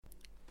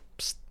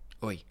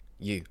Oi,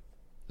 you,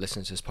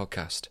 listen to this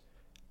podcast.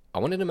 I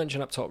wanted to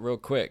mention up top real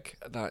quick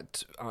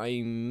that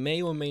I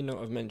may or may not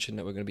have mentioned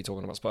that we're going to be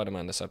talking about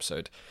Spider-Man this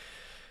episode.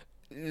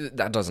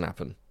 That doesn't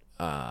happen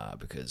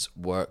because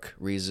work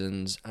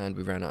reasons and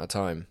we ran out of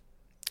time.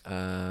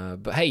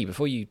 But hey,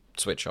 before you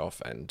switch off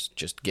and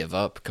just give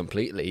up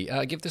completely,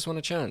 give this one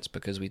a chance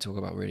because we talk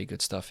about really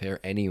good stuff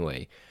here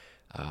anyway.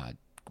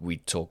 We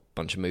talk a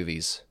bunch of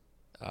movies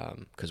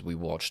because we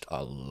watched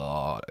a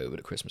lot over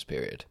the Christmas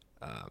period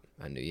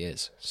and New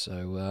Year's.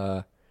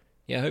 So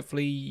yeah,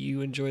 hopefully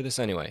you enjoy this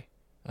anyway.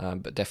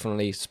 But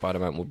definitely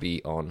Spider-Man will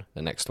be on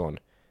the next one.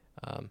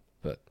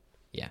 But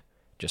yeah,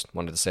 just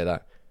wanted to say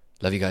that.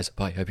 Love you guys.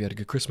 Bye. Hope you had a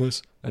good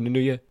Christmas and a New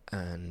Year.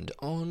 And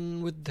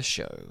on with the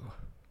show.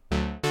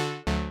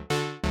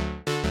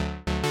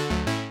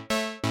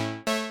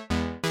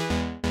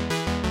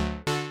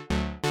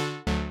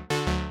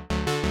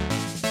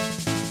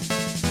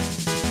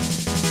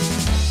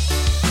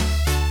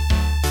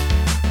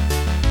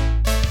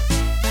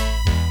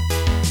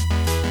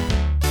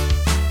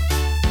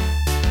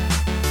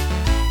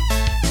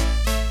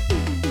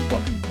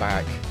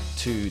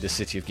 To the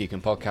City of Geek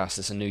and Podcast.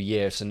 It's a new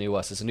year, it's a new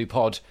us, it's a new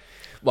pod.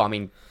 Well, I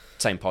mean,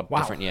 same pod,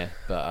 different year,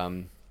 but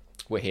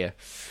we're here.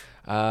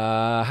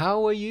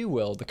 How are you,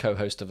 Will, the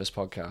co-host of this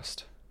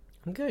podcast?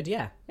 I'm good,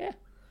 yeah.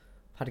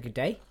 Had a good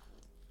day.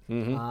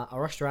 Mm-hmm. I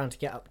rushed around to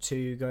get up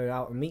to go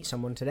out and meet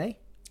someone today.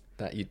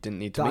 That you didn't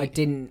need to meet? meet? I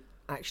didn't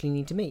actually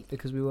need to meet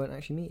because we weren't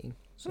actually meeting.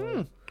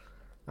 So,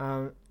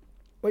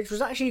 which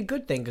was actually a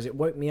good thing because it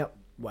woke me up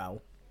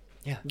well.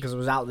 Yeah. Because I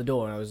was out the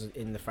door and I was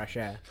in the fresh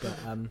air. But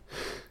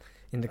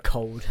in the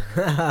cold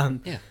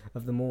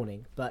of the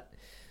morning. But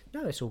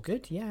no, it's all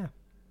good, yeah.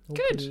 All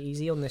good. Pretty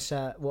easy on this,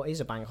 what is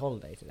a bank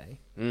holiday today.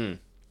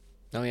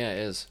 Oh yeah, it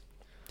is.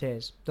 It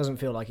is. Doesn't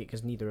feel like it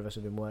because neither of us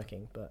have been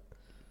working, but...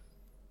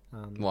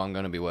 well, I'm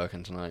going to be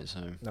working tonight,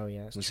 so oh,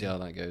 yeah, we'll see how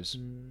that goes.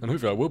 And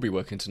hopefully I will be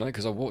working tonight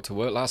because I walked to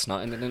work last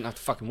night and I didn't have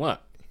to fucking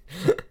work.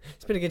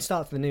 It's been a good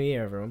start to the new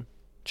year, everyone.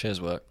 Cheers,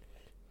 work.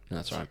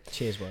 That's right.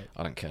 Cheers, work.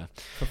 I don't care.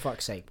 For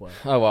fuck's sake, work.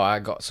 Oh, well, I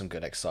got some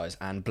good exercise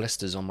and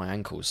blisters on my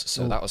ankles,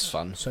 so that was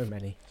fun. So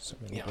many.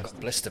 Yeah, I got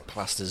blister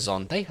plasters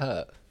on. They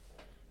hurt.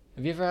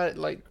 Have you ever had,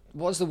 like,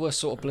 what's the worst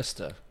sort of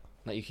blister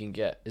that you can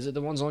get? Is it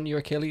the ones on your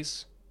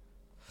Achilles?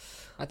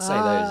 I'd say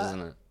those,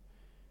 isn't it?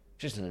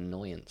 Just an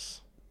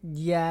annoyance.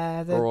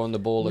 Yeah. Or on the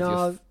ball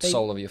of your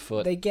sole of your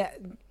foot.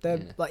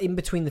 Like, in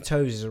between the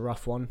toes is a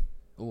rough one.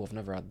 Oh, I've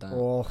never had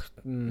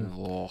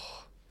that.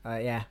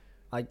 Yeah.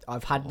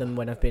 I've had them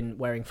when I've been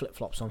wearing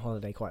flip-flops on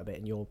holiday quite a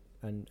bit,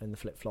 and the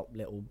flip-flop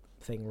little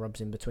thing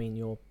rubs in between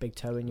your big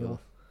toe and your...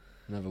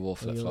 Never wore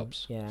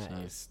flip-flops. Yeah, so.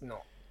 it's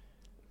not...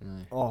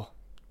 No. Oh,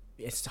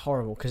 it's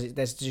horrible,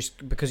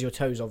 because your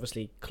toes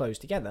obviously close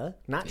together,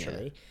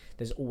 naturally,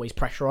 there's always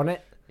pressure on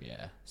it.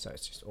 Yeah. So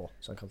it's just,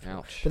 it's uncomfortable.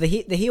 Ouch. But the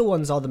heel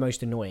ones are the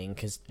most annoying,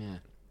 because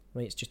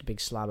it's just a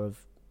big slab of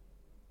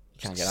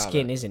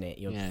skin, isn't it?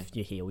 Your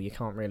heel, you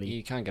can't really...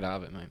 You can't get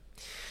out of it,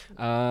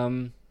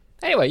 mate.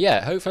 Anyway,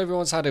 yeah, hope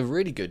everyone's had a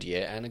really good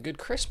year and a good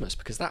Christmas,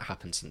 because that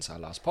happened since our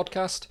last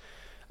podcast.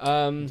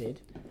 Did.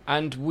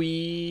 And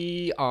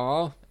we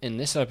are, in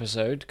this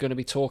episode, going to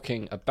be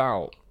talking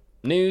about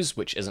news,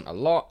 which isn't a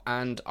lot,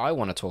 and I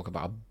want to talk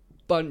about a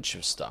bunch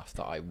of stuff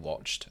that I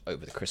watched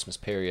over the Christmas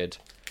period.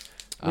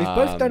 We've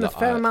both done a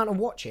fair amount of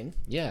watching.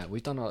 Yeah,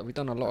 we've done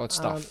a lot of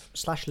stuff.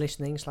 /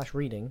 listening /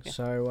 reading,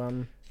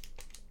 so...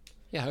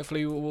 yeah,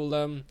 hopefully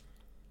we'll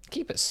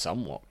keep it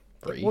somewhat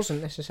brief. It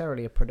wasn't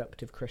necessarily a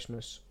productive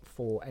Christmas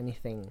for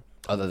anything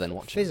other than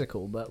watching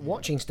physical, but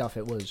watching stuff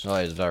it was. Oh,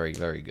 it was very,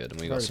 very good, and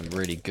we got some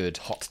really good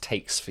hot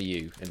takes for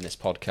you in this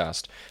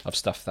podcast of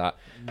stuff that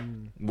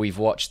we've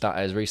watched that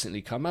has recently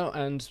come out,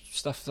 and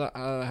stuff that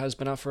has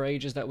been out for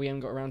ages that we haven't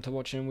got around to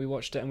watching. We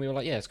watched it and we were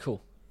like, yeah, it's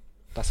cool.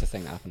 That's the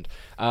thing that happened.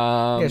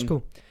 Yeah, it's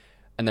cool.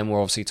 And then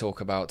we'll obviously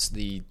talk about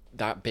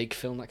that big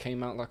film that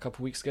came out like a couple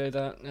of weeks ago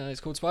that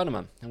is called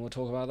Spider-Man, and we'll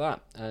talk about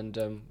that.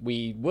 And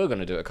we were going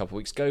to do it a couple of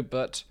weeks ago,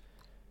 but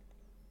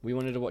we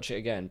wanted to watch it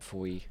again before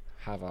we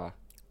have our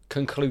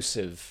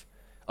conclusive,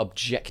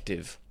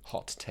 objective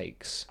hot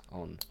takes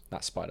on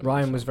that Spider-Man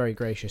Ryan film. was very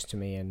gracious to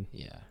me and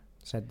Yeah.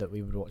 said that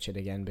we would watch it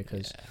again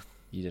because... Yeah.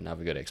 You didn't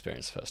have a good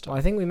experience the first time. Well,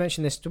 I think we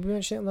mentioned this. Did we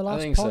mention it on the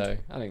last pod?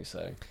 I think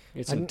so. You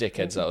had some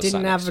dickheads that was sat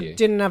didn't next have to you.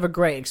 Didn't have a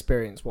great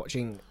experience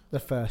watching the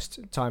first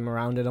time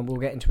around, and we'll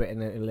get into it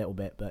in a little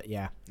bit, but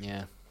yeah.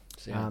 Yeah.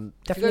 So,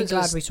 definitely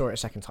glad we saw it a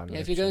second time. Yeah,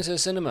 if you're going to the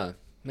cinema,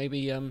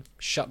 maybe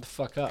shut the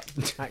fuck up.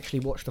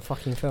 Actually watch the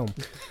fucking film.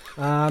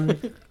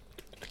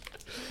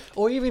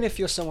 Or even if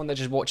you're someone that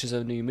just watches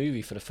a new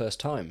movie for the first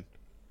time,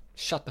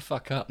 shut the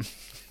fuck up.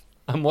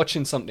 I'm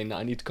watching something that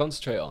I need to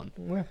concentrate on.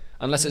 Yeah.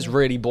 Unless it's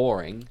really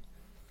boring.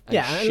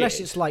 Unless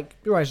it's like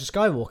Rise of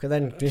Skywalker,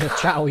 then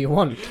chat all you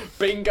want.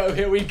 Bingo,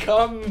 here we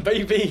come,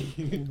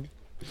 baby.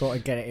 Thought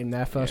I'd get it in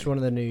there. First one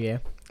of the new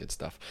year. Good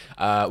stuff.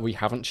 We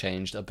haven't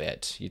changed a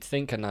bit. You'd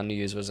think in our New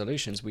Year's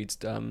resolutions we'd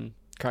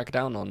crack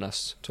down on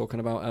us talking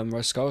about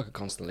Rise of Skywalker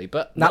constantly,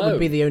 but that would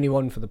be the only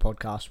one for the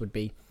podcast. Would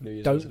be New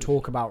Year's don't resolution.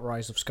 talk about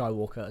Rise of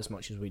Skywalker as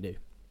much as we do.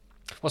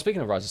 Well,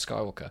 speaking of Rise of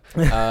Skywalker,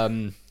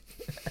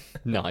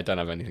 no, I don't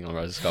have anything on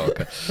Rise of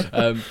Skywalker.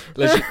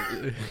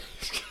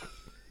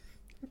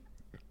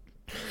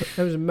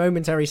 There was a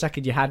momentary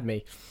second you had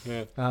me.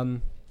 Yeah.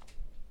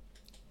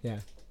 Yeah.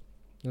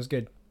 It was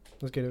good.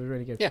 It was good. It was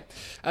really good. Yeah.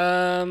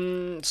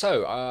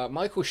 So,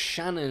 Michael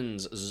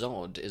Shannon's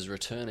Zod is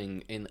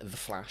returning in The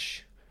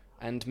Flash,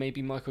 and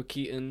maybe Michael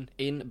Keaton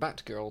in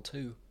Batgirl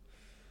too.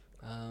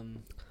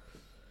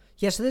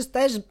 Yeah, so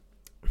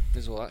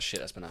there's all that shit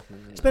that's been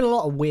happening. There's been a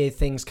lot of weird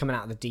things coming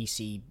out of the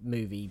DC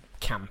movie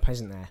camp,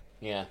 hasn't there?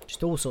 Yeah.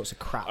 Just all sorts of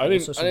crap, all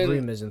sorts of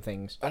rumours and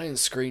things. I didn't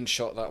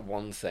screenshot that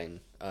one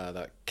thing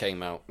that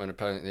came out when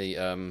apparently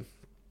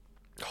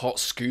hot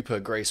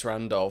scooper Grace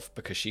Randolph,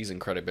 because she's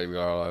incredibly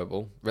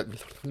reliable.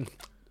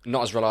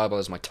 Not as reliable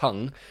as my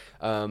tongue.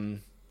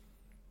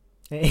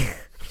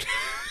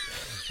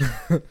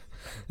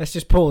 Let's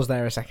just pause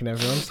there a second,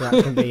 everyone, so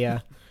that can be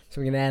so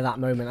we can air that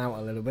moment out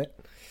a little bit.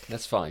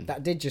 That's fine.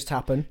 That did just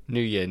happen.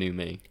 New year, new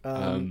me.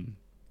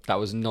 That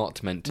was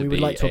not meant to be. We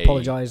would like to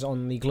apologise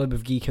on the Globe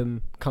of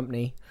Geekum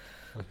company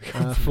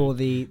for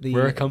the.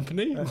 We're a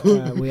company.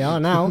 We are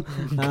now.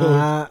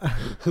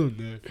 Oh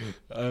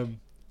no.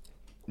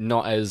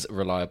 Not as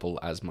reliable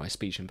as my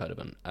speech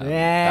impediment.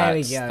 There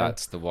we go.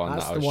 That's the one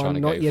that's that I was the one, trying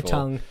to not go your for.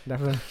 Tongue,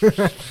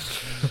 definitely.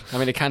 I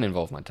mean, it can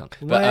involve my tongue.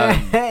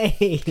 But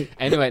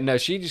anyway, no,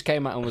 she just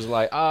came out and was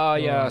like,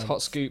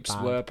 hot scoops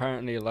were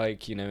apparently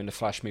like, in the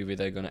Flash movie,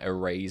 they're going to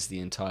erase the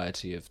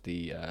entirety of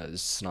the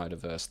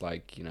Snyderverse.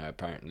 Like,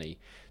 apparently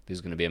there's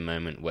going to be a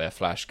moment where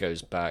Flash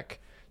goes back,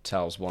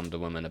 tells Wonder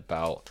Woman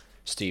about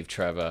Steve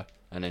Trevor,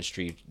 and then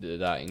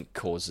that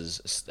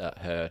causes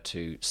her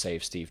to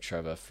save Steve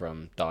Trevor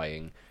from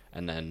dying,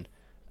 and then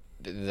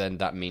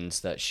that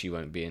means that she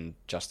won't be in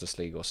Justice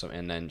League or something,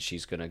 and then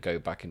she's going to go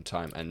back in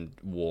time and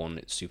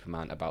warn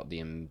Superman about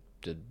the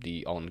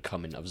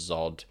oncoming of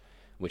Zod,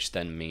 which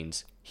then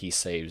means he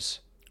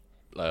saves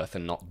Earth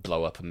and not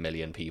blow up 1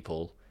 million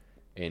people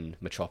in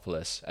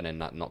Metropolis, and then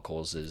that not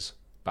causes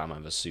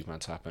Batman vs Superman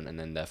to happen, and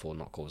then therefore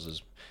not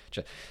causes...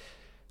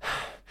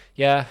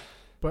 Yeah.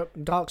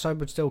 But Darkseid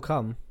would still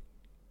come.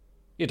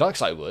 Yeah,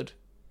 Darkseid would,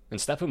 and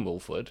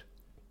Steppenwolf would,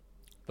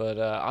 but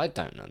I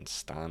don't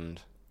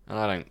understand, and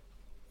I don't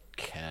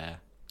care.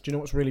 Do you know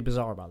what's really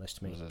bizarre about this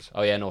to me?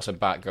 Oh yeah, and also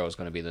Batgirl's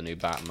going to be the new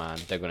Batman.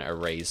 They're going to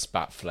erase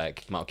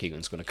Batfleck. Mark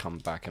Keegan's going to come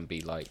back and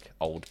be like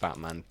old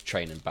Batman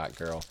training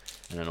Batgirl,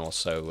 and then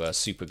also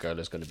Supergirl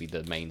is going to be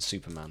the main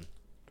Superman.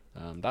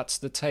 That's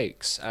the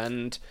takes,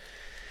 and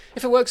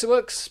if it works, it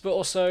works. But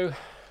also,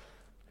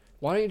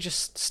 why don't you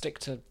just stick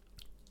to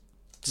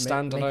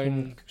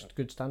standalone,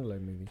 good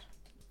standalone movies?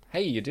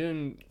 Hey, you're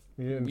doing.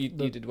 You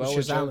did well.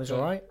 Shazam was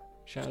alright.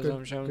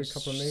 Shazam's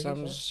couple of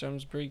movies.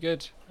 Shazam's pretty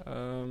good.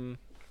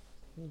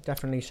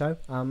 Definitely so.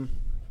 Yeah.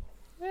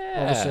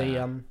 Obviously,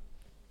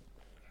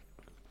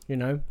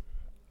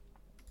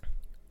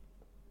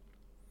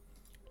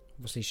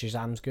 obviously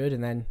Shazam's good,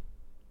 and then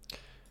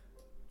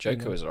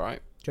Joker was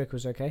alright. Joker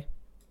was okay.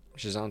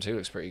 Shazam 2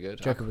 looks pretty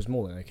good. Joker was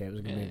more than okay. It was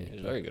a good movie. It was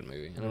a very good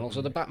movie. And then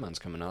also the Batman's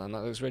coming out, and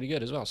that looks really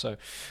good as well. So,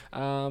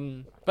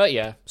 but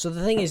yeah. So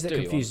the thing is that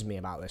confuses me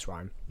about this,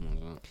 Ryan,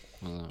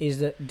 is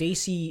that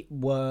DC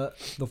were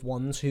the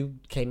ones who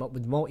came up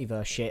with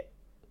multiverse shit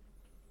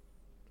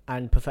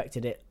and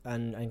perfected it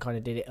and kind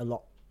of did it a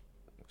lot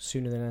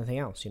sooner than anything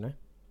else,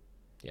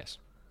 Yes.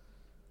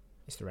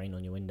 It's the rain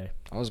on your window.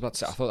 I was about to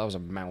say, I thought that was a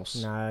mouse.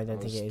 No, I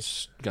don't think it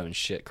is. Going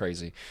shit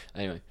crazy.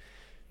 Anyway.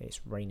 It's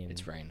raining.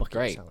 It's rain.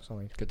 Great.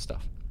 Outside. Good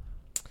stuff.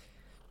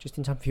 Just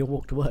in time for your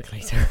walk to work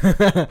later.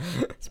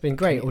 It's been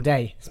great all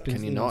day.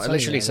 Can you not? It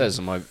literally says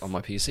on my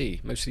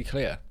PC, mostly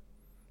clear.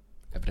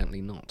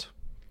 Evidently not.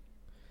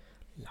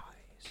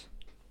 Lies.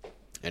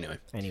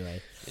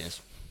 Anyway. Yes.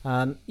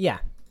 Yeah.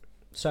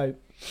 So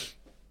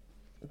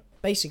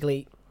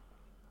basically,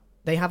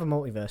 they have a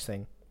multiverse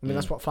thing. I mean,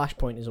 that's what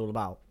Flashpoint is all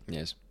about.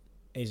 Yes.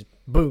 Is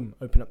boom,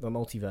 open up the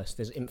multiverse.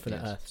 There's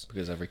infinite Earths.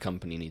 Because every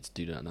company needs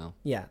to do that now.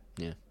 Yeah.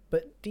 Yeah.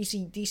 But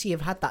DC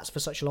have had that for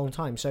such a long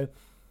time. So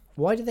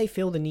why do they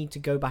feel the need to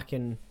go back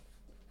and...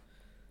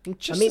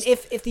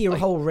 if the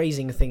whole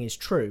raising thing is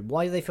true,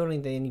 why do they feel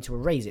like they need to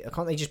erase it? Or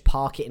can't they just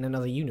park it in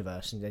another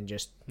universe and then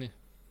just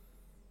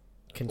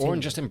continue? Or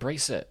just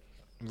embrace it.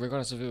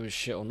 Regardless if it was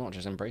shit or not,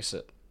 just embrace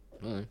it.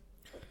 I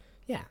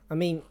Yeah. I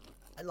mean,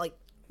 like,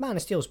 Man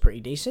of Steel's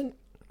pretty decent.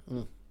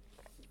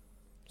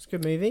 It's a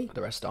good movie.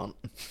 The rest aren't.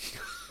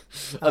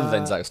 Other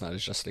than Zack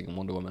Snyder's Justice League and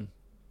Wonder Woman.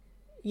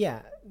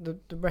 Yeah, the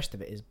rest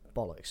of it is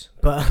bollocks.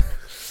 But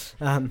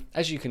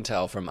as you can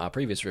tell from our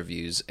previous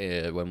reviews,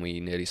 when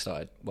we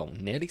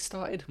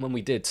when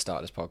we did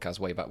start this podcast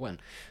way back when.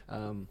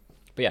 But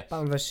yeah,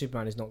 Batman vs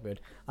Superman is not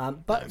good.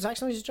 But Zack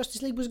Snyder's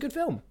Justice League was a good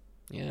film.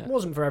 Yeah, it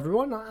wasn't for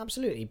everyone,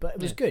 absolutely, but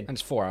it was good. And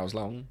it's 4 hours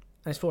long.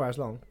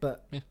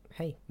 But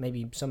hey,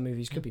 maybe some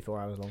movies could be 4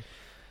 hours long,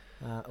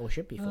 or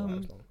should be 4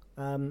 hours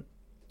long.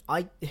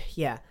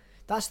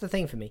 That's the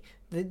thing for me.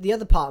 The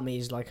other part of me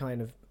is like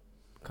kind of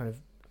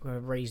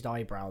raised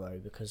eyebrow though,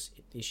 because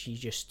is she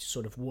just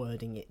sort of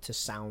wording it to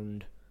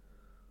sound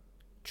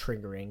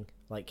triggering,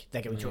 Like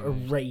they're going to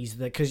erase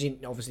because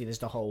obviously there's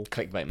the whole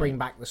clickbait, bring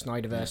back the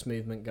Snyderverse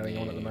movement going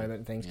on at the moment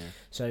and things, yeah.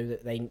 so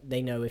that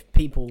they know if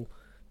people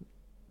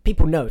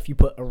know if you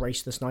put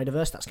erase the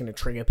Snyderverse, that's going to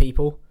trigger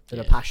people that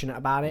are passionate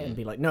about it and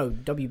be like, no,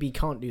 WB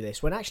can't do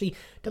this. When actually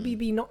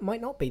WB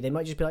might not be. They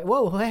might just be like,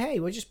 whoa, hey,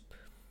 we're just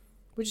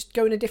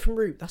going a different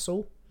route. That's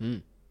all.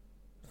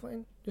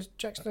 Fine. Just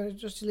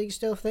Justice League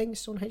still a thing.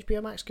 It's on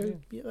HBO Max.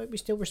 We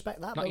still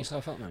respect that. Knock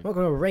yourself out, man. We're not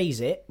going to erase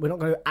it. We're not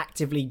going to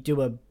actively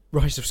do a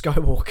Rise of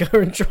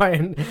Skywalker and try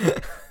and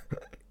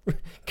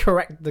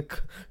correct the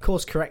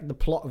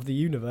plot of the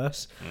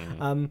universe.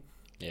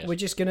 Yes. We're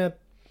just gonna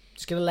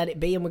let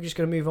it be, and we're just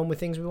gonna move on with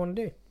things we want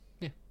to do.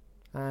 Yeah,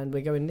 and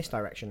we're going this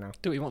direction now.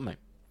 Do what you want, mate.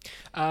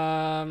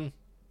 Yeah,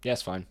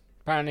 it's fine.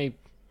 Apparently,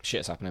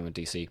 shit's happening with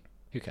DC.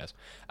 Who cares?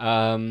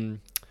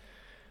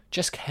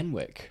 Jessica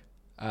Henwick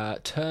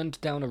turned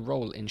down a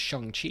role in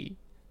Shang-Chi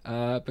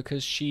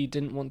because she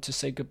didn't want to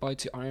say goodbye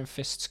to Iron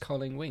Fist's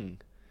Colleen Wing.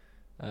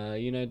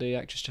 You know the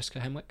actress Jessica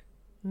Henwick?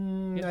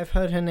 Yeah. I've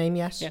heard her name,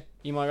 yes. Yeah,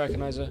 you might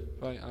recognise her.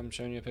 Right, I'm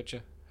showing you a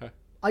picture. Her.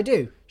 I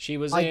do. She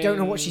was. I don't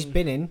know what she's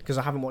been in because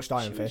I haven't watched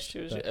Iron Fist.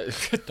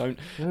 Don't.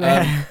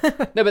 No,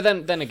 but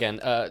then again,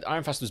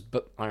 Iron Fist was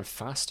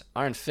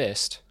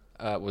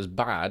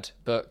bad,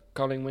 but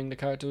Colleen Wing, the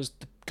character, was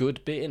the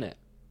good bit in it,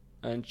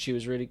 and she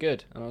was really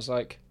good. And I was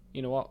like,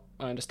 you know what?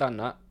 I understand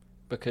that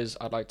because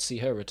I'd like to see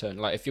her return.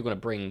 Like, if you're going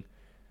to bring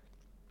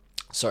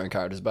certain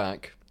characters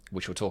back,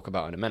 which we'll talk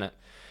about in a minute,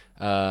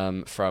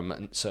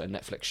 from certain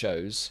Netflix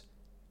shows,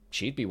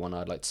 she'd be one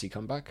I'd like to see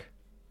come back.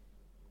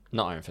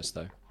 Not Iron Fist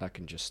though; that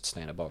can just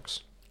stay in a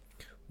box.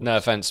 No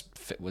offense,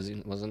 was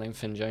the name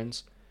Finn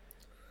Jones?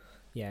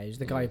 Yeah, he was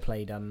the guy who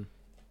played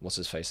what's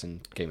his face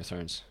in Game of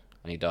Thrones,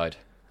 and he died.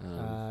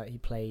 He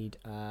played.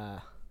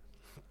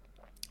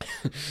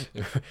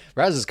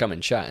 Raz has come in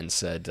chat and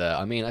said,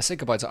 I said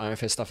goodbye to Iron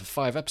Fist after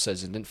 5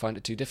 episodes and didn't find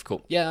it too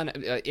difficult. Yeah,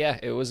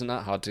 it wasn't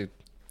that hard to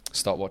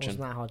start watching. It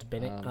wasn't that hard to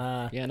bin it.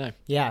 Yeah, no.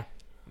 Yeah.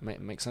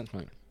 Makes sense,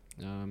 mate.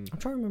 I'm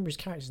trying to remember his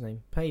character's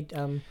name. Played.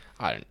 I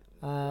don't.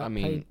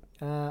 Played,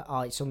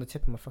 it's on the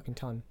tip of my fucking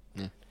tongue.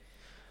 Yeah.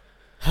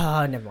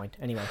 Never mind.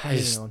 Anyway,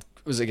 moving on.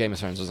 Was it Game of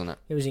Thrones, wasn't it?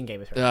 It was in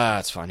Game of Thrones.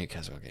 It's fine. Who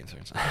cares about Game of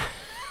Thrones?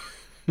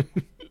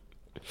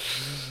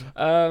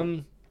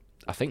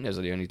 I think those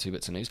are the only 2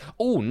 bits of news.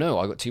 Oh, no,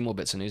 I got 2 more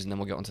bits of news, and then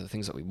we'll get on to the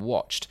things that we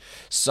watched.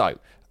 So,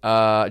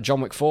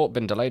 John Wick 4,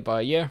 been delayed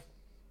by a year.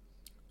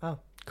 Oh.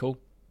 Cool.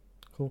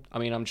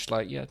 I'm just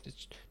like, yeah,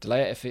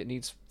 delay it if it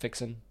needs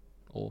fixing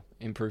or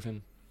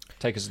improving.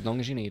 Take as long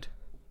as you need.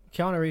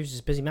 Keanu Reeves is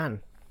a busy man.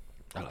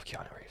 I love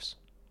Keanu Reeves.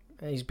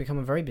 He's become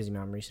a very busy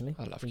man recently.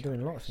 I love He's Keanu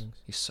doing a lot Reeves. of things.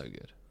 He's so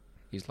good.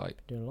 He's like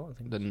doing a lot of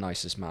things. The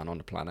nicest man on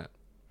the planet.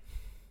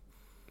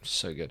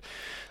 So good.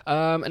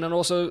 And then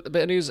also a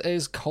bit of news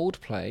is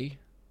Coldplay.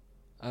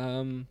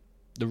 The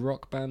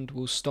rock band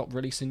will stop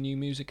releasing new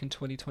music in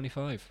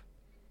 2025.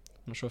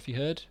 I'm not sure if you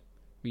heard.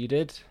 You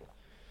did.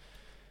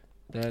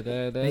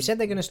 They said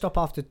they're going to stop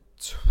after.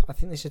 I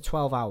think they said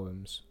 12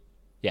 albums.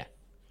 Yeah.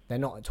 They're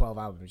not at 12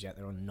 albums yet.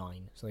 They're on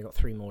 9, so they got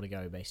 3 more to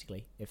go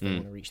basically if they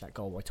want to reach that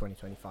goal by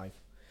 2025.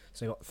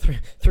 So they got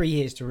 3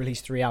 years to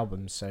release 3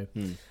 albums. So,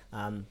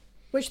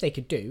 which they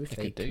could do if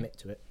they commit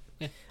to it.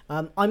 Yeah.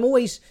 I'm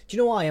always. Do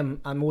you know why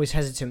I'm always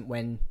hesitant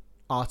when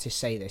artists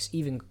say this,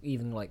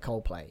 even like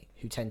Coldplay,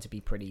 who tend to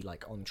be pretty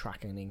like on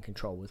track and in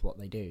control with what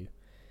they do,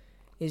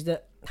 is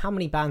that how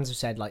many bands have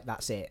said like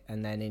that's it,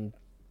 and then in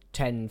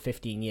 10,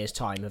 15 years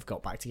time have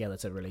got back together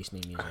to release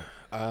new music?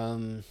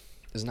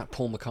 Isn't that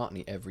Paul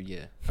McCartney every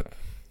year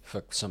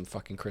for some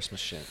fucking Christmas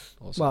shit?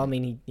 Well, I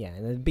mean,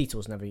 the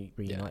Beatles never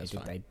reunited,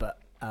 did they? But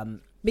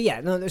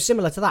yeah, no, they're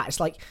similar to that. It's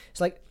like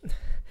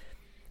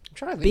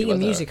being a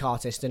music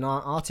artist and an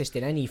artist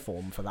in any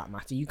form for that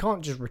matter. You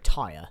can't just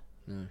retire.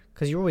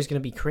 Because you're always going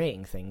to be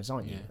creating things,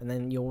 aren't you? And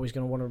then you're always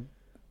going to want to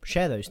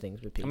share those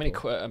things with people.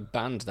 A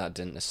band that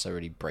didn't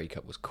necessarily break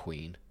up was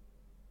Queen.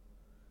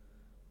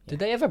 Did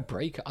they ever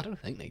break up? I don't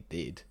think they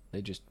did.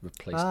 They just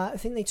replaced... I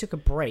think they took a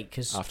break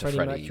because Freddie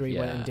Mercury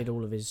went and did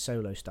all of his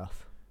solo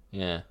stuff.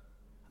 Yeah.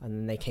 And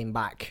then they came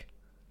back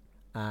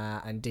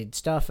and did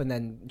stuff, and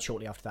then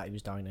shortly after that he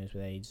was diagnosed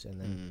with AIDS,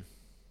 and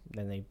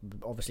then they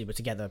obviously were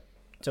together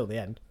till the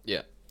end.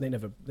 Yeah. They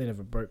never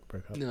broke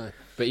up. No.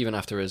 But even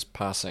after his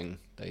passing,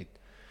 they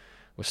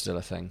were still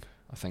a thing,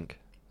 I think.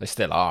 They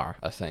still are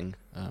a thing.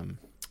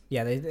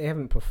 Yeah, they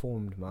haven't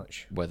performed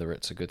much. Whether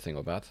it's a good thing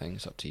or bad thing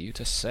is up to you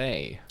to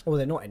say. Well,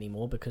 they're not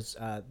anymore because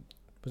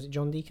was it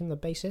John Deacon, the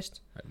bassist?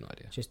 I have no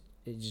idea.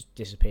 It just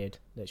disappeared.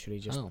 Literally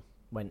just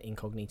went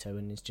incognito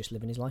and is just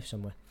living his life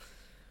somewhere.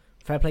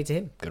 Fair play to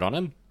him. Good on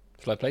him.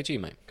 Fair play to you,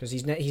 mate. Because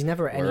he's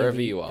never at wherever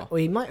any you are. Well,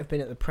 he might have been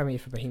at the premiere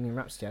for Bohemian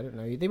Rhapsody. I don't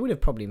know. They would have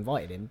probably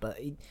invited him, but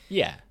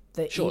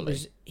surely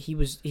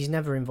he's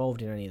never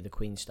involved in any of the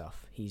Queen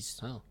stuff.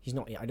 He's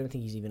not yet. I don't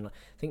think he's even. I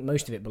think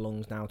most of it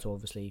belongs now to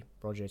obviously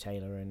Roger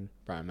Taylor and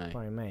Brian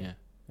May. Yeah.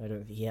 I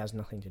don't think he has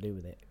nothing to do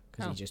with it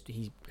because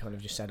he kind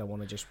of just said, I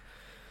want to just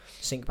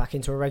sink back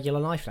into a regular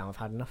life now. I've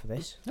had enough of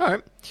this. All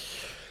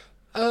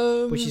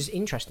right. Which is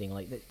interesting.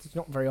 Like, it's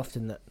not very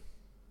often that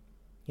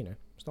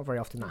It's not very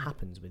often that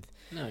happens with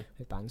No.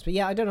 bands. But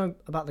yeah, I don't know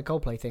about the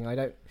Coldplay thing. I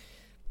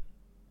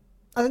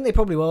think they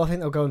probably will. I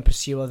think they'll go and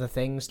pursue other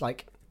things.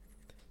 Like,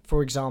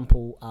 for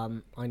example,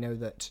 I know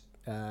that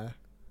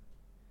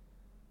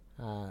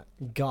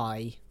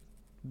Guy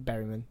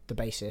Berryman, the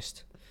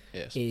bassist,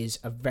 Yes. is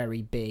a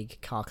very big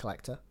car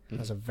collector.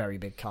 Has a very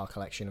big car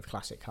collection of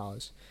classic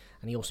cars,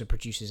 and he also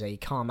produces a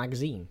car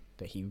magazine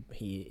that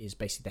he is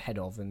basically the head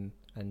of and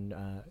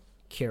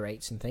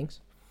curates and things.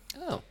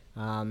 Oh.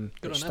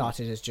 Which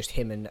started as just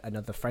him and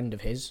another friend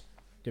of his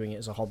doing it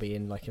as a hobby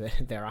in like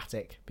their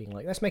attic, being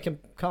like, let's make a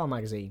car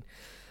magazine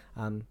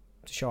to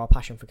show our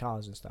passion for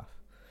cars and stuff.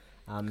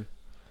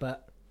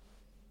 But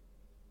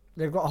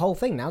they've got a whole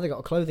thing now. They've got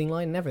a clothing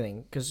line and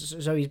everything.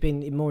 So he's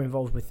been more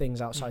involved with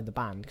things outside the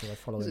band because I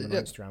follow him on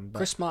Instagram. But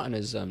Chris Martin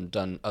has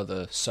done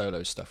other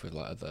solo stuff with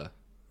like other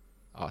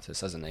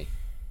artists, hasn't he?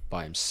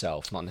 By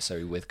himself, not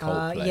necessarily with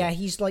Coldplay. yeah,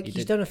 he's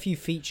done a few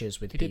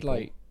features with people. He did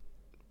like.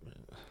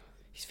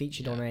 He's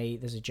featured on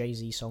there's a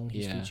Jay-Z song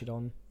he's featured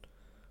on.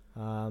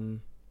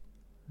 I'm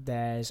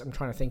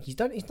trying to think. He's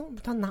not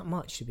done that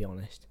much, to be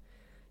honest.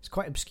 It's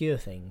quite obscure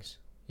things.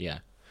 Yeah.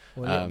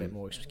 Or a little bit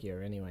more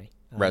obscure, anyway.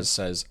 Rez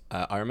says,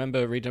 I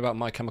remember reading about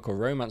My Chemical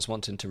Romance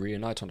wanting to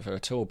reunite on a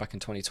tour back in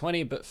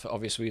 2020, but for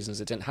obvious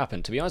reasons it didn't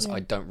happen. To be honest, I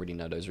don't really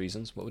know those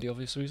reasons. What were the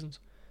obvious reasons?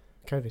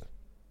 COVID.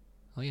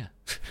 Oh, yeah.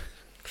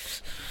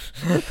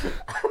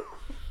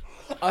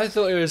 I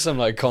thought it was some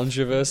like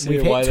controversy.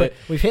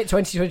 We've hit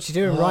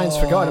 2022 and Ryan's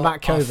forgotten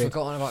about COVID. I've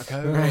forgotten about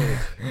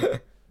COVID.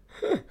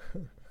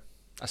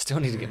 I still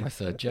need to get my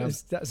third jab.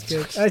 That's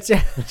good.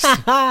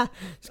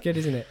 It's good,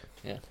 isn't it?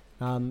 Yeah.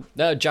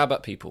 No, jab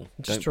at people.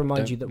 Just to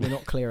remind you that we're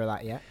not clear of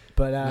that yet.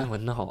 But no, we're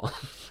not.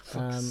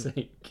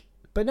 Sake.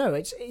 But no,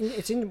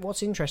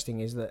 what's interesting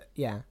is that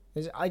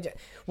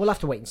we'll have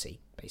to wait and see.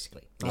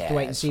 Basically, we'll have to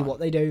wait and see fine. what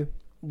they do,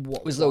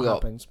 what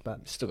happens.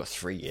 But still got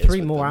 3 years.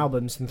 3 more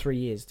albums in 3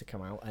 years to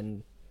come out,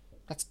 and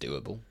that's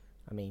doable.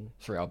 I mean,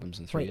 3 albums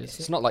in 3 years.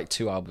 It's not like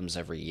 2 albums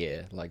every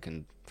year, like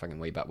in fucking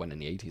way back when in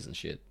the 80s and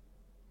shit,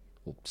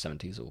 or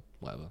 70s or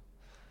whatever.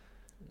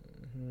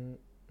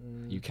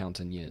 You count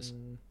in years.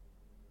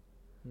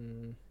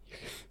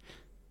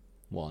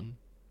 1,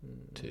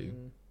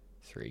 2,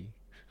 3,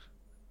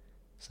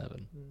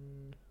 7.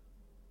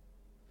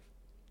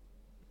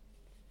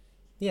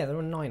 Yeah, there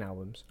are 9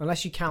 albums,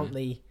 unless you count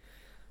the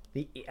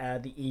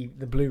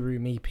Blue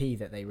Room EP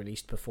that they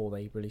released before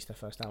they released their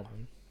first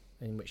album.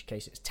 In which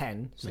case it's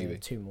 10, so maybe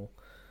 2 more.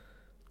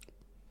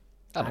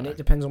 And it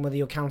depends on whether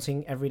you're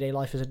counting Everyday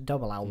Life as a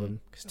double album,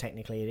 because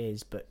technically it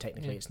is, but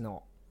technically it's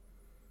not.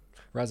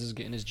 Raz is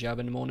getting his jab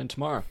in the morning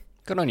tomorrow.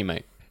 Good on you,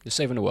 mate. You're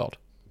saving the world.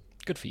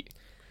 Good for you.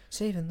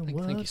 Saving the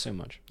world. Thank you so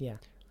much. Yeah.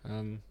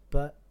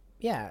 But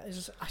yeah, it's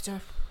just, I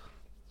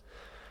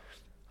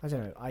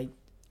don't know.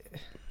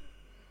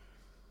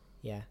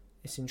 Yeah,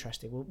 it's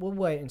interesting. We'll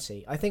wait and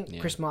see. I think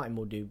Chris Martin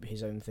will do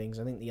his own things.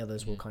 I think the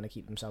others will kind of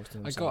keep themselves to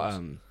themselves.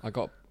 I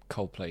got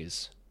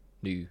Coldplay's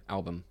new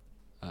album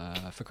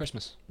for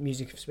Christmas.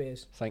 Music of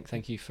Spears.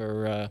 Thank you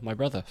for my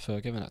brother for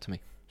giving that to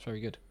me. It's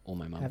very good. Or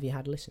my mum. Have you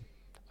had a listen?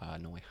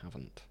 No, I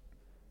haven't.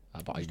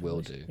 But I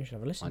will do. You should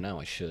have a listen. I know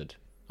I should.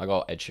 I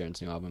got Ed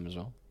Sheeran's new album as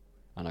well,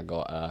 and I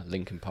got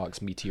Linkin Park's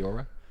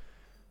Meteora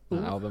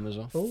album as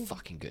well. Ooh.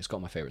 Fucking good. It's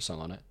got my favourite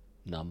song on it,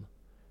 Numb,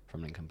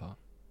 from Linkin Park.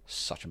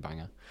 Such a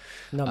banger.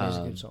 Numb is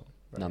a good song.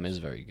 Numb is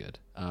very good.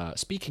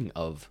 Speaking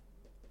of,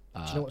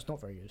 do you know what's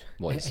not very good?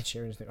 What is? Ed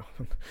Sheeran's new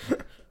album.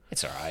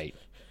 It's alright.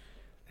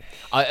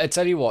 I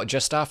tell you what.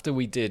 Just after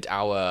we did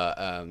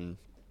our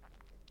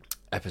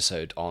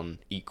episode on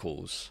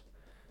Equals,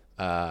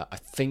 I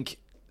think.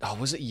 Oh,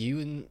 was it you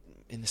in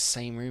the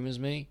same room as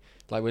me?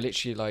 Like, we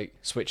literally, like,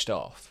 switched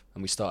off,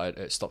 and we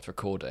stopped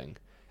recording,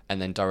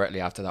 and then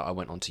directly after that, I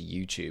went onto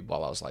YouTube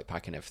while I was, like,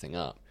 packing everything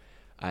up,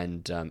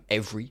 and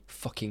every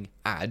fucking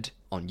ad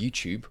on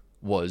YouTube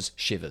was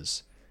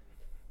Shivers.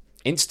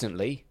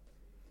 Instantly,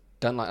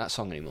 don't like that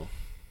song anymore.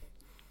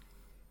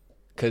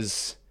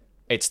 Because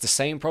it's the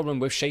same problem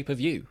with Shape of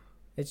You.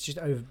 It's just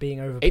being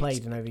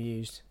overplayed and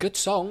overused. Good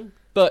song,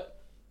 but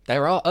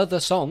there are other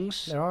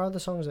songs. There are other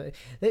songs. There's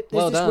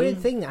this weird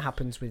thing that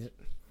happens with...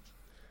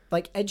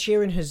 Like, Ed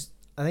Sheeran has...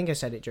 I think I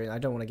said it during... I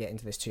don't want to get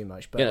into this too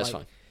much, but... Yeah, that's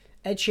fine.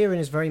 Ed Sheeran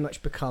has very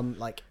much become,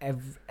 like a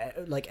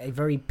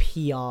very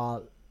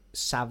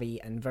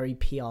PR-savvy and very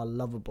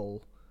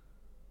PR-lovable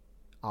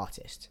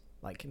artist.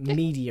 Like,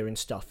 media and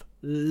stuff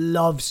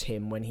loves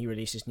him when he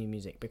releases new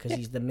music because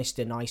he's the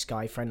Mr. Nice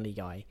Guy, friendly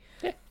guy.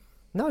 Yeah.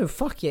 No,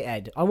 fuck it,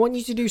 Ed. I want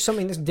you to do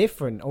something that's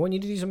different. I want you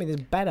to do something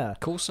that's better.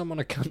 Call someone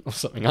a cunt or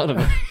something. I don't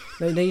know.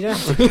 No, you don't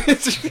have to.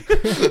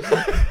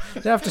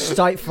 You don't have to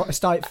start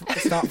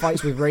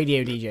fights with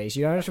radio DJs.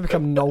 You don't have to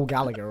become Noel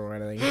Gallagher or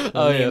anything.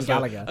 Or Liam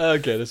Gallagher.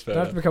 Okay, that's fair. You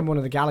don't have to become one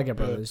of the Gallagher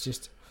brothers.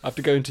 Just. I have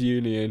to go into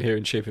uni and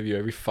hearing Shape of You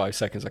every 5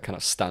 seconds. I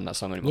cannot stand that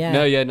song anymore.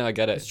 Yeah. No, I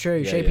get it. It's true.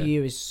 Yeah, Shape of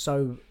You is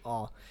so.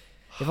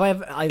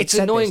 It's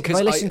annoying because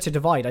if I listen to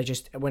Divide,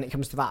 when it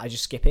comes to that, I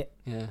just skip it.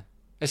 Yeah.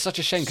 It's such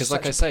a shame because,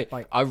 like I say,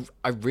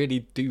 I really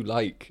do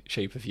like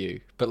Shape of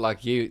You, but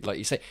like you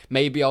say,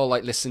 maybe I'll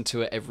like listen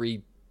to it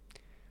every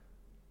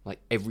like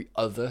every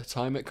other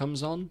time it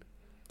comes on.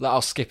 Like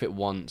I'll skip it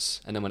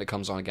once, and then when it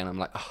comes on again, I'm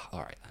like, oh, all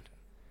right then.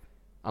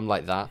 I'm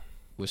like that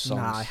with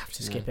songs. Nah, I have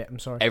to skip it. I'm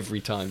sorry.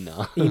 Every time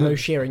now. Emo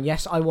Sheeran.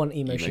 Yes, I want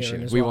Emo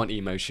Sheeran as well. We want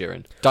Emo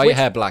Sheeran. Dye your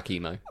hair black,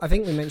 emo. I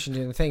think we mentioned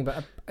it in the thing,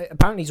 but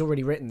apparently he's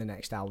already written the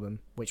next album,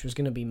 which was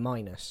going to be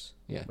Minus.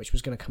 Yeah. Which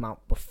was going to come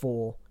out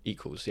before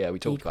Equals. Yeah, we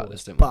talked about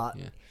this, didn't but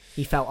we? Yeah.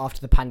 he felt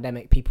after the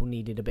pandemic people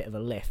needed a bit of a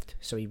lift,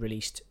 so he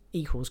released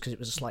Equals because it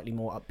was a slightly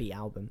more upbeat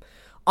album.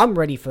 I'm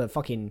ready for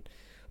fucking...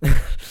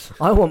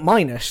 I want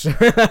Minus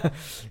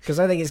because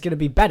I think it's going to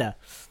be better.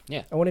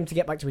 Yeah. I want him to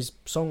get back to his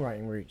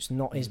songwriting roots,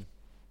 not his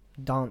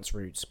dance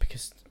roots,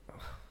 because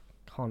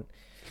can't.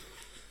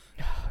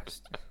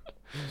 Just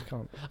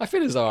can't. I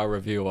feel as though our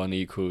review on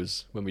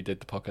Equals when we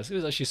did the podcast, it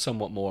was actually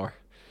somewhat more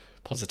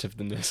positive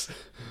than this.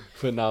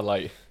 But now,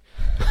 like...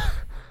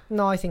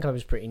 No, I think I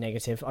was pretty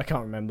negative. I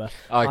can't remember.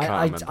 I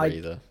can't remember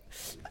either.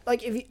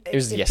 Like it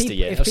was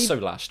yesteryear. It was so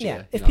last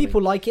year. Yeah, if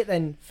people like it,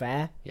 then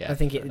fair. Yeah, I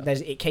think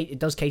it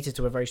does cater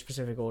to a very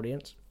specific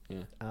audience.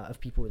 Yeah. Of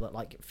people that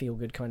like feel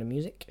good kind of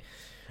music,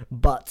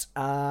 but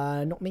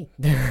not me.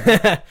 That's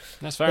fair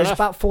There's enough.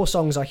 about 4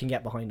 songs I can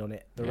get behind on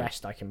it. The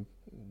rest I can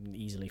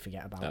easily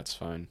forget about. That's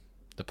fine.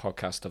 The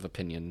podcast of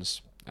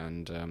opinions,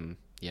 and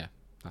yeah,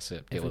 that's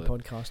it. Deal Every with it.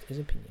 podcast is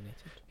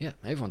opinionated. Yeah,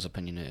 everyone's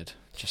opinionated.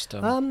 Just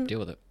deal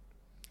with it.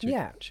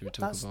 Should we talk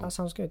about? That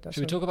sounds good. Should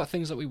we talk about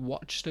things that we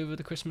watched over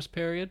the Christmas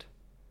period?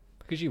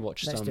 Because you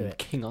watched Let's some do it.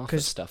 King Arthur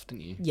stuff,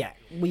 didn't you? Yeah,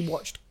 we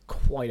watched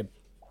quite a.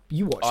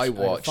 You watched. I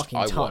a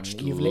fucking ton.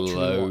 watched You've literally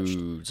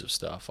loads of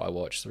stuff. I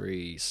watched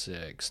 3,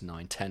 6,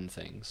 9, 10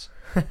 things.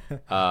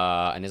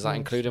 And is that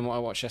including what I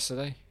watched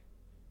yesterday?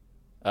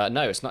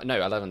 No, it's not.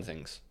 No, 11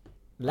 things.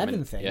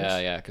 11 things.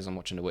 Yeah, because I'm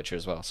watching The Witcher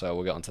as well, so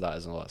we'll get onto that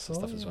as well.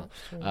 Stuff as well.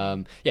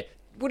 True. Yeah.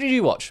 What did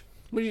you watch?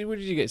 What did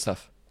you get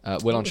stuff?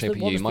 Will on Shape of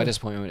You. My the...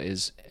 disappointment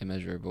is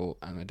immeasurable.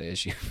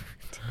 Amadeus You.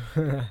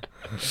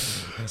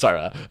 Sorry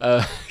about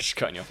that. Just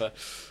cutting you off there.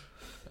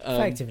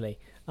 Effectively.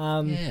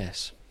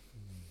 Yes.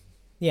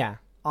 Yeah,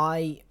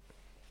 I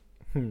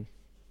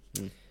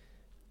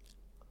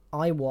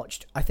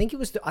watched. I think it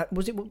was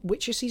was it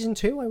Witcher season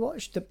 2? I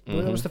watched. That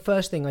was the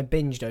first thing I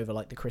binged over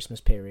like the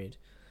Christmas period.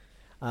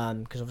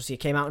 Because obviously it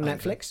came out on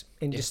Netflix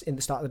in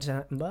the start of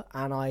December,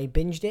 and I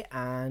binged it,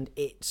 and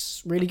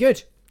it's really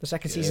good. The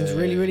second season's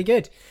really, really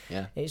good.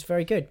 Yeah, it's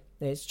very good.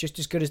 It's just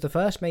as good as the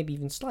first, maybe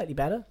even slightly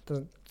better.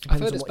 I've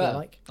heard it's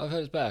better. I've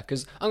heard it's better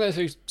because I'm going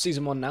through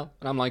season 1 now,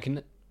 and I'm liking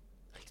it.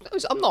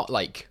 I'm not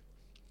like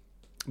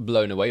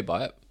blown away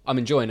by it. I'm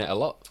enjoying it a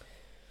lot.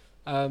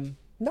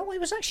 No, I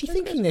was actually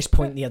thinking this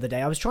point the other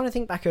day. I was trying to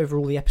think back over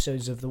all the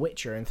episodes of The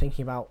Witcher and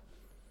thinking about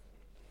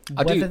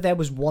whether there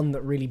was one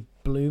that really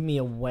blew me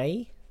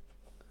away.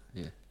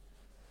 Yeah.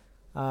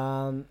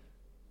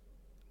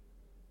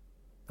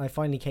 I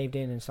finally caved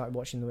in and started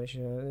watching The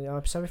Witcher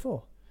episode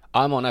 4.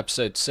 I'm on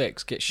episode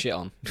 6. Get shit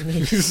on.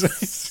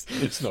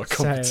 It's not a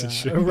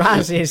competition. So,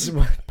 Raz is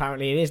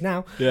apparently it is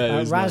now. Yeah,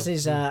 it is Raz now.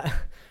 is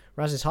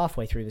Raz is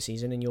halfway through the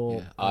season, and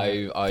you're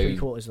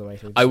 3/4 of the way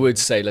through. I would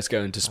say let's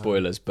go into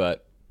spoilers,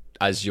 but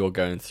as you're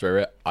going through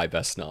it, I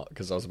best not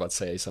because I was about to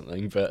say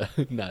something, but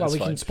no. Well, we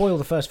fine. can spoil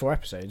the first 4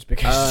 episodes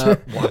because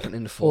what happened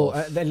in the 4th? or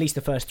at least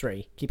the first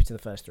 3. Keep it to the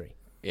first 3.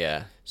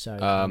 Yeah.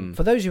 So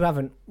for those who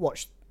haven't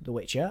watched The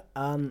Witcher,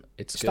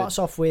 it starts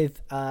off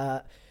with.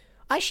 I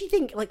actually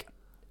think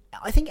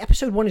I think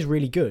episode 1 is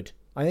really good.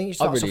 I think it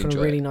starts off on a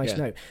really nice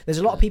note. There's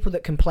a lot of people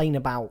that complain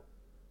about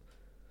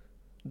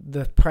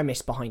the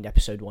premise behind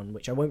episode 1,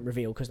 which I won't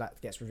reveal because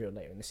that gets revealed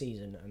later in the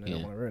season, and I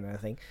don't want to ruin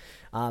anything.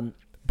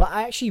 But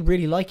I actually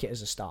really like it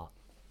as a start.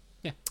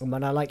 Yeah,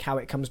 and I like how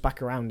it comes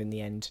back around in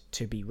the end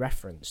to be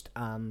referenced.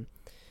 And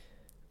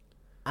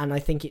I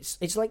think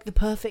it's like the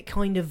perfect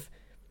kind of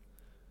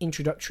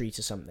introductory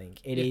to something.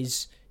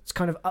 It's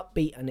kind of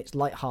upbeat and it's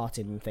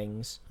lighthearted and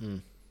things.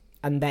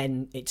 And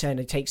then it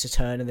takes a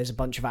turn, and there's a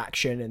bunch of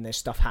action, and there's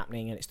stuff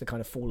happening, and it's the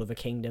kind of fall of a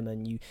kingdom,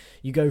 and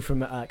you go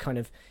from kind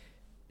of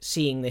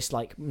seeing this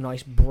like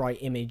nice bright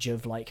image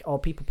of like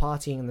people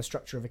partying in the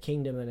structure of a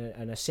kingdom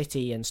and a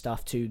city and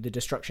stuff to the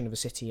destruction of a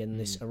city and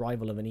this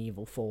arrival of an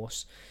evil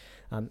force.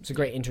 It's a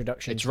great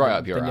introduction. It's right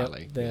up your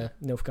alley. The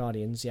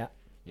Nilfgaardians, yeah.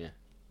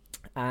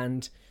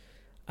 And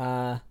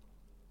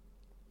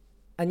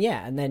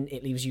then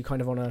it leaves you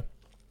kind of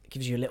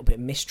gives you a little bit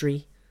of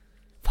mystery.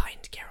 Find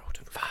Geralt.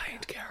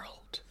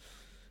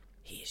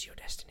 He is your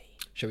destiny.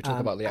 Shall we talk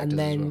about the actors and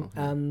then, as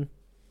well?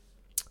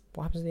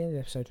 What happens at the end of the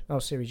episode? Oh,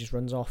 Ciri just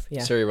runs off.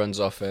 Yeah, Ciri runs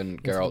off and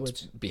Into the Geralt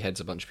woods. beheads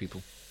a bunch of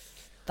people.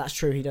 That's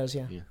true. He does.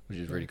 Yeah, which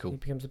is really cool. He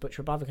becomes the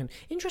Butcher of Blaviken.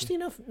 Interesting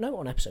enough, note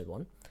on episode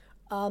 1.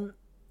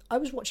 I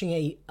was watching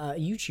a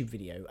YouTube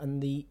video,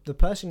 and the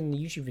person in the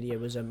YouTube video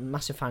was a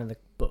massive fan of the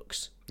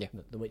books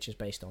that The Witch is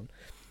based on.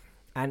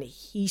 And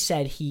he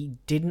said he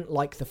didn't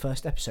like the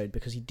first episode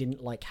because he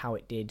didn't like how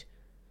it did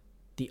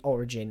the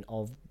origin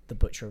of the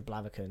Butcher of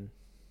Blaviken.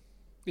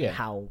 Yeah.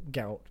 How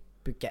Geralt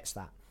gets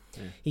that.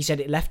 Yeah. He said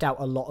it left out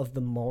a lot of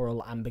the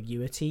moral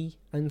ambiguity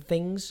and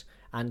things,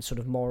 and sort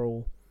of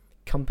moral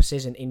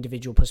compasses and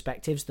individual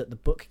perspectives that the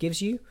book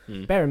gives you.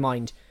 Bear in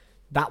mind,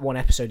 that one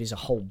episode is a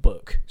whole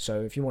book.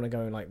 So if you want to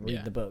go and like read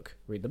Yeah. the book,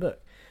 read the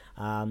book.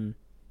 And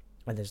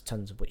there's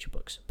tons of Witcher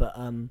books, but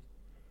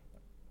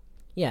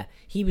yeah,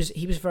 he was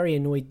very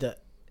annoyed that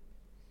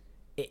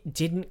it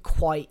didn't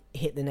quite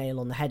hit the nail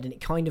on the head, and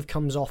it kind of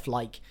comes off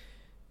like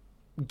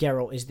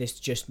Geralt is this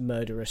just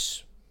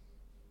murderous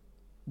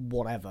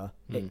whatever.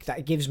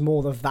 That gives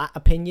more of that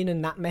opinion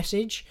and that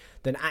message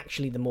than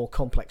actually the more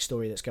complex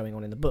story that's going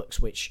on in the books,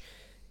 which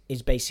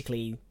is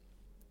basically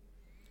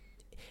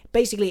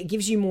it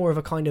gives you more of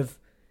a kind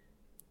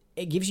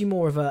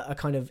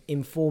of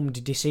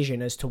informed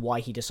decision as to why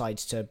he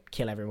decides to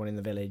kill everyone in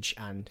the village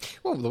and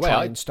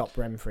and stop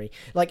Renfri.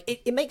 Like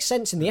it makes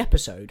sense in the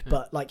episode,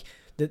 but like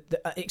the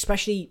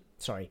especially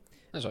sorry.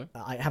 That's right.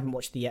 I haven't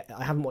watched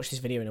this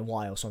video in a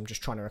while, so I'm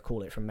just trying to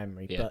recall it from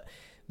memory. Yeah.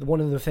 But one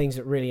of the things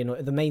that really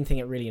the main thing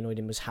that really annoyed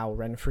him was how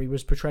Renfri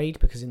was portrayed,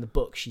 because in the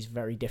book she's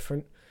very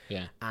different.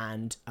 Yeah.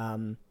 And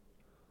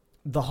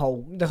the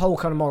whole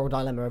kind of moral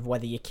dilemma of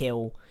whether you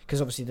kill,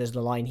 because obviously there's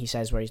the line he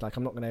says where he's like,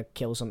 I'm not going to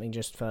kill something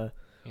just for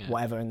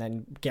whatever, and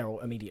then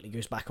Geralt immediately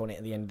goes back on it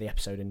at the end of the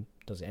episode and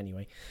does it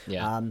anyway.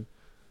 Yeah.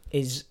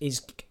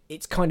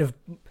 It's kind of,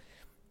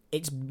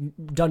 it's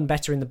done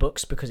better in the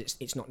books because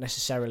it's not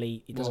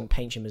necessarily, it doesn't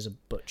paint him as a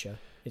butcher.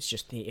 It's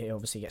just he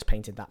obviously gets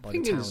painted that by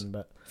the town.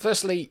 But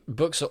firstly,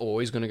 books are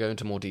always going to go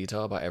into more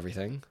detail about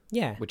everything.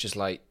 Yeah. Which is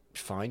like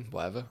fine,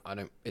 whatever.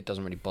 It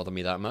doesn't really bother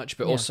me that much.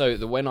 But also,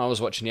 when I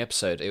was watching the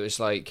episode, it was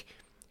like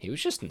he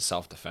was just in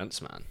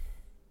self-defense, man.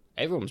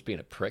 Everyone was being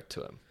a prick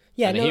to him.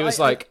 Yeah, and he was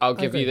like, "I'll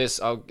give you this.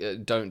 I'll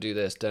don't do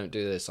this. Don't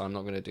do this. I'm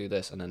not going to do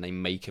this." And then they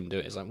make him do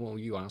it. It's like, well,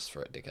 you asked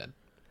for it, dickhead.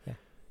 Yeah.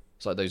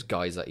 It's like those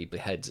guys that he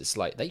beheads. It's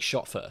like they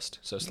shot first,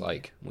 so it's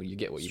like, well, you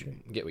get what you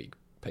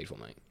paid for,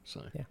 mate.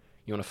 So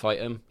you want to fight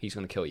him, he's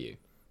going to kill you.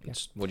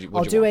 What do you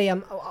want?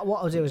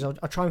 What I'll do is I'll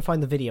try and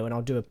find the video and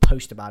I'll do a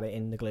post about it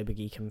in the Global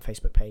Geekum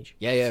Facebook page.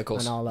 Yeah, of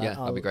course. And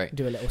that'd be great.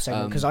 Do a little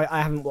segment because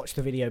I haven't watched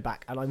the video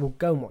back, and I will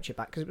go and watch it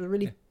back because it was a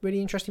really, really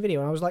interesting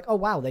video. And I was like, oh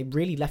wow, they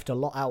really left a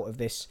lot out of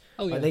this.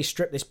 Oh yeah. Like, they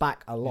stripped this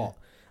back a lot,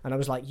 and I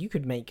was like, you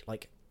could make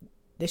like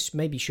this.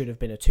 Maybe should have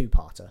been a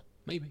two-parter.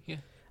 Maybe, yeah.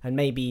 And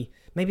maybe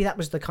that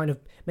was the kind of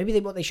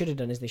what they should have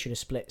done is they should have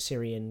split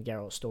Ciri and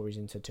Geralt's stories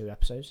into 2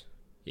 episodes.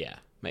 Yeah,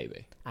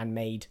 maybe. And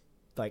made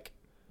like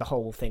the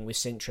whole thing with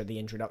Sintra the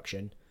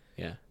introduction.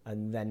 Yeah.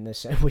 And then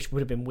which would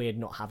have been weird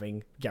not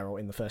having Geralt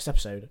in the first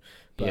episode.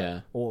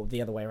 But, or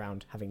the other way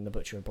around, having the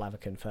Butcher of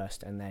Blaviken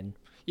first and then...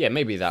 Yeah,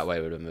 maybe that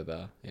way would have been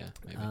better. Yeah,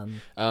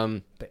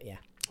 maybe. But yeah.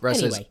 Raz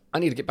says, I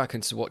need to get back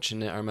into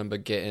watching it. I remember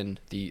getting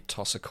the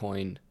toss a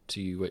coin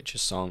to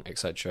Witcher's song,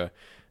 etc.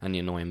 and the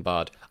annoying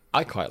bard.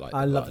 I quite like the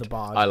bard. I love the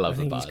bard. I love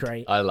the bard. He's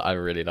great. I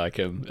really like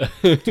him.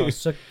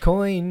 Toss a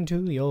coin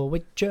to your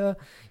Witcher.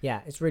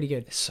 Yeah, it's really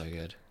good. It's so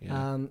good.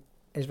 Yeah.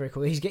 It's very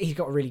cool. He's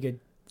got a really good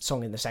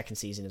song in the second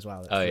season as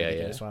well.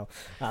 As well.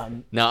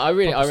 No, I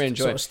really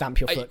enjoy sort of stamp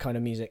your foot kind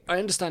of music. I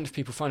understand if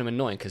people find him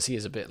annoying because he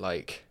is a bit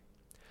like.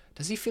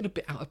 Does he feel a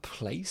bit out of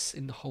place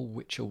in the whole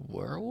Witcher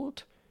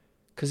world?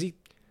 Because he,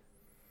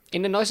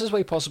 in the nicest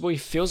way possible, he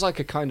feels like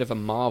a kind of a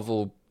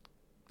Marvel,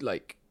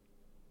 like,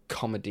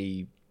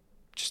 comedy,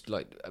 just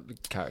like a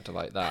character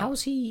like that.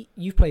 How's he?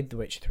 You've played The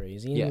Witcher 3.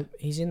 Is he?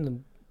 He's in the.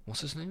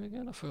 What's his name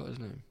again? I forgot his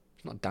name.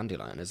 It's not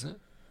Dandelion, is it?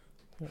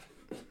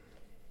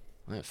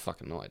 I have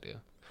fucking no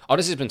idea. Oh,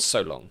 this has been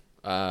so long.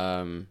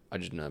 I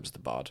just know it was the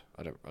bard.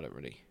 I don't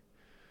really.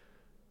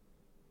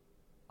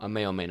 I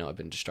may or may not have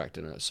been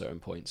distracted at certain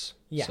points.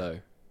 Yeah. So,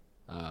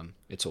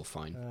 it's all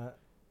fine.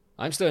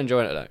 I'm still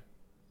enjoying it though,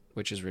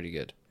 which is really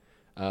good.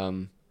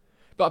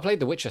 But I played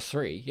The Witcher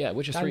 3. Yeah,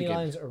 Witcher 3.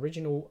 Dandelion's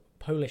original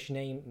Polish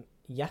name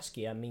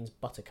Jaskia means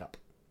buttercup.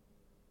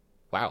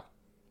 Wow.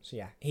 So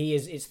yeah, he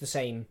is. It's the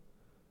same.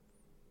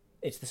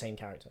 It's the same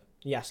character.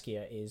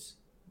 Jaskia is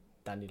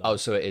Dandelion. Oh,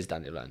 so it is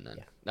Dandelion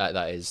then. Yeah.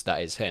 That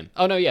is him.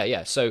 Oh no,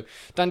 yeah. So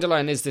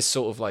Dandelion is this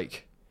sort of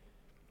like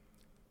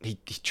he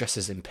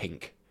dresses in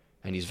pink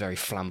and he's very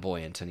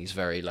flamboyant and he's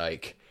very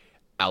like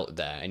out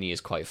there and he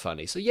is quite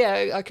funny. So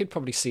yeah, I could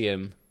probably see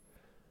him.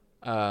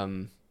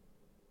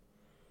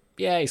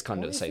 Yeah, he's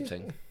kind of the same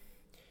thing.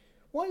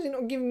 Why is it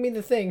not giving me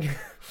the thing?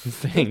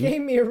 It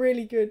gave me a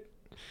really good.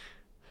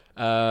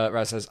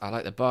 Raz says, I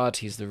like the bard.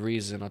 He's the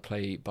reason I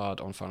play bard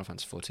on Final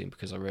Fantasy 14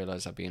 because I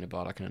realise that being a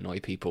bard I can annoy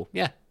people.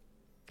 Yeah,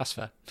 that's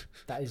fair.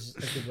 That is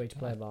a good way to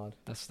play a bard.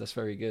 That's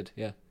very good.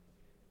 Yeah.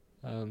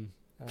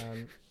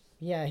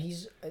 Yeah,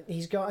 he's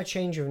got a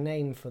change of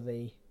name for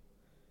the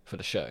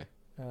show.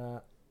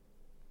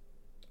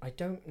 I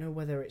don't know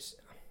whether it's.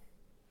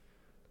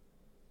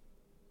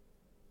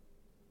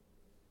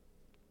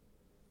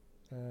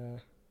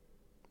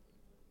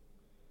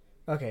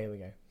 Okay, here we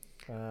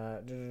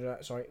go.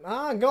 Sorry.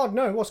 God,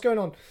 no! What's going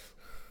on?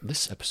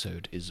 This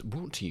episode is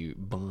brought to you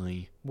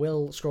by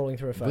Will scrolling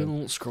through a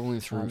phone.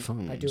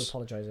 Phones. I do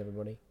apologise,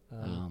 everybody.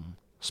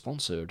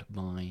 Sponsored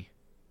by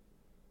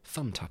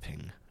thumb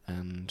tapping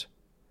and.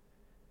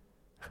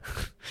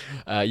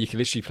 You can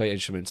literally play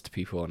instruments to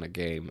people on a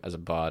game as a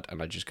bard,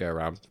 and I just go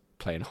around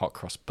playing hot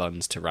cross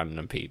buns to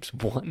random peeps.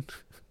 One.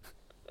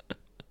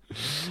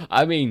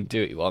 I mean,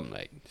 do what you want,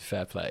 mate.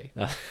 Fair play.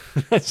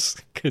 That's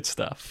good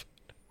stuff.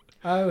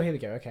 Oh, here we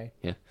go. Okay.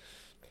 Yeah.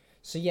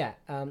 So yeah,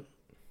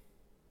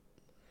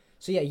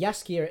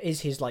 Jaskier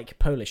is his like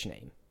Polish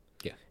name.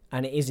 Yeah.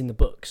 And it is in the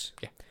books.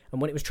 Yeah. And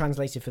when it was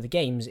translated for the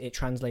games, it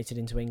translated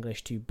into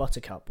English to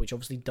Buttercup, which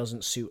obviously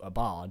doesn't suit a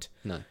bard.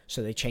 No.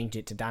 So they changed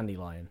it to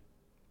Dandelion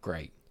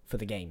Great. for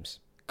the games.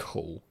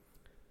 Cool.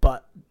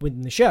 But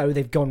within the show,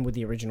 they've gone with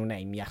the original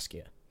name,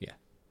 Jaskier. Yeah.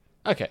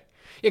 Okay.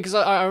 Yeah, because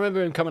I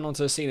remember him coming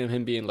onto the scene and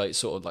him being like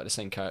sort of like the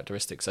same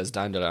characteristics as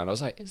Dandelion. I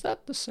was like, is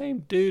that the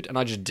same dude? And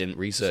I just didn't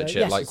research So,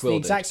 it yes, like it's Will the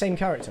did. exact same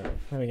character.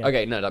 There we go.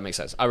 Okay, no, that makes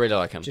sense. I really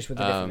like him. Just with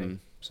a different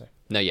name. So.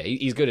 No, yeah,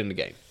 he's good in the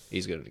game.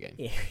 He's good in the game.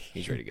 Yeah.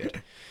 He's really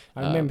good.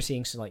 I remember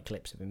seeing some like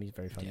clips of him. He's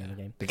very funny in the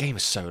game. The game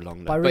is so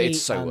long, But I though, really, but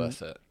it's so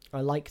worth it.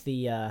 I like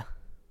the. I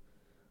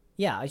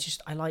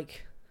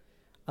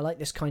like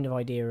this kind of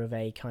idea of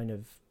a kind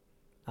of.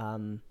 I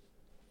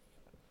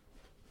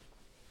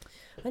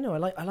know.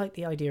 I like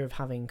the idea of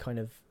having kind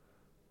of.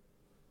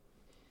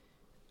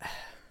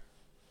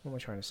 What am I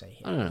trying to say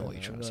here? I don't know what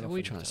you're trying to say. What are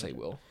you trying to say,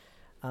 Will?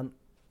 I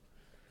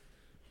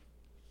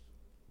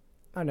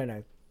don't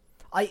know.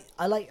 I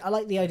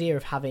like the idea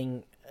of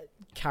having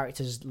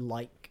characters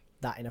like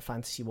that in a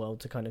fantasy world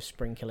to kind of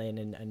sprinkle in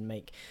and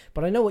make.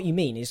 But I know what you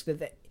mean is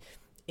that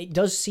it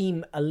does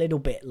seem a little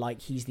bit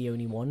like he's the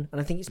only one, and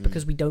I think it's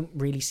because we don't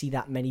really see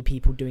that many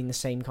people doing the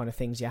same kind of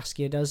things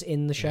Jaskier does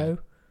in the show.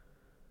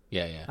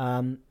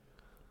 Yeah.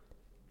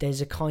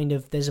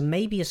 There's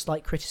maybe a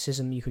slight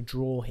criticism you could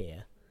draw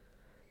here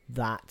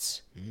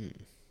that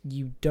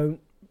you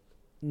don't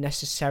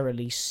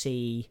necessarily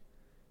see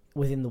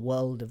within the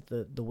world of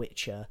the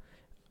Witcher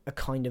a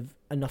kind of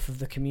enough of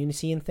the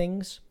community and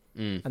things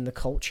and the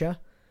culture.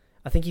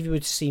 I think if you were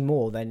to see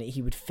more, then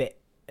he would fit.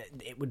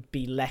 It would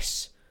be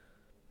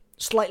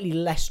slightly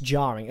less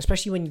jarring,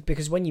 especially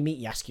because when you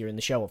meet Jaskier in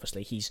the show,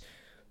 obviously he's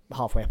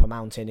halfway up a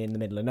mountain in the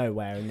middle of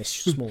nowhere in this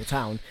small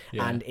town,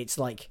 and it's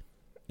like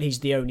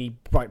he's the only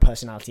bright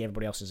personality.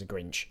 Everybody else is a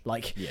Grinch.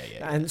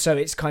 And so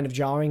it's kind of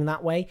jarring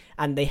that way.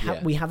 And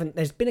we haven't.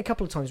 There's been a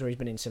couple of times where he's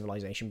been in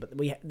Civilization, but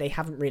they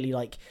haven't really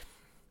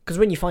because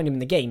when you find him in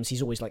the games,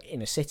 he's always like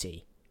in a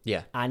city.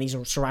 Yeah, and he's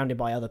surrounded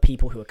by other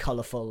people who are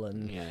colourful,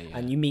 and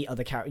you meet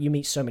you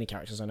meet so many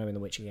characters. I know in the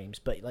Witcher games,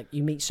 but like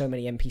you meet so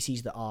many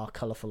NPCs that are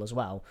colourful as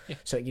well. Yeah.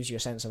 So it gives you a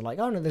sense of like,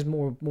 oh no, there's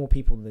more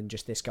people than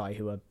just this guy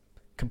who are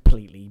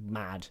completely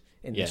mad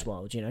in this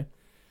world, you know.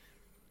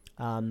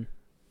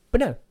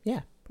 But no, yeah.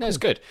 No, it's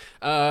good.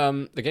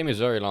 The game is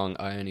very long.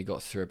 I only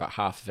got through about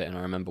half of it, and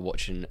I remember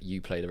watching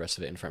you play the rest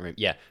of it in front of me.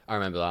 Yeah, I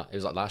remember that. It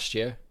was like last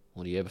year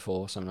or the year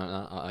before, something like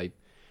that. I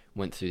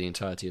went through the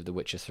entirety of The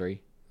Witcher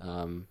 3,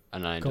 and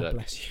I ended up... God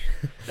bless you.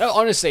 No,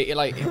 honestly,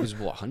 it was,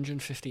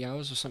 150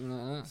 hours or something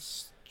like that?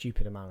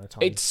 Stupid amount of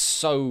time. It's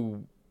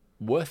so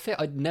worth it.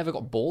 I never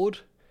got bored.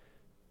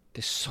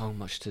 There's so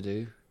much to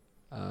do.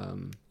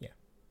 Yeah.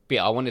 But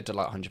yeah, I wanted to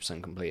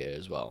 100% complete it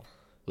as well.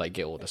 Like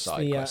get all the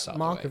side quests out of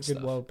the way. Mark of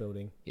good world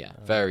building. Yeah,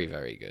 very,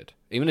 very good.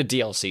 Even the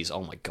DLCs,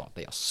 oh my god,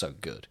 they are so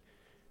good.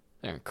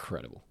 They're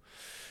incredible.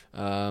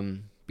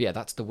 Yeah,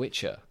 that's The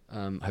Witcher.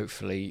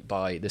 Hopefully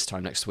by this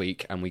time next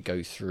week, and we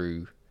go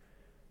through...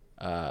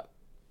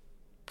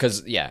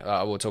 Because,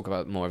 we'll talk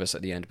about more of this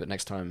at the end, but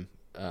next time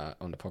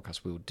on the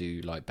podcast, we'll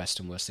do like best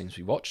and worst things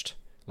we watched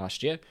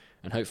last year.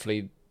 And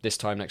hopefully this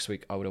time next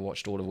week, I would have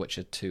watched all of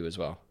Witcher 2 as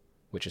well.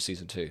 Witcher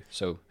Season 2.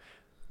 So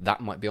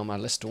that might be on my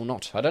list or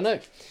not. I don't know.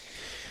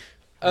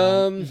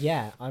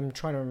 Yeah, I'm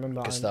trying to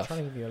remember. I'm stuff. trying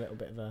to give you a little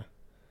bit of a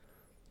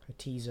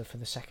teaser for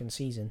the second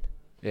season.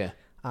 Yeah.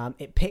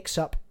 It picks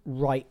up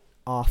right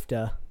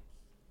after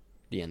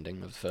the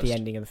ending of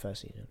the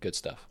first season. Good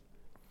stuff.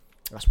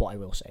 That's what I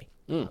will say.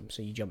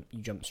 So you jump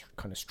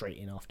kind of straight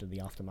in after the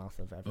aftermath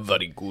of everything.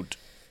 Very good.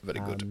 Very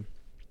good.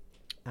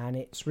 And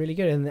it's really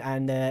good.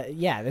 And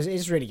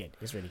it's really good.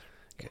 It's really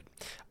good.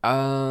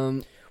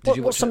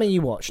 What's something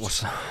you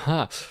watched?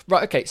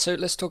 Right, okay, so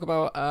let's talk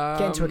about...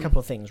 Get into a couple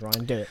of things,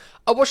 Ryan. Do it.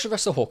 I watched the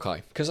rest of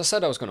Hawkeye, because I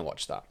said I was going to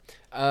watch that.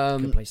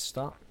 Good place to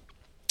start.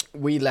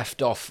 We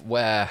left off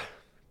where...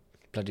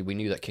 Bloody, we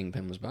knew that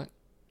Kingpin was back.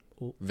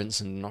 Ooh.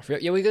 Vincent D'Onofrio.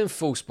 Yeah, we're going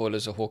full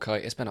spoilers of Hawkeye.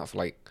 It's been out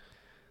for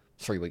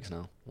 3 weeks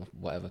now.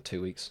 Whatever,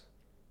 2 weeks.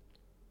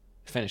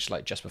 Finished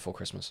just before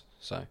Christmas.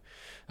 So,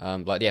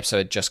 the episode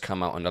had just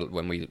come out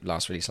when we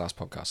last released last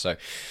podcast. So,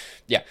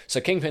 yeah.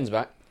 So Kingpin's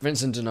back.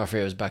 Vincent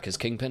D'Onofrio is back as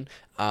Kingpin.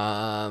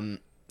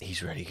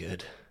 He's really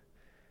good.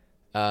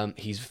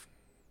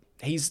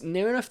 He's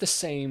near enough the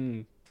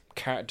same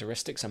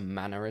characteristics and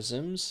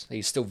mannerisms.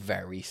 He's still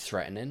very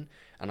threatening,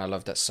 and I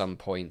loved at some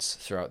points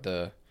throughout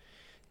the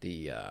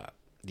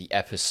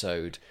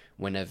episode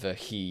whenever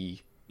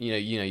he.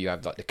 You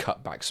have the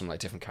cutbacks from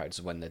different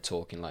characters when they're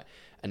talking,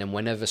 and then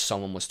whenever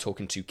someone was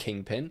talking to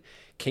Kingpin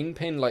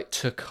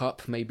took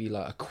up maybe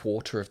a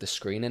quarter of the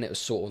screen, and it was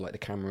sort of the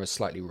camera was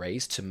slightly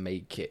raised to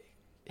make it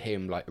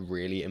him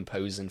really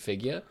imposing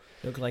figure.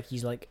 Look like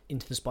he's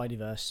into the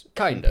Spideyverse.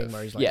 Kind of,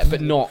 where he's yeah,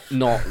 but not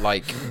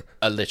like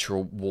a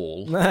literal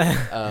wall.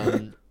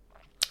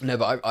 No,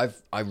 but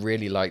I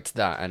really liked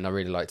that, and I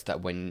really liked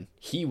that when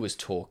he was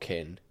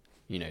talking,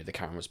 you know, the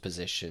camera was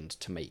positioned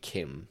to make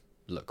him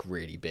look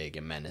really big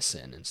and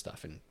menacing and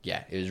stuff. And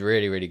yeah, it was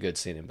really, really good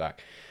seeing him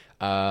back.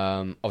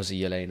 Obviously,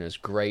 Yelena's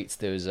great.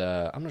 There was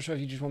I'm not sure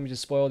if you just want me to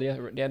spoil the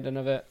ending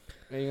of it.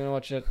 Are you gonna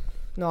watch it?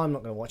 No, I'm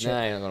not gonna watch it.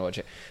 No, you're not gonna watch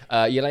it.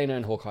 Yelena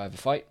and Hawkeye have a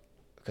fight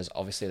because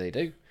obviously they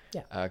do.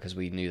 Yeah. Because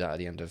we knew that at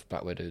the end of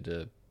Black Widow,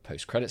 the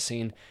post-credit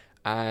scene,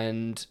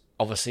 and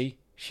obviously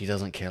she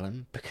doesn't kill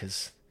him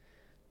because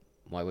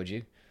why would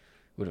you?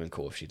 Would have been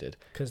cool if she did.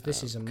 Because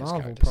this is a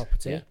Marvel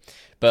property. Yeah.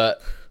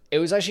 But it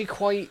was actually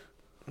quite.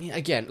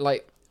 Again,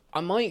 like I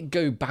might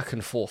go back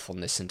and forth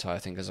on this entire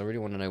thing because I really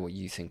want to know what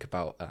you think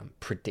about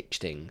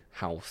predicting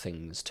how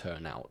things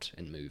turn out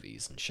in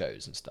movies and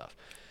shows and stuff.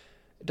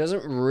 It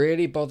doesn't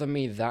really bother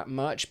me that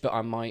much, but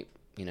I might,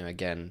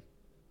 again,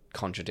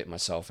 contradict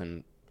myself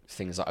in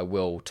things that I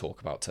will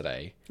talk about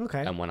today.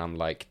 Okay. And when I'm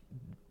like,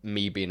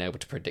 me being able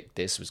to predict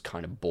this was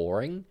kind of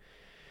boring.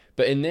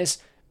 But in this,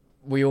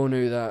 we all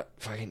knew that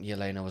fucking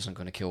Yelena wasn't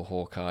going to kill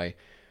Hawkeye.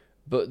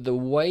 But the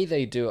way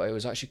they do it, it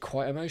was actually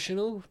quite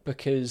emotional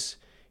because,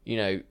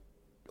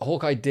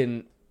 Hawkeye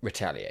didn't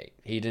retaliate.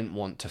 He didn't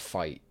want to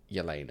fight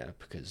Yelena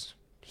because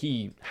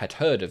he had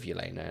heard of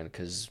Yelena and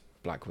because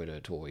Black Widow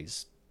had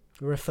always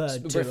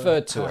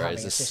referred to her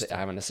as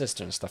having a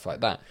sister and stuff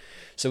like that.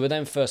 So with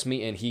them first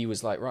meeting, he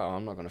was like, right,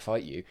 I'm not going to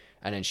fight you.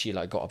 And then she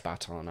got a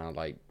baton out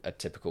like a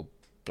typical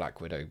Black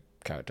Widow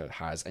character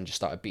has and just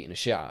started beating the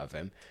shit out of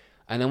him.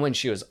 And then when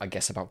she was, I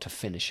guess, about to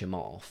finish him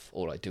off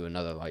or do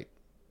another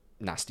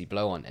nasty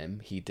blow on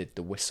him, he did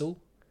the whistle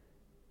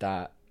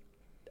that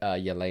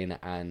Yelena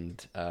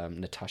and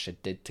Natasha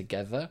did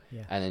together.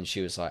 Yeah. And then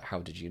she was like, how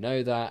did you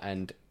know that?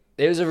 And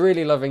it was a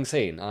really loving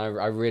scene. I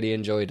really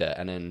enjoyed it.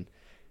 And then,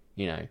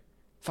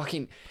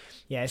 fucking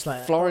yeah, it's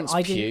like Florence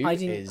I Pugh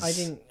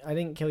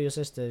didn't kill your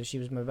sister. She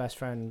was my best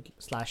friend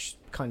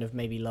 / kind of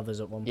maybe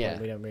lovers at one point. Yeah.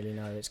 We don't really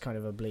know. It's kind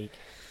of oblique.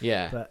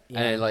 Yeah, but yeah,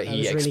 and then, he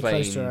was really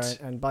explained. Close to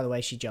her, and by the way,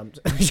 she jumped.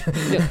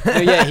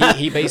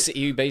 He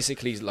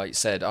basically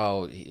said,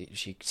 "Oh,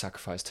 she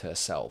sacrificed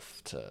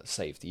herself to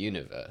save the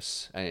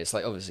universe," and it's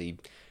like obviously,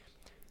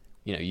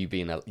 you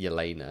being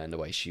Yelena and the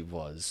way she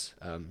was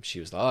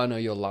like, "Oh no,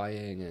 you're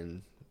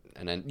lying,"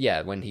 and then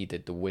when he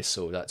did the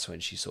whistle, that's when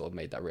she sort of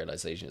made that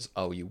realization: is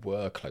oh, you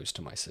were close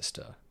to my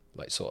sister,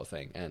 sort of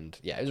thing, and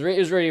yeah, it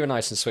was really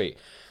nice and sweet.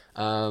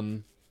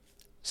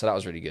 So that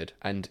was really good.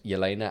 And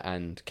Yelena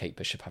and Kate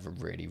Bishop have a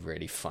really,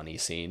 really funny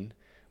scene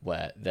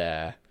where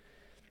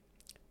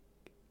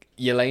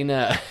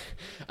Yelena,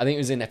 I think it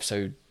was in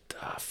episode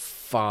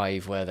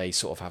 5 where they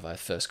sort of have their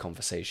first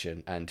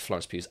conversation and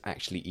Florence Pugh's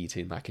actually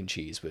eating mac and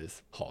cheese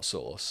with hot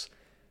sauce.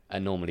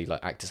 And normally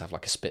actors have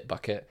a spit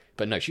bucket.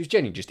 But no, she was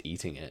genuinely just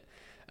eating it.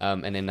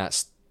 And in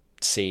that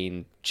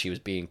scene, she was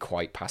being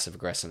quite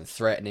passive-aggressive and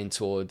threatening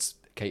towards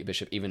Kate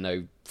Bishop, even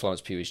though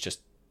Florence Pugh is just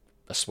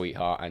a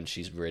sweetheart and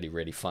she's really,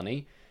 really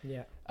funny.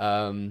 Yeah.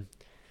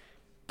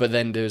 But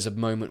then there's a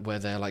moment where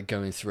they're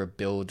going through a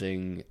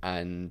building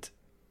and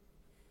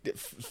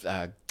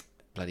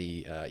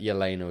bloody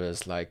Yelena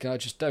was like, oh,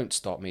 just don't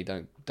stop me,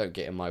 don't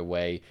get in my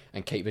way.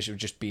 And Kate Bishop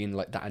just being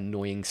that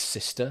annoying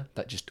sister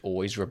that just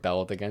always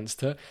rebelled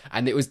against her.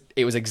 And it was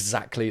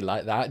exactly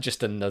like that,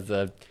 just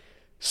another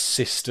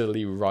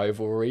sisterly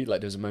rivalry. There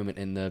was a moment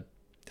in there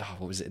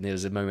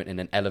was a moment in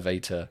an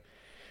elevator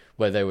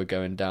where they were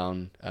going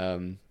down.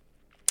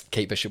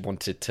 Kate Bishop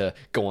wanted to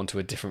go onto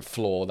a different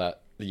floor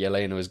that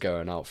Yelena was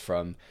going out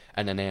from,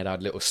 and then they had a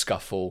little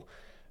scuffle,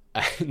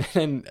 and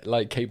then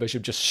Kate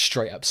Bishop just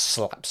straight up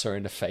slaps her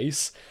in the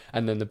face,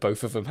 and then the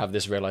both of them have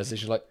this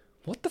realization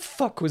what the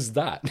fuck was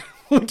that?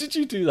 What did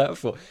you do that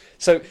for?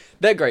 So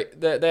they're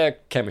great. Their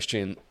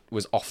chemistry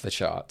was off the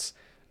charts.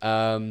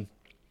 And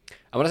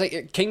when I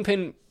say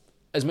Kingpin,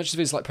 as much as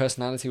his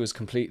personality was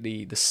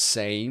completely the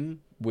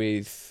same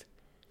with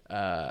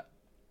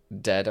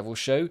Daredevil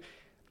show,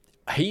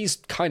 he's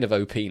kind of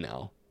OP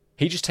now.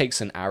 He just takes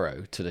an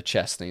arrow to the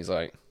chest and he's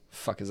like,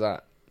 fuck is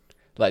that?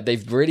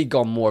 They've really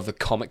gone more of the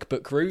comic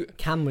book route.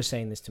 Cam was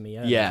saying this to me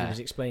earlier. Yeah. He was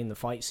explaining the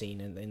fight scene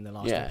in the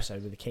last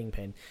episode with the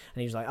Kingpin. And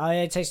he was like, oh,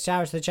 he takes an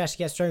arrow to the chest,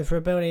 he gets thrown through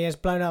a building, he gets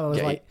blown up. I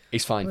was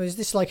he's fine. Is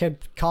this a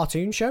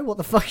cartoon show? What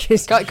the fuck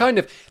is kind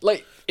of.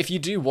 If you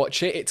do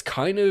watch it, it's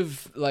kind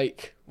of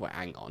well,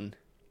 hang on.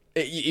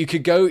 You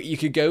could go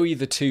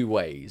either two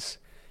ways.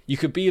 You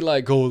could be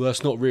oh,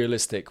 that's not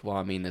realistic. Well,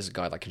 I mean, there's a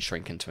guy that can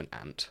shrink into an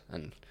ant,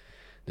 and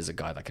there's a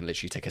guy that can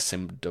literally take a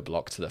cinder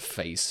block to the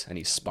face, and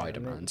he's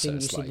Spider-Man.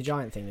 Didn't you see the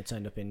giant thing that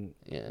turned up in,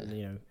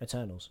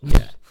 Eternals?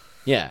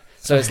 Yeah.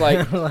 So it's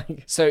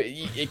so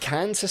it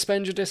can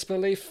suspend your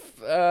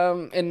disbelief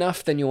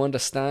enough, then you'll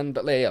understand.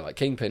 But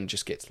Kingpin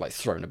just gets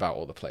thrown about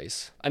all the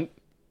place, and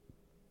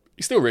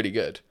he's still really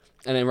good.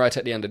 And then right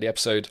at the end of the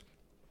episode,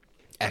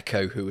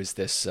 Echo, who is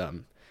this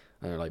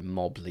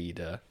mob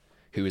leader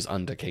who is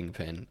under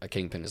Kingpin.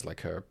 Kingpin is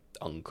her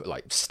uncle,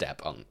 step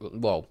uncle.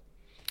 Well,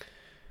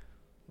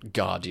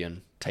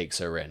 guardian takes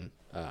her in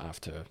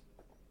after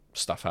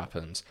stuff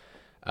happens,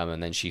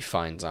 and then she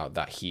finds out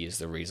that he is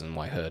the reason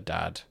why her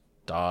dad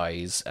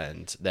dies,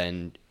 and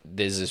then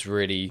there's this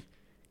really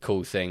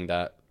cool thing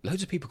that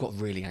loads of people got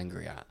really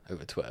angry at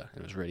over Twitter.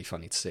 It was really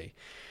funny to see.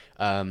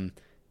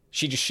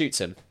 She just shoots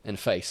him in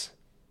the face,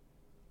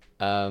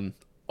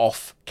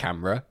 off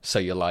camera. So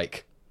you're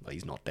like, well,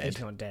 he's not dead. He's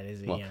not dead,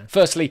 is he? Well, Yeah.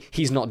 firstly,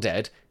 he's not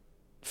dead.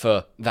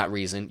 For that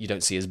reason, you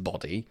don't see his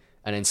body.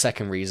 And then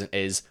second reason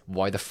is,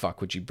 why the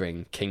fuck would you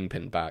bring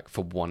Kingpin back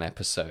for one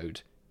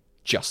episode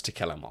just to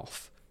kill him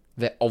off?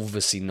 They're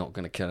obviously not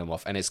going to kill him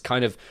off. And it's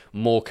kind of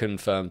more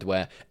confirmed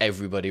where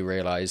everybody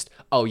realised,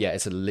 oh yeah,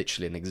 it's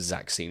literally an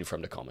exact scene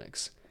from the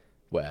comics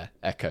where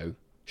Echo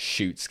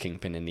shoots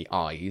Kingpin in the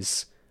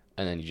eyes,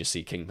 and then you just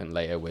see Kingpin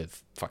later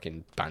with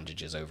fucking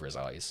bandages over his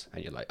eyes.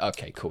 And you're like,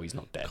 okay, cool, he's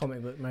not dead.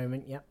 Comic book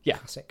moment, yeah. Yeah.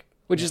 Classic.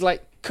 Which is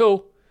like,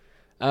 cool.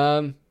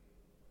 Yeah,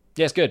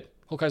 it's good.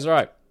 Hawkeye's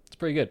alright. It's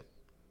pretty good.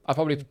 I'll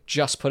probably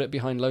just put it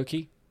behind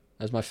Loki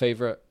as my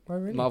favourite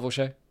Marvel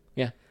show.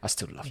 Yeah. I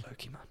still love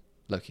Loki, man.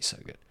 Loki's so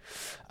good.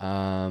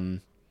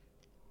 That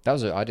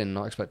was I did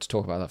not expect to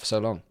talk about that for so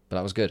long, but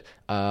that was good.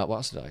 What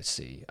else did I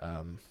see?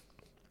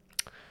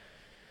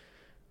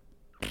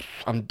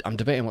 I'm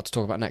debating what to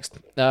talk about next.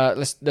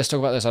 Let's talk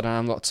about this. I don't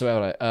have a lot to say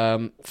about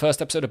it.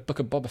 First episode of Book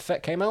of Boba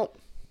Fett came out.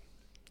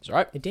 It's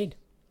alright. It did.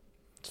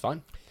 It's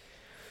fine.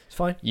 It's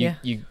fine.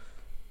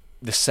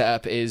 The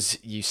setup is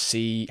you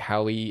see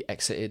how he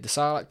exited the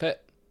Sarlacc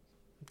pit.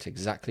 It's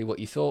exactly what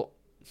you thought.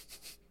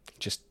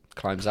 Just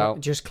climbs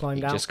out. Just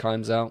climbed out. Just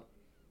climbs out.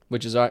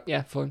 Which is alright.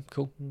 Yeah, fine,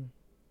 cool.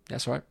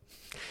 That's right.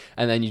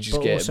 And then you just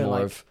but get also, more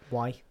like, of...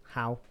 Why?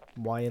 How?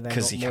 Why are there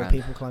 'Cause not he more can.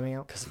 people climbing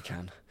out? Because he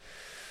can.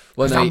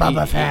 Well,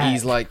 no,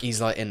 he's like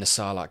in the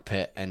Sarlacc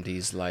pit, and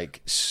he's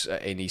like,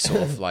 and he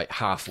sort of like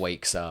half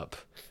wakes up,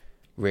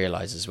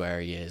 realizes where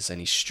he is, and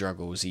he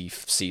struggles. He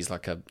sees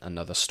like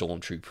another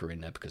stormtrooper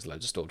in there because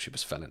loads of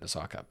stormtroopers fell in the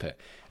Sarlacc pit,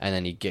 and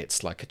then he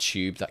gets like a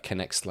tube that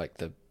connects like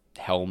the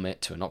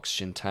helmet to an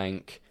oxygen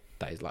tank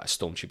that is like a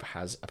stormtrooper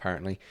has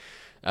apparently,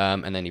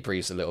 and then he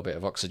breathes a little bit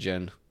of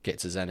oxygen,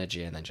 gets his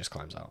energy, and then just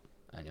climbs out.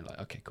 And you're like,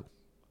 okay, cool.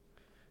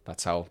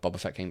 That's how Boba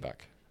Fett came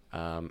back,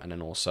 and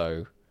then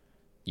also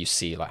you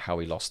see like how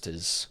he lost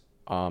his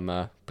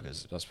armor,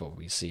 because that's what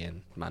we see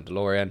in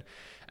Mandalorian,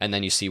 and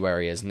then you see where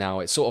he is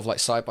now. It's sort of like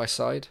side by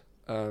side.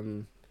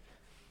 Boba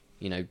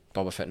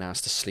Fett now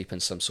has to sleep in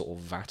some sort of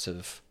vat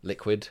of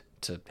liquid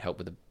to help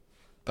with the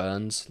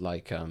burns,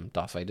 like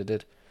Darth Vader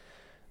did.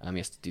 He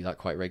has to do that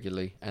quite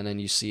regularly, and then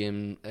you see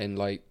him in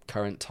like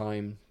current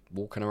time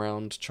walking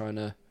around trying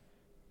to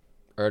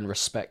earn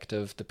respect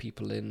of the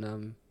people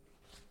in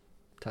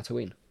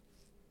Tatooine.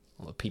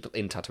 Or the people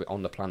in Tatooine,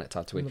 on the planet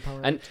Tatooine.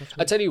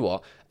 I tell you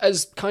what,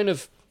 as kind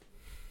of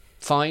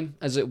fine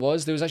as it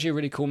was, there was actually a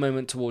really cool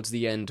moment towards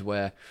the end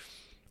where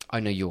I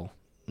know you're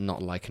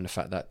not liking the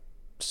fact that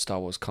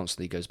Star Wars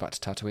constantly goes back to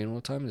Tatooine all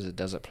the time as a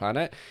desert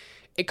planet.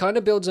 It kind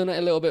of builds on it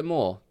a little bit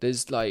more.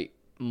 There's like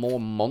more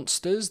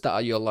monsters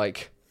that you're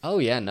like, oh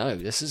yeah, no,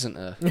 this isn't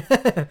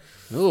a...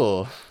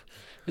 oh,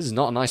 this is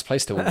not a nice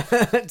place to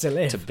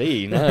live. To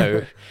be,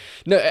 no.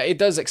 No, it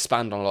does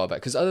expand on a lot of it,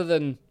 because other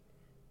than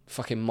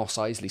fucking Mos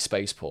Eisley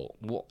Spaceport,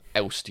 what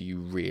else do you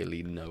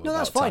really know about Tatooine? No,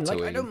 that's fine.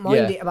 Like, I don't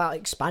mind it about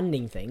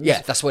expanding things.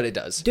 Yeah, that's what it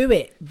does. Do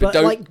it, but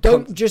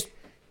don't just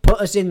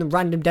put us in the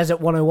random Desert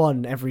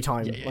 101 every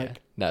time. Yeah.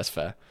 That's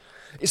fair.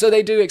 So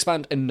they do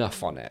expand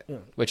enough on it,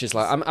 which is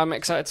like, I'm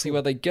excited to see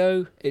where they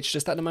go. It's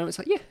just at the moment, it's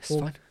like, yeah, it's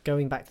fine.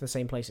 Going back to the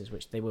same places,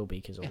 which they will be,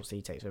 because obviously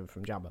he takes over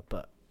from Jabba,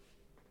 but...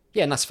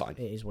 Yeah, and that's fine.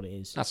 It is what it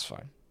is. That's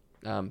fine.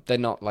 They're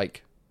not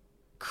like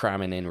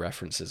cramming in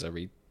references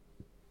every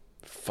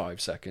 5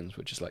 seconds,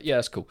 which is like, yeah,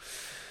 that's cool.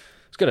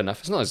 It's good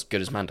enough. It's not as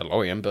good as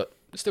Mandalorian, but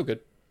it's still good.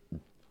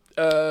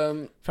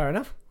 Fair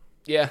enough.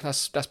 Yeah,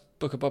 that's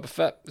Book of Boba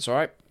Fett. It's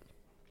alright.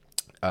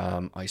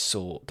 I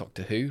saw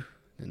Doctor Who,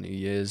 the New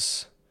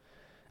Year's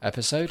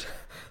episode.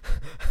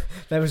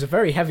 There was a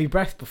very heavy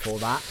breath before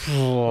that.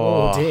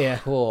 Oh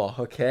dear. Oh,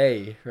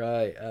 okay,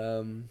 right.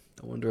 I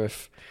wonder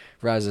if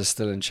Raz is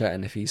still in chat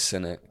and if he's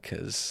seen it,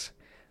 because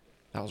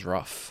that was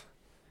rough.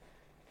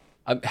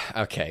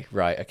 Okay,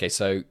 right. Okay,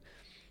 so...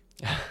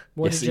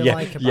 What did you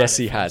like about it? Yes,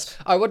 he has.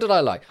 What did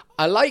I like?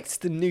 I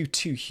liked the new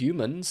two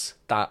humans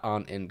that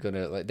aren't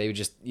gonna... like. They were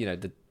just,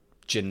 the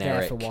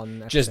generic...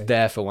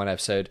 there for one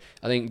episode.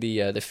 I think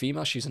the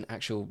female, she's an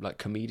actual like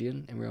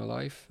comedian in real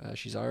life.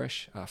 She's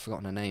Irish. I've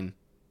forgotten her name.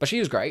 But she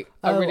was great.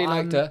 I really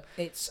liked her.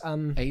 It's...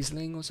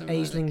 Aisling or something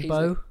Aisling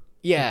Bow.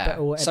 Yeah,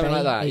 or something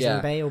like that.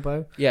 Aisling Bay or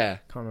Bow. Yeah.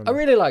 Can't remember. I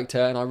really liked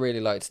her, and I really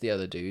liked the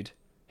other dude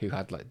who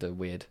had like the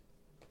weird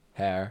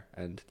hair,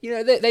 and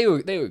they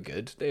were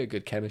good. They were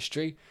good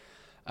chemistry.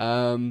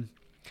 And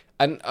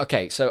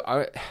okay, so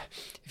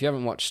if you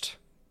haven't watched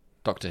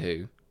Doctor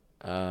Who,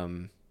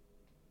 I'm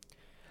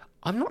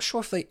not sure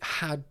if they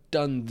had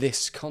done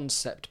this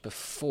concept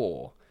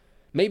before.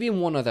 Maybe in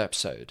one other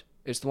episode.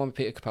 It's the one with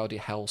Peter Capaldi,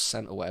 Hell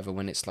Sent or whatever,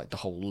 when it's like the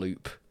whole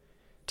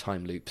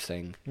time loop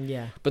thing.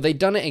 Yeah. But they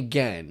done it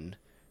again.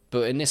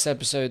 But in this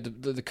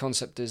episode, the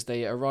concept is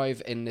they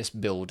arrive in this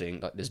building,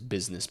 like this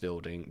business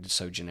building,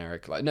 so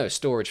generic, like no,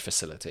 storage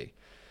facility.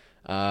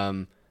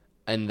 And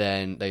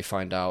then they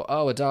find out,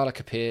 a Dalek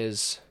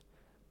appears,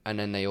 and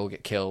then they all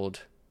get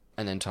killed,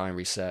 and then time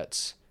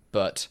resets,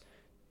 but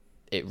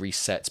it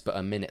resets but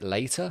a minute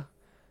later,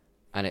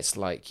 and it's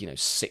like,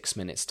 6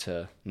 minutes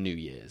to New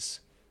Year's.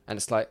 And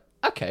it's like,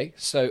 okay,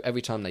 so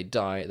every time they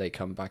die, they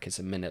come back, it's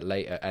a minute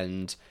later,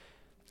 and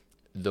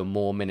the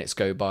more minutes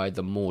go by,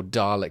 the more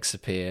Daleks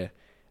appear,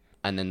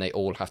 and then they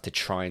all have to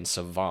try and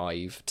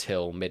survive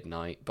till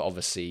midnight, but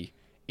obviously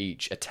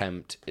each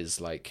attempt is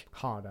like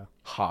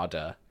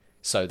harder.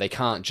 So they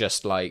can't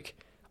just like,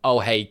 oh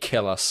hey,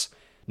 kill us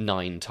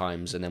 9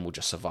 times and then we'll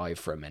just survive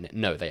for a minute.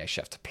 No, they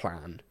actually have to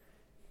plan.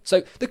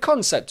 So the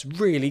concept's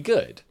really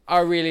good. I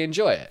really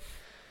enjoy it.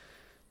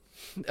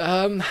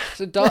 The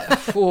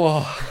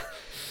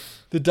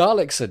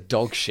Daleks are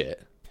dog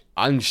shit.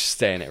 I'm just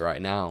saying it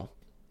right now.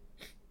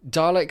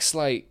 Daleks,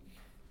 like,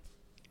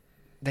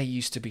 they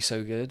used to be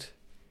so good.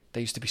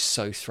 They used to be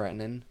so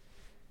threatening.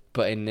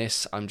 But in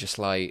this, I'm just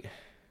like,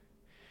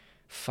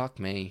 fuck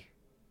me.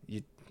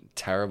 You're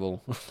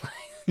terrible.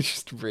 It's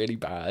just really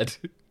bad.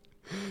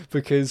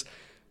 Because,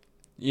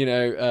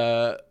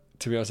 to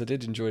be honest, I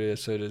did enjoy the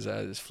episode as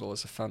its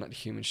flaws. I found that the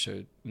humans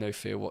showed no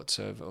fear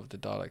whatsoever of the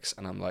Daleks.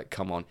 And I'm like,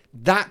 come on.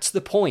 That's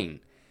the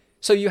point.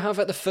 So you have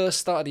at the first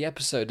start of the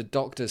episode, the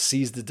Doctor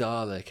sees the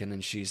Dalek and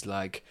then she's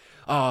like,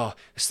 oh,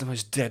 it's the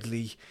most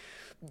deadly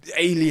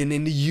alien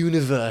in the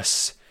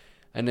universe.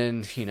 And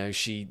then,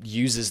 she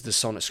uses the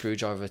sonic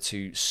screwdriver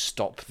to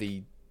stop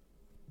the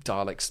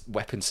Dalek's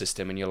weapon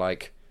system. And you're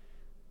like,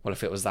 well,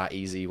 if it was that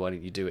easy, why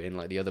didn't you do it in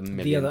like a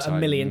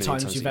million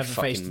times you've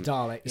ever faced a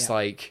Dalek? It's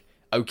like,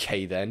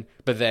 okay then.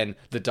 But then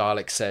the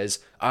Dalek says,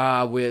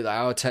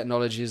 our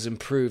technology has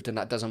improved and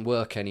that doesn't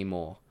work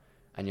anymore.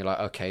 And you're like,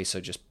 okay, so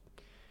just...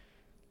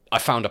 I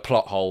found a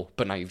plot hole,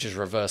 but now you've just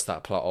reversed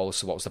that plot hole,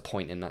 so what was the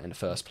point in that in the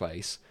first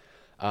place?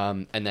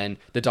 And then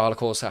the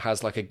Dalek also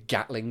has like a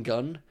Gatling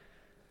gun,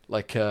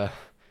 like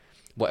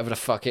whatever the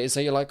fuck it is. So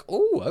you're like,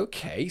 oh,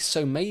 okay,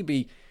 so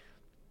maybe...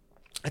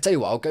 I tell you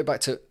what, I'll go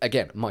back to,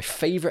 again, my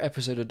favourite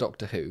episode of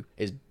Doctor Who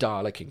is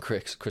Dalek and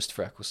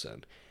Christopher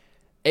Eccleston.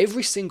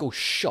 Every single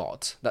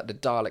shot that the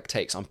Dalek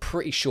takes, I'm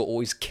pretty sure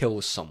always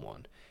kills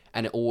someone,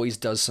 and it always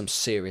does some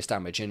serious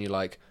damage, and you're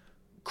like...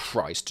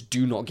 Christ,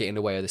 do not get in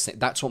the way of this thing.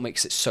 That's what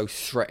makes it so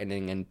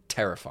threatening and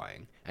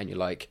terrifying. And you're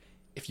like,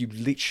 if you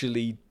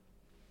literally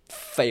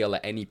fail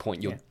at any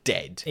point, you're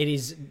dead. It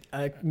is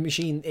a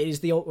machine. It is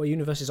the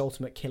universe's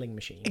ultimate killing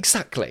machine.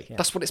 Exactly. Yeah.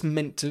 That's what it's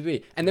meant to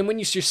be. And then when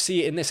you just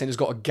see it in this and it's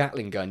got a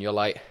Gatling gun, you're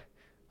like,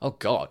 oh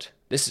God,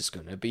 this is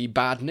going to be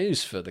bad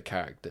news for the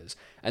characters.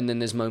 And then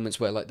there's moments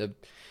where like I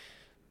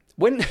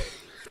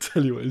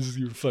tell you what, this is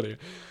even funnier.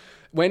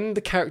 When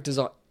the characters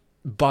are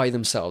by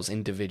themselves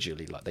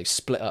individually, like they've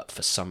split up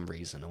for some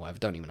reason or whatever,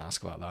 don't even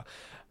ask about that,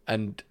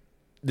 and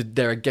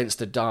they're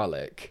against a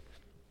Dalek,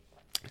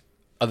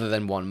 other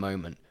than one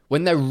moment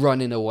when they're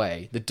running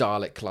away, the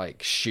Dalek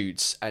like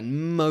shoots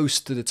and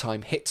most of the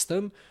time hits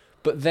them,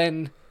 but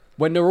then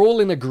when they're all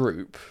in a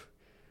group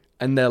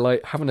and they're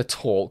like having a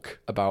talk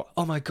about,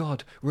 oh my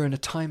God, we're in a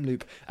time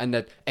loop, and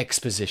the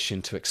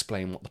exposition to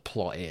explain what the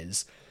plot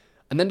is,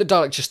 and then the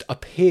Dalek just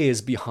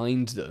appears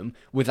behind them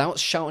without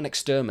shouting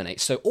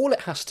exterminate. So all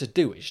it has to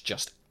do is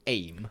just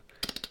aim.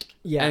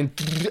 Yeah.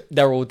 And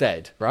they're all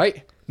dead,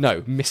 right?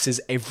 No,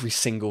 misses every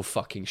single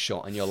fucking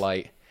shot. And you're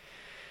like,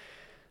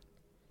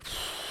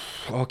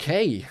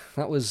 okay,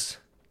 that was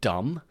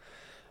dumb.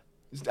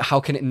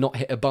 How can it not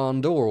hit a barn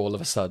door all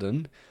of a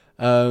sudden?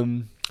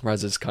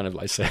 Raz is kind of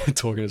like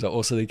talking as well.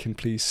 Also, they can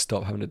please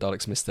stop having the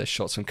Daleks miss their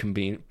shots from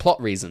convenient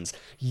plot reasons.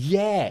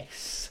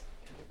 Yes!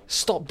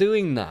 Stop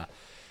doing that.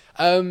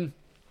 And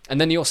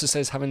then he also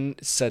says, having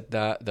said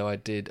that, though I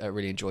did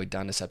really enjoy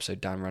Dan this episode,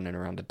 Dan running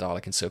around the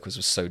Dalek in circles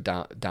was so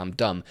damn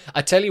dumb.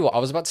 I tell you what, I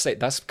was about to say,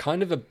 that's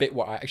kind of a bit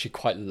what I actually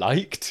quite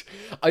liked.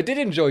 I did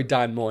enjoy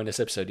Dan more in this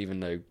episode, even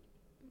though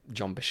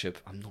John Bishop,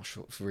 I'm not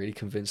sure if really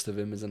convinced of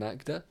him as an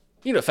actor.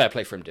 Fair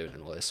play for him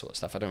doing all this sort of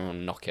stuff. I don't want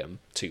to knock him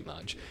too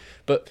much.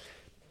 But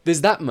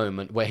there's that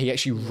moment where he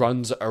actually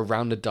runs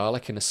around the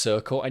Dalek in a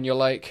circle, and you're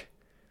like,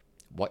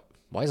 what?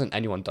 Why hasn't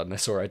anyone done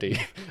this already?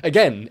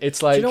 Again,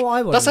 it's like,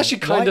 that's actually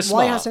kind of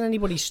smart. Why hasn't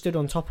anybody stood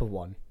on top of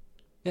one?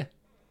 Yeah.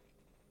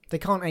 They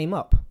can't aim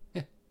up.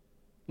 Yeah.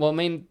 Well, I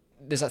mean,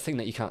 there's that thing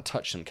that you can't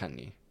touch them, can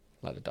you?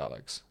 Like the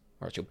Daleks.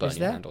 Or else you'll burn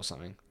your hand or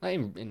something. Like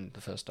in the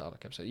first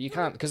Dalek episode. You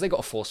can't, because they got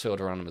a force field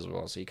around them as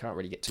well, so you can't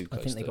really get too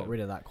close to them. I think they got rid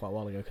of that quite a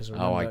while ago, because I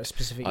remember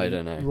specifically I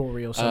don't know.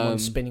 Rory or someone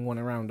spinning one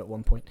around at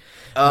one point.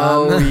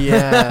 Oh,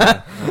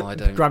 yeah. No, I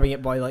don't. Grabbing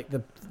it by like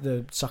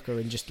the sucker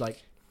and just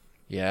like...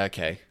 Yeah,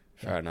 okay.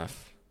 Fair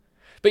enough.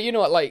 But you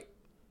know what, like,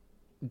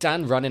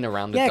 Dan running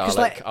around the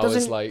Dalek, I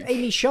was like...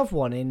 Amy shove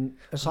one in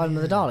Asylum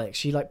of the Daleks?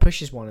 She, like,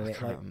 pushes one in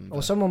it, like... Remember.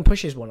 Or someone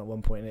pushes one at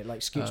one point and it,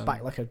 like, scoots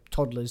back like a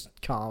toddler's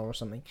car or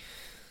something.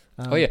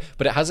 Oh, yeah,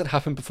 but it hasn't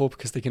happened before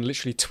because they can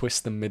literally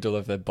twist the middle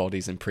of their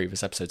bodies in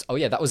previous episodes. Oh,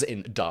 yeah, that was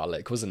in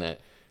Dalek, wasn't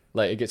it?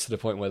 Like, it gets to the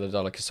point where the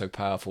Dalek is so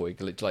powerful,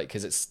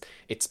 because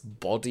its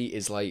body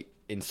is, like,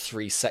 in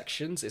 3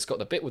 sections. It's got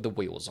the bit with the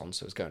wheels on,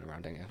 so it's going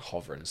around and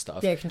hovering and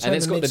stuff. Yeah, it can turn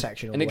the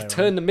midsection. And it can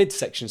turn the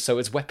midsection, so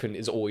its weapon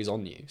is always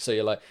on you. So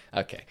you're like,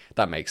 okay,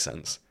 that makes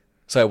sense.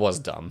 So it was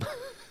dumb.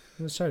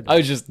 It was so dumb. I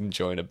was just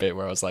enjoying a bit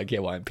where I was like, yeah,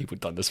 why haven't people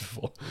done this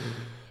before?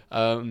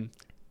 But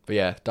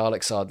yeah,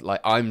 Daleks are like,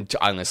 I'm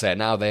gonna say it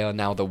now, they are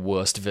now the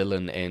worst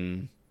villain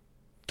in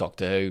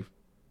Doctor Who.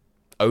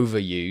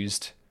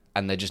 Overused,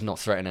 and they're just not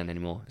threatening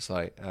anymore. It's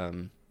like,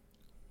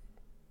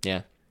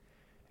 yeah.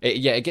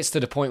 It gets to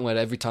the point where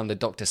every time the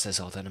Doctor says,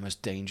 oh, they're the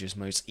most dangerous,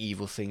 most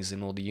evil things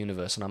in all the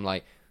universe, and I'm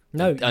like,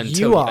 no,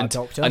 you are,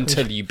 Doctor.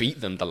 Until you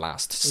beat them the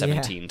last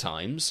 17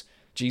 times.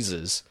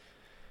 Jesus.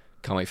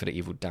 Can't wait for the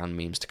Evil Dan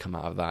memes to come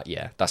out of that.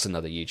 Yeah, that's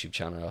another YouTube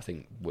channel, I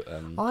think.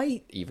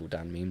 Evil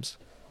Dan memes.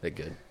 They're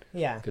good.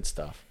 Yeah. Good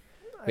stuff.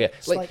 Yeah,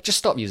 like, just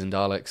stop using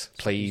Daleks,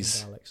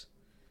 please.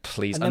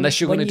 Please,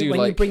 unless you're when going to do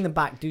when you bring them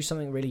back, do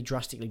something really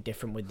drastically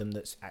different with them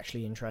that's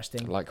actually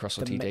interesting. Like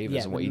Russell T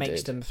Davies and what he did.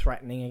 Makes them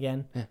threatening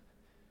again. Yeah.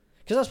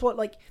 Because that's what,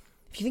 like,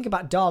 if you think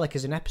about Dalek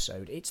as an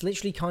episode, it's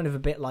literally kind of a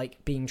bit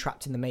like being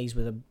trapped in the maze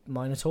with a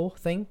Minotaur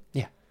thing.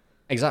 Yeah,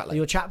 exactly.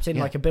 You're trapped in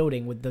like a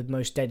building with the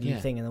most deadly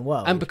thing in the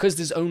world. And because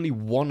there's only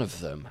one of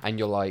them, and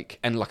you're like,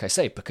 and like I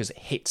say, because it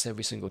hits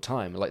every single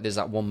time. Like there's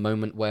that one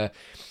moment where,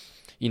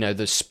 you know,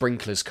 the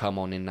sprinklers come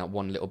on in that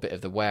one little bit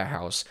of the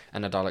warehouse,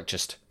 and a Dalek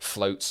just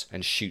floats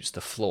and shoots the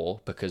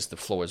floor because the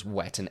floor is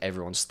wet and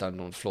everyone's stunned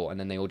on the floor, and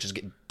then they all just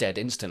get dead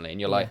instantly. And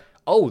you're like,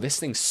 oh, this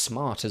thing's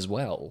smart as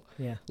well.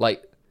 Yeah.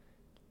 Like,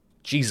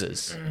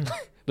 Jesus.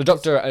 The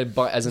Doctor,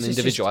 as an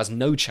individual, has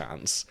no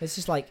chance. This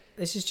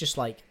is just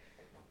like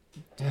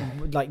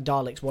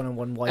Daleks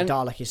 101. Why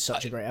Dalek is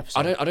such a great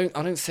episode. I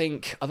don't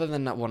think, other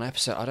than that one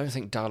episode, I don't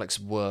think Daleks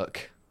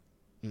work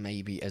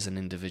maybe as an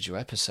individual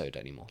episode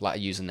anymore,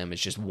 like using them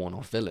as just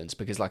one-off villains,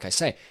 because like I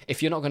say,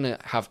 if you're not going to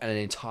have an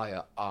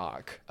entire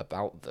arc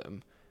about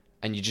them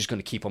and you're just going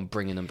to keep on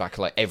bringing them back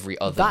like every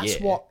other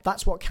year,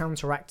 that's what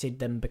counteracted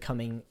them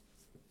becoming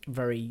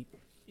very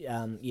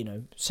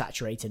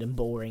saturated and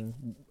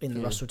boring in the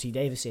Russell T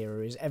Davies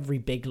era, is every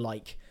big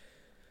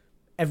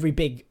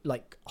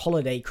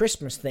holiday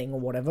Christmas thing or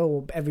whatever,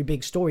 or every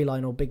big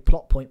storyline or big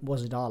plot point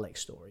was a Dalek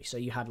story. So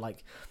you had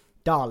like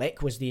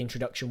Dalek was the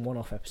introduction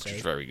one-off episode, which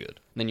was very good.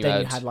 Then you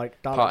had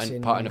like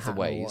Daleks Parting of the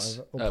Ways,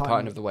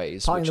 Parting of the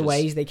Ways. Parting of the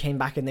Ways. They came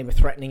back and they were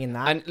threatening in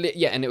that.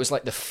 And it was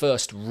like the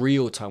first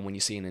real time when you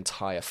see an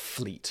entire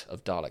fleet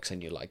of Daleks,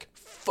 and you're like,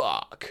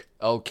 "Fuck,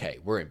 okay,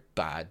 we're in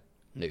bad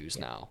news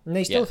now." And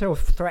they still feel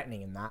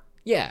threatening in that.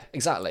 Yeah,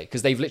 exactly,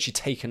 because they've literally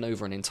taken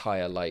over an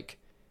entire like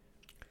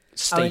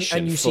station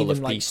and you full see them of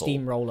like people.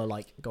 steamroller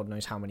like God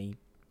knows how many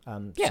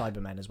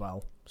Cybermen as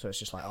well. So it's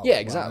just like, oh, yeah,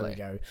 exactly. Well,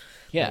 there we go.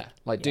 Yeah,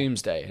 like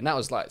Doomsday, and that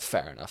was like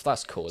fair enough.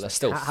 That's cool. They're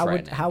still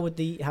threatening. How would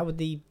the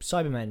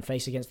Cybermen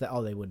face against that?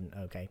 Oh, they wouldn't.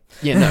 Okay.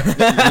 Yeah, no,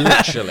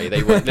 literally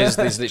they would. There's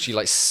literally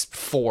like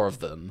 4 of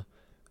them,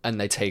 and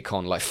they take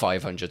on like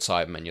 500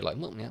 Cybermen. You're like,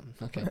 well, yeah,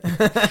 okay,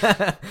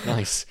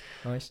 nice.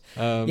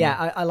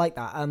 Yeah, I like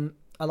that.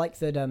 I like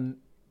that.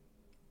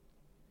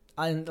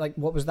 And like,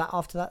 what was that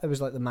after that? There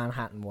was like the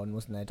Manhattan one,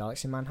 wasn't there?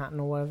 Daleks in Manhattan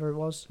or whatever it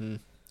was.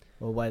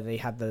 Or where they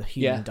had the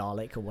human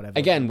Dalek or whatever.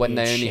 Again, when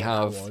they only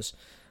have,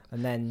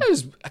 and then it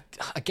was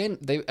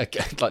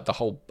like the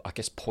whole, I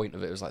guess, point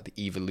of it was like the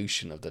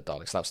evolution of the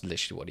Daleks. That's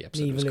literally what the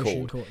episode was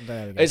called.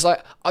 There we go. It's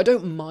like, I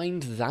don't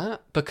mind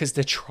that because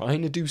they're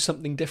trying to do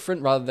something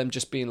different rather than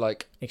just being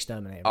like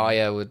exterminate. Oh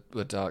yeah, we're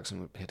Daleks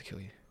and we're here to kill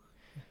you.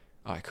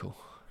 Alright, cool.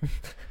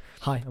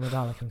 Hi, I'm a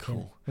Dalek. I'm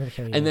cool. I'm gonna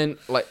kill you. And then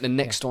like the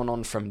next one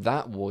on from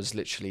that was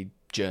literally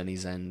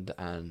Journey's End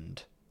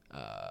and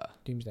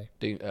Doomsday.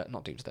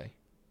 Not Doomsday.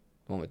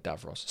 The one with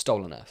Davros.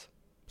 Stolen Earth.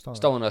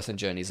 Stolen Earth and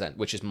Journey's End,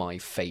 which is my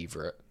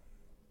favourite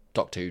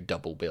Doctor Who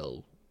double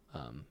bill,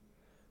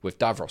 with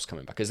Davros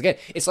coming back. Because again,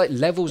 it's like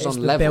levels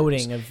on levels.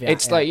 Building of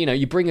it's like, you know,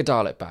 you bring a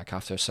Dalek back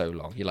after so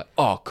long. You're like,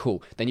 oh,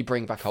 cool. Then you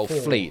bring back a whole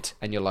fleet,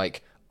 and you're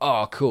like,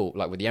 oh, cool.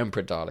 Like with the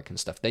Emperor Dalek and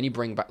stuff. Then you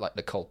bring back like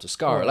the Cult of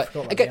Skaro. Like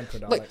again,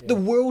 the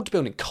world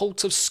building,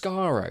 Cult of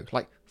Skaro.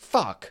 Like,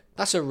 fuck,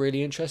 that's a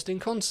really interesting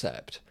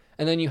concept.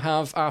 And then you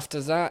have after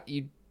that,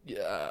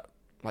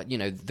 like, you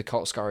know, the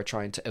Cult of Skaro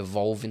trying to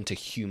evolve into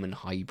human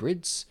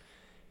hybrids.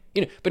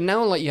 You know, but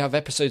now, like, you have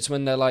episodes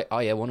when they're like, oh,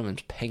 yeah, one of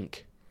them's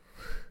pink.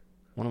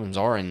 One of them's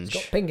orange.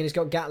 It's got pink and it's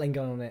got Gatling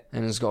gun on it.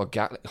 And it's got a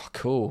Gatling. Oh,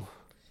 cool.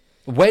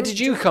 Where did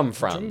you come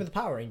from? Do you remember the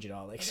Power Ranger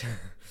Daleks?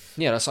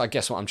 Yeah, that's, I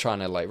guess, what I'm trying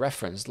to, like,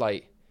 reference.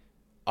 Like,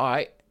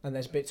 alright. And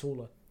there's a bit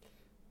taller.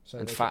 So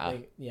and fatter.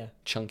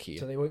 Chunky.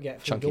 So they won't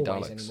get chunky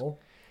Daleks Daleks anymore.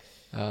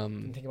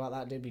 Didn't think about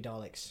that. It'd be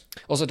Daleks.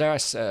 Also, dare I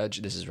say,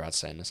 this is Rad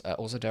saying this.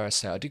 Also, dare I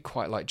say, I do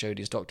quite like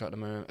Jodie's Doctor at the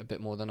moment a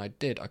bit more than I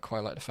did. I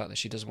quite like the fact that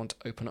she doesn't want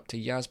to open up to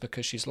Yaz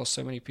because she's lost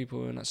so many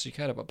people and that's she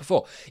cared about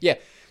before. Yeah,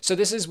 so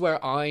this is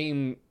where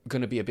I'm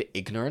going to be a bit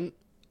ignorant.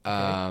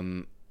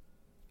 Okay.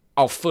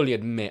 I'll fully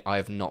admit I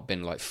have not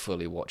been like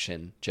fully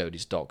watching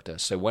Jodie's Doctor.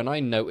 So when I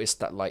noticed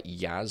that like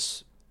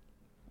Yaz,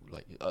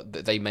 like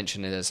they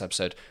mentioned in this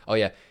episode, oh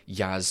yeah,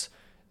 Yaz.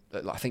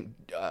 I think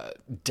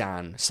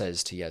Dan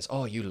says to Yaz,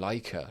 oh, you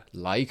like her.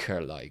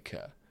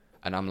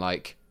 And I'm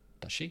like,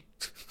 does she?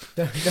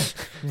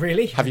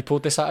 Really? Have you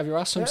pulled this out of your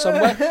ass from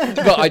somewhere?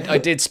 But I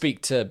did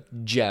speak to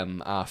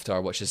Jem after I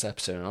watched this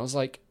episode, and I was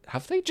like,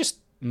 have they just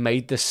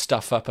made this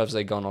stuff up as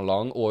they've gone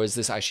along, or has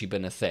this actually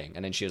been a thing?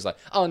 And then she was like,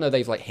 oh no,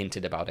 they've like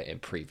hinted about it in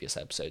previous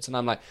episodes. And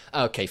I'm like,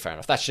 okay, fair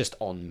enough. That's just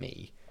on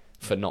me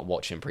for not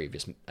watching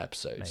previous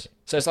episodes. Maybe.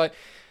 So it's like,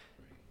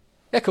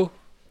 yeah, cool.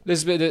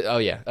 There's been,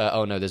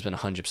 oh no, there's been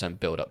 100%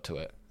 build up to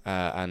it.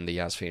 And the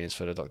Yaz feelings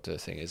for the Doctor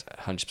thing is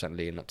 100%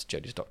 leading up to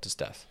Jodie's Doctor's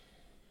death.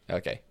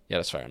 Okay, yeah,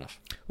 that's fair enough.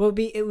 Well,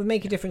 it would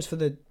make a difference for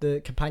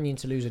the companion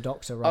to lose a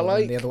Doctor rather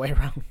than the other way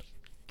around.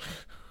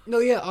 No,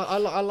 yeah, I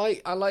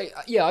like,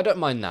 yeah, I don't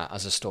mind that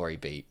as a story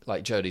beat.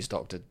 Like Jodie's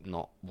Doctor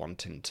not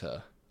wanting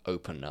to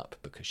open up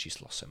because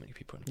she's lost so many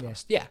people in the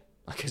past. Yeah,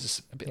 like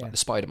it's a bit like the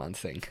Spider-Man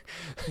thing.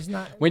 Isn't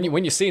that when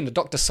you're seeing the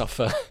Doctor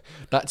suffer,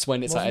 that's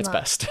when it's at its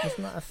best.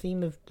 Isn't that a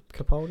theme of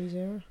Capaldi's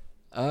era?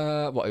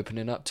 What,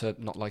 opening up to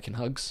not liking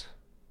hugs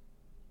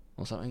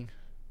or something?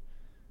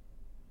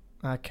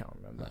 I can't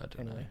remember. I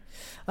don't know.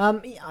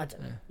 I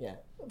don't know. Yeah,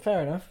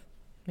 fair enough.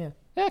 Yeah.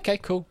 Yeah. Okay.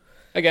 Cool.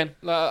 Again,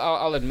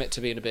 I'll admit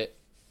to being a bit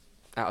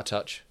out of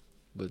touch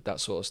with that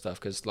sort of stuff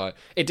because like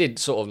it did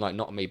sort of like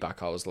knock me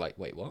back. I was like,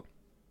 wait, what?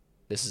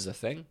 This is a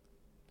thing?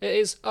 It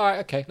is? All right.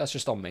 Okay, that's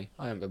just on me.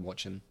 I haven't been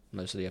watching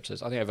most of the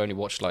episodes. I think I've only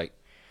watched like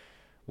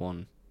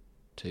 1,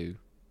 2,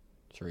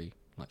 3,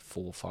 like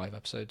 4, 5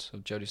 episodes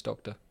of Jodie's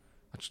Doctor.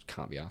 I just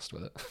can't be arsed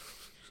with it.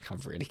 I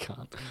really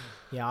can't.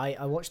 Yeah,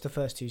 I watched the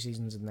first 2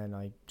 seasons and then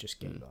I just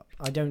gave up.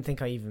 I don't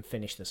think I even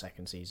finished the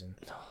second season.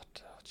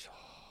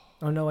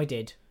 Oh no, I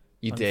did.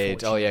 You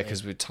did? Oh yeah,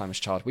 because with Timeless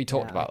Child, we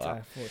talked about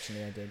that.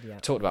 Unfortunately, I did. Yeah,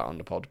 talked about it on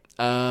the pod.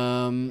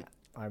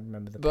 I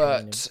remember the.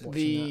 But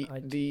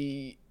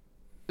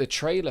the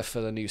trailer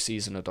for the new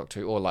season of Doctor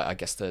Who, or like I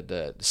guess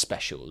the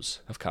specials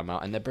have come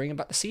out, and they're bringing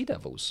back the Sea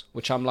Devils,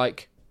 which I'm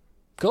like,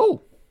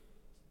 cool.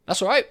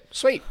 That's all right,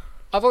 sweet.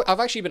 I've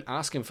actually been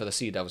asking for the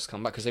Sea Devils to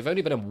come back because they've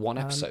only been in 1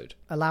 episode.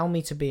 Allow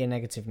me to be a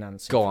negative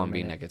Nancy. Go on,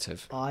 be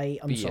negative.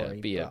 I'm sorry.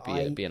 Be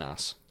an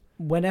ass.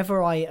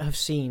 Whenever I have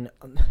seen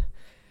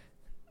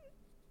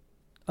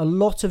a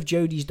lot of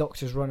Jodie's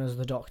Doctor's run as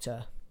the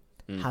Doctor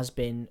has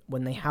been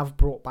when they have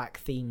brought back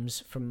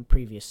themes from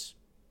previous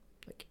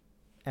like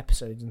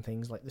episodes and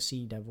things like the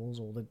Sea Devils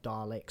or the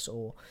Daleks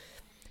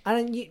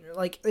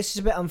this is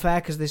a bit unfair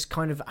because this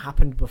kind of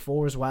happened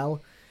before as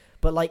well,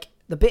 but like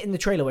the bit in the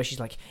trailer where she's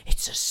like,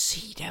 it's a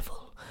sea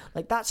devil,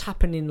 like that's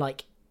happened in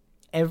like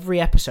every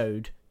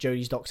episode.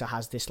 Jodie's Doctor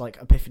has this like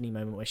epiphany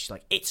moment where she's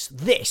like, it's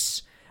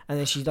this, and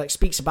then she like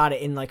speaks about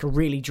it in like a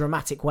really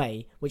dramatic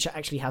way, which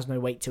actually has no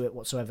weight to it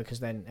whatsoever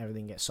because then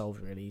everything gets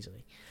solved really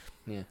easily.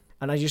 Yeah.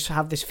 And I just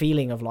have this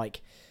feeling of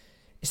like,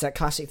 it's that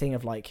classic thing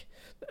of like,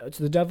 it's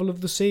the devil of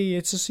the sea,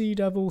 it's a sea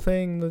devil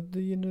thing,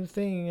 the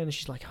thing, and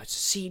she's like, oh, it's a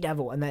sea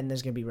devil, and then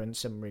there's going to be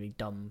some really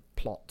dumb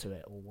plot to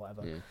it or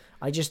whatever. Yeah.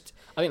 I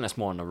think that's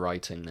more on the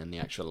writing than the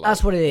actual. Like,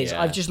 that's what it is.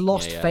 Yeah, I've just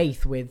lost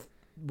faith with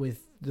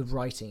the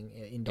writing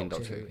in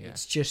Doctor Who. Yeah.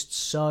 It's just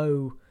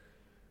so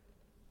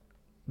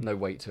no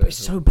weight to it. It's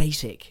so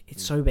basic.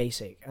 It's so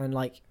basic, and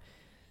like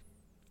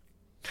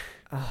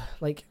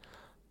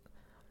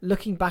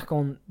looking back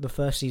on the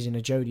first season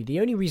of Jodie, the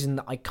only reason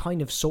that I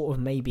kind of sort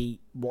of maybe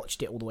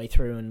watched it all the way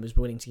through and was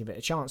willing to give it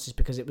a chance is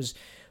because it was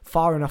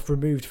far enough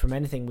removed from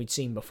anything we'd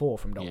seen before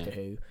from Doctor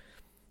Who,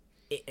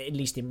 at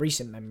least in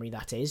recent memory,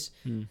 that is,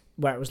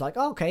 where it was like,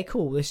 oh, okay,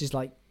 cool, this is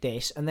like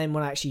this. And then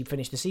when I actually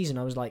finished the season,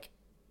 I was like,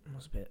 it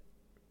was a bit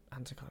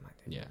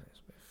anticlimactic. Yeah.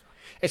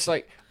 It's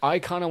like, I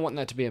kind of want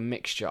there to be a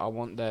mixture. I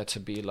want there to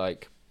be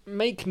like,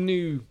 make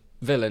new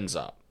villains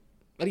up.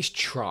 At least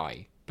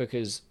try,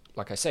 because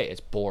like I say, it's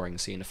boring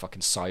seeing the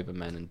fucking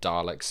Cybermen and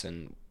Daleks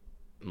and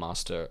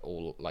Master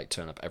all like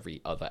turn up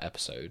every other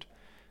episode.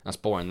 That's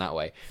boring that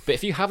way. But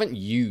if you haven't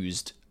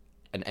used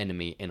an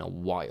enemy in a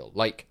while,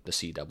 like the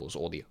Sea Devils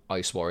or the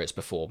Ice Warriors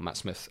before Matt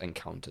Smith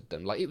encountered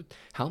them, like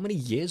how many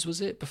years was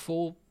it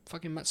before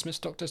fucking Matt Smith's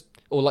Doctor,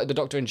 or like the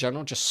Doctor in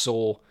general, just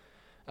saw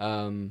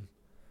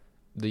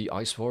the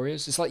Ice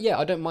Warriors? It's like, yeah,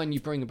 I don't mind you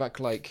bringing back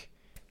like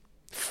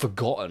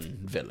forgotten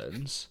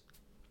villains,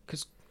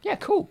 because yeah,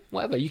 cool,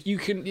 whatever. You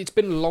can. It's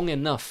been long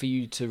enough for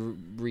you to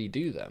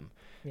redo them.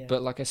 Yeah.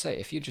 But like I say,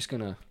 if you're just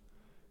gonna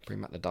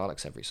bring back the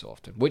Daleks every so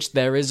often, which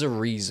there is a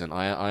reason.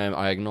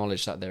 I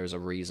acknowledge that there is a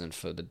reason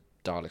for the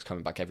Daleks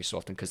coming back every so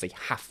often, because they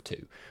have to,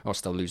 or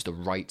else they'll lose the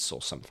rights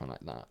or something like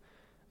that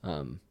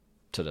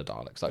to the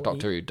Daleks. Like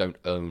Doctor Who don't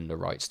own the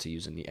rights to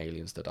using the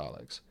aliens, the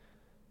Daleks,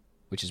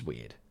 which is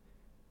weird.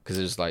 Because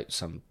there's like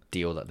some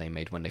deal that they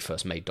made when they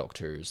first made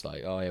Doctor Who. It's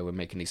like, oh yeah, we're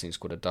making these things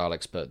called the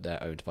Daleks, but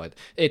they're owned by.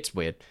 It's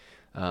weird.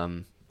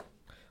 I'm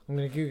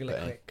going to Google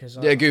it quick.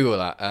 Yeah, Google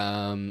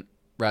that.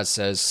 Raz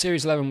says,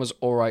 Series 11 was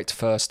alright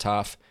first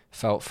half,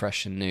 felt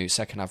fresh and new.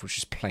 Second half was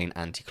just plain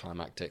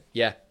anticlimactic.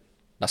 Yeah,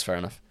 that's fair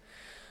enough.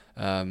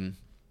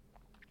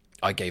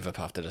 I gave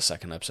up after the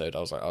second episode. I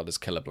was like, oh, there's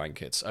killer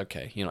blankets.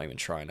 Okay, you're not even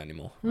trying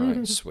anymore.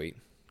 Right, sweet.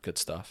 Good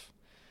stuff.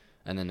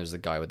 And then there's the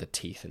guy with the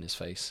teeth in his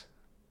face.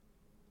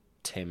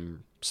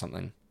 Tim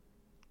something.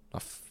 I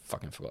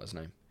fucking forgot his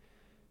name.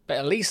 But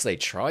at least they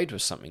tried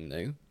with something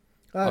new.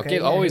 Okay,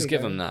 I'll always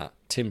give him that.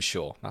 Tim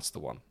Shaw, that's the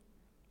one.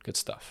 Good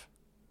stuff.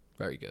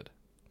 Very good.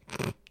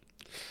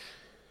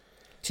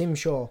 Tim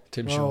Shaw.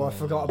 Tim Oh, Shaw. I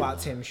forgot about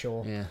Tim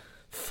Shaw. Yeah.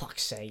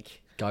 Fuck's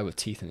sake. Guy with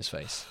teeth in his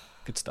face.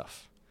 Good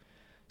stuff.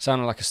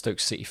 Sounded like a Stoke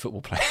City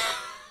football player.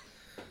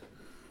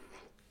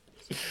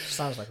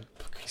 Sounds like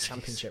a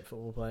championship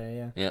football player,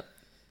 yeah. Yeah.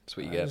 That's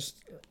what you get.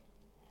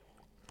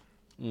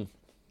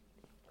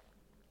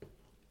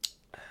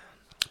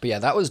 But yeah,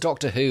 that was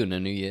Doctor Who in a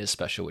New Year's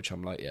special, which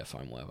I'm like, yeah,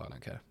 fine, whatever, I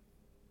don't care.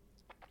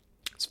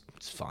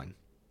 It's fine.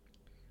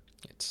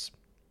 It's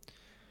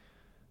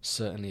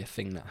certainly a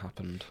thing that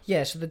happened.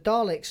 Yeah, so the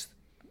Daleks,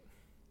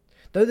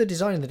 though the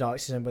design of the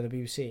Daleks is owned by the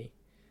BBC,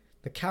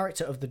 the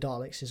character of the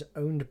Daleks is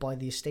owned by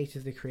the estate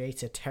of the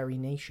creator, Terry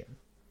Nation.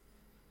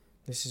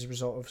 This is a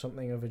result of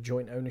something of a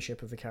joint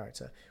ownership of the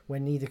character,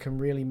 where neither can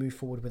really move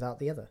forward without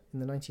the other.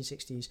 In the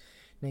 1960s,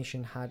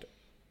 Nation had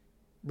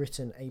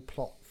written a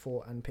plot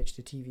for and pitched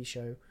a TV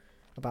show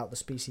about the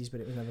species, but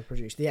it was never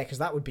produced. Yeah, because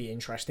that would be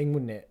interesting,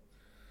 wouldn't it?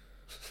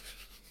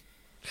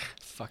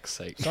 Fuck's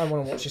sake. So I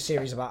want to watch a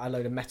series about a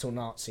load of metal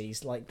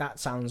Nazis. Like, that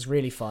sounds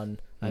really fun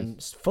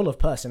and full of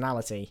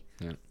personality.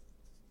 Yeah.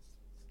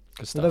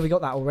 Good stuff. Although we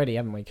got that already,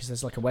 haven't we? Because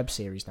there's like a web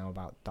series now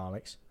about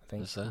Daleks. I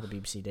think Is there? the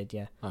BBC did.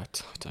 Yeah, I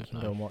don't you can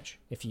know. go and watch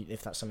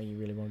if that's something you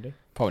really want to do.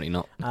 Probably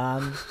not.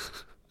 Um,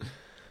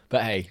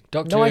 But hey,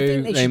 Doctor no, Who... I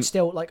think they should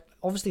still, like,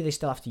 obviously they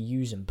still have to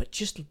use them, but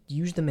just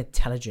use them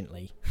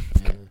intelligently.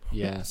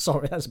 Yeah.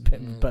 Sorry, that's a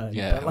bit of a burn.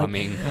 Yeah, but,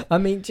 like, I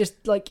mean,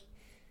 just like,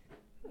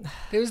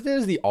 there was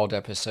the odd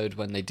episode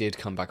when they did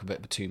come back a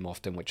bit too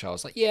often, which I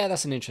was like, yeah,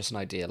 that's an interesting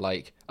idea.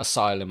 Like,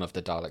 Asylum of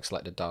the Daleks,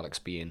 like the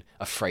Daleks being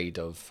afraid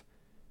of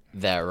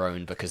their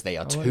own because they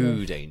are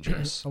too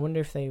dangerous. I wonder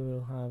if they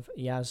will have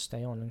Yaz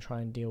stay on and try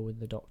and deal with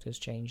the Doctor's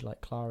change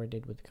like Clara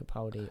did with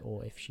Capaldi,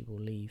 or if she will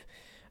leave.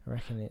 I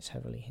reckon it's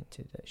heavily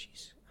hinted that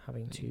she's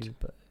having two,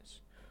 but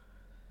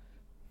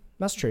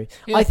that's true.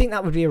 Yeah. I think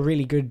that would be a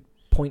really good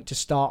point to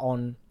start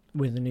on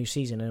with a new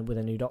season and with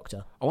a new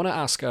Doctor. I want to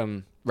ask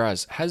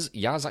Raz, has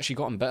Yaz actually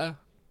gotten better?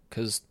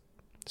 Because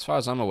as far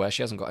as I'm aware,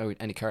 she hasn't got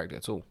any character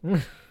at all.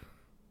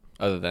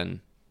 Other than,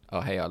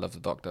 oh, hey, I love the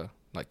Doctor.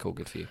 Like, cool,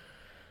 good for you.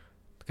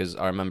 Because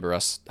I remember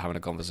us having a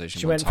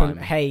conversation She one went time.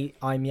 from, hey,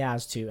 I'm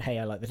Yaz, to, hey,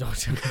 I like the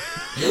Doctor.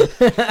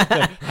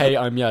 Hey,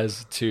 I'm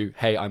Yaz, to,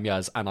 hey, I'm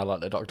Yaz, and I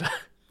like the Doctor.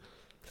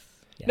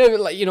 Yeah. No,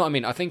 but, like, you know what I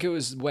mean? I think it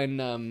was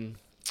when,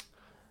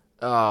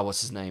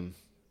 what's his name?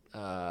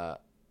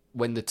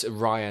 When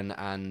Ryan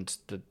and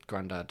the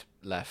granddad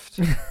left,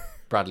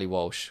 Bradley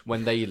Walsh,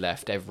 when they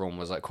left, everyone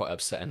was like quite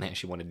upset, and they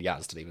actually wanted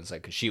Yaz to leave and say,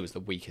 because she was the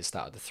weakest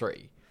out of the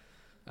three.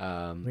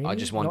 Really? I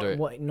just wonder...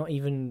 Not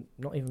even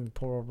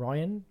poor old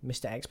Ryan,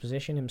 Mr.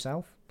 Exposition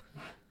himself.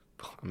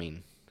 I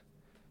mean,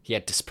 he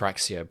had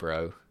dyspraxia,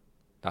 bro.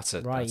 That's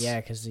Yeah,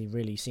 because he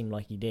really seemed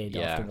like he did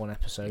after one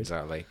episode.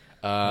 Exactly.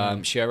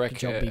 She, I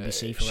reckon, Good job,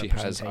 BBC, for she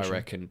has, I representation.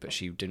 reckon, but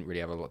she didn't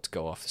really have a lot to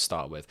go off to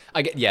start with.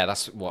 Yeah,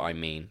 that's what I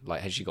mean.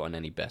 Like, has she gotten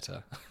any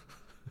better?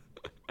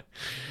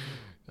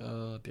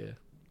 Oh dear.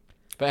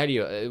 But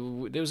anyway,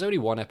 there was only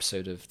one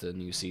episode of the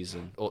new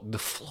season, or the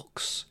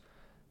Flux,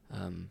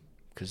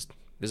 because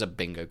there's a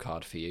bingo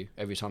card for you.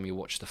 Every time you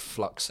watch the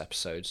Flux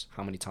episodes,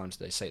 how many times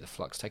do they say the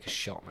Flux? Take a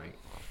shot, mate.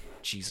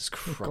 Jesus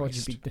Christ. Oh, God,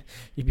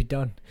 you'd be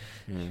done.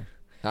 Yeah.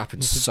 It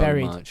happens You'd be so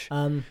buried. much.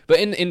 But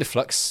in the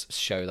Flux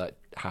show that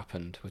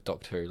happened with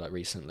Doctor Who, like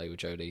recently with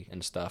Jodie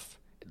and stuff,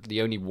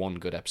 the only one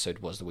good episode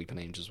was the Weeping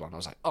Angels one. I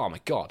was like, oh my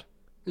god,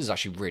 this is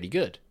actually really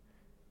good.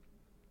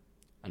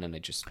 And then they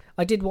just...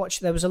 I did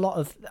watch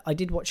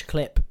a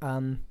clip.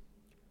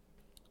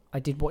 I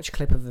did watch a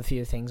clip of a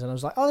few things, and I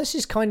was like, oh, this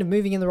is kind of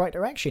moving in the right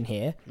direction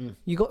here.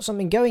 You got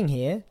something going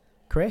here,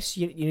 Chris.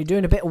 You're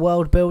doing a bit of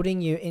world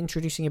building. You're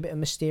introducing a bit of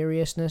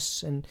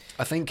mysteriousness, and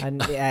I think...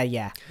 And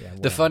yeah.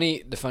 The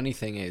funny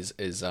thing is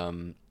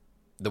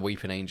the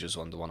Weeping Angels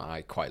one, the one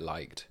I quite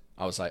liked.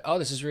 I was like, oh,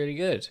 this is really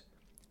good.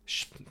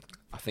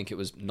 I think it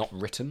was not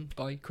written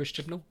by Chris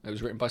Chibnall. It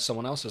was written by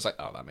someone else. I was like,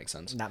 oh, that makes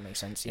sense. That makes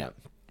sense, yeah.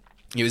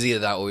 It was either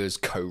that or it was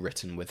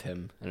co-written with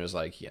him. And it was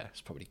like, yeah, it's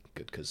probably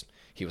good because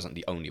he wasn't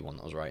the only one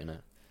that was writing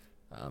it.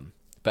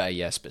 But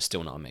yes, but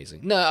still not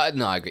amazing. No,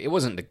 I agree. It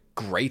wasn't the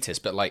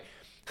greatest, but like,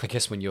 I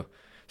guess when you're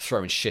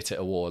throwing shit at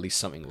a wall, at least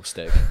something will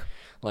stick.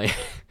 Like,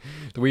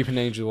 the Weeping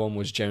Angel one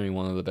was generally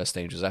one of the best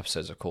Angels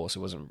episodes, of course. It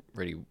wasn't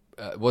really...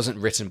 it wasn't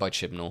written by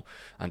Chibnall,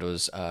 and it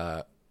was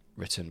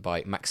written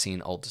by Maxine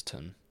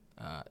Alderton.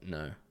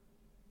 No.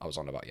 I was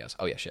on about yes.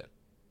 Oh, yeah, shit.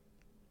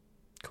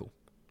 Cool.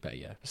 But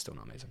yeah, it's still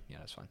not amazing. Yeah,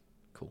 that's fine.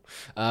 Cool.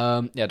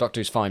 Yeah, Doctor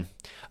Who's fine.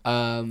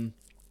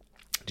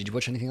 Did you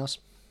watch anything else?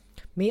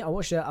 Me, I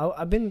watched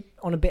I've been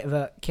on a bit of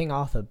a King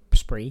Arthur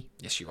spree.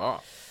 Yes, you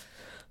are.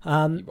 You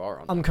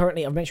are on I'm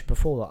currently, I've mentioned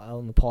before that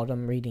on the pod,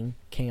 I'm reading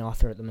King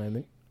Arthur at the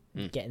moment,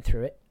 getting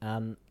through it.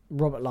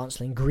 Robert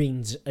Lancelin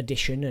Green's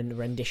edition and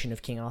rendition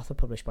of King Arthur,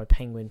 published by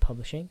Penguin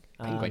Publishing.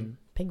 Penguin.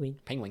 Penguin.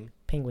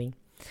 Penguin.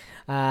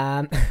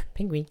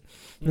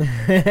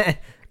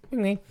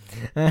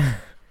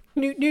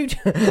 Newt.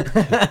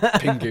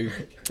 Pingu.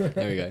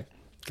 There we go.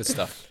 Good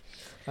stuff.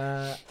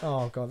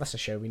 Oh god, that's a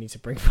show we need to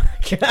bring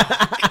back.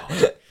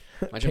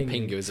 Imagine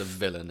Pingu as a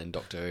villain in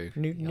Doctor Who.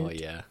 Newt. Oh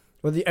yeah.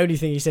 Well, the only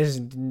thing he says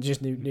is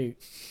just Newt.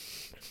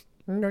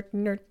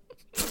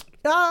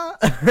 Ah!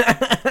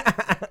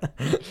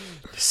 The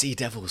Sea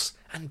Devils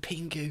and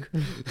Pingu.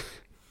 You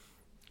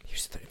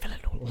was the villain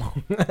all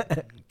along.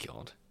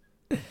 God.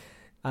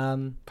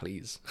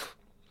 Please.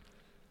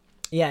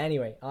 Yeah.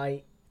 Anyway,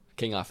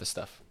 King Arthur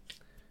stuff.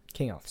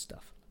 King Arthur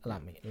stuff. Allow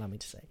me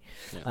to say.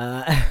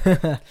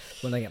 Yeah.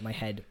 When I get my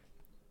head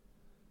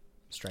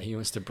straight. He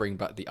wants to bring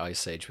back the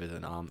Ice Age with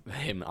an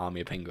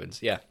army of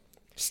penguins. Yeah.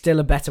 Still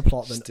a better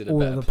plot than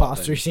all of the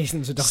past 3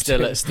 seasons of Doctor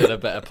Who. Still a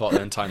better plot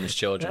than Timeless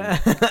Children.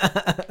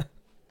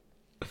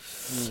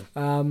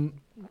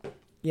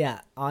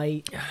 Yeah,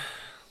 I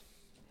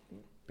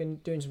been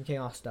doing some King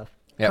Arthur stuff.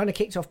 Yep. Kind of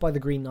kicked off by The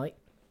Green Knight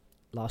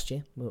last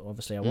year. Well,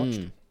 obviously, I watched,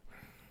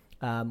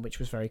 which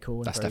was very cool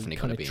and That's very definitely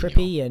kind of gonna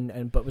trippy,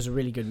 and but was a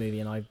really good movie,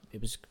 and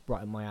it was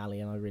right up my alley,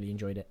 and I really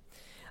enjoyed it.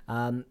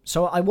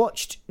 So I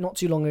watched not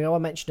too long ago. I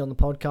mentioned on the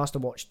podcast. I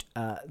watched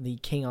the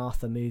King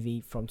Arthur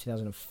movie from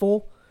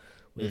 2004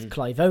 with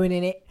Clive Owen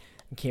in it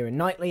and Keira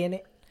Knightley in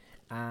it,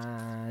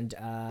 and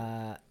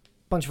a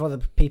bunch of other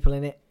people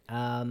in it.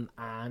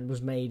 And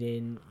was made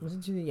in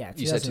 2004.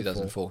 You said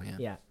 2004,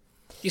 yeah.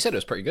 You said it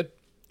was pretty good.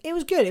 It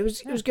was good. It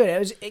was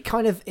good.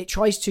 It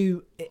tries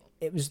to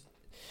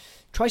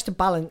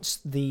balance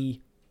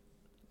the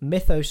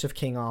mythos of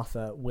King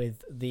Arthur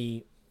with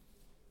the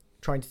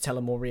trying to tell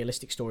a more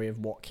realistic story of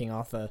what King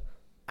Arthur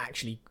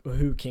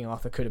who King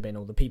Arthur could have been,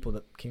 or the people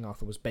that King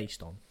Arthur was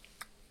based on.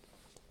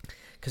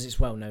 Because it's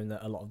well known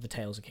that a lot of the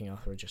tales of King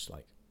Arthur are just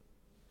like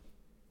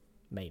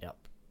made up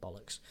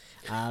bollocks.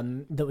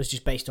 That was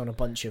just based on a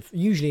bunch of,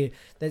 usually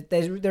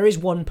there is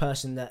one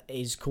person that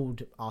is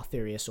called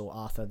Arthurius or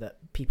Arthur that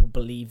people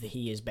believe that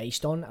he is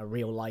based on, a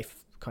real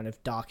life kind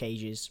of Dark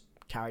Ages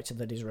character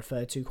that is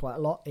referred to quite a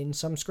lot in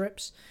some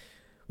scripts.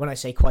 When I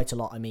say quite a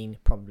lot, I mean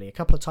probably a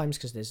couple of times,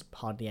 because there's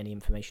hardly any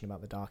information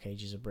about the Dark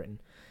Ages of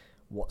Britain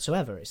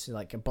whatsoever. It's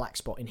like a black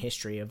spot in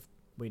history of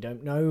we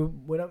don't know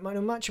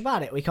much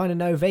about it. We kind of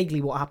know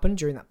vaguely what happened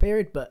during that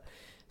period, but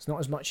it's not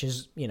as much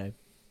as,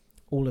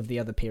 all of the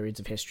other periods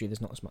of history.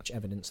 There's not as much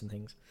evidence and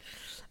things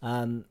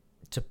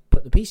to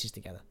put the pieces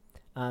together.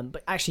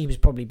 But actually, he was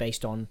probably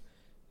based on,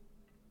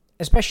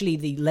 especially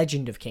the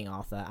legend of King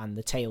Arthur and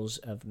the tales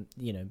of,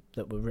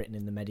 that were written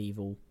in the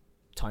medieval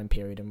time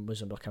period and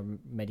was like a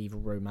medieval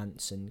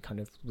romance and kind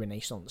of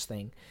Renaissance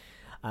thing,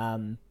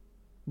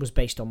 was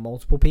based on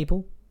multiple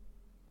people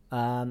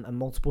and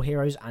multiple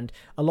heroes, and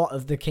a lot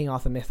of the King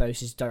Arthur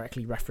mythos is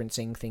directly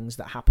referencing things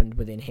that happened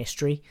within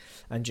history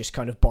and just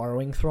kind of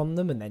borrowing from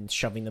them and then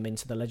shoving them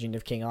into the legend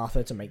of King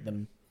Arthur to make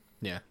them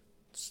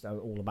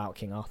all about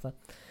King Arthur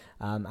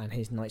and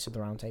his Knights of the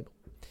Round Table.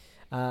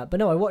 But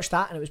no, I watched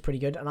that and it was pretty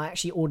good, and I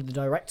actually ordered the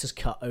director's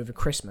cut over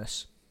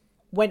Christmas,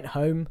 went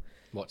home,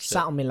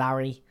 sat on my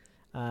Larry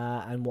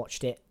and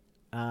watched it,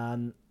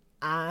 and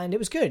it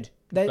was good.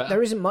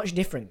 There isn't much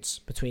difference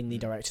between the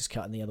director's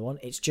cut and the other one.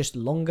 It's just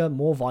longer,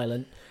 more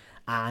violent,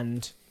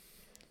 and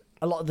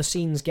a lot of the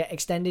scenes get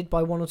extended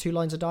by 1 or 2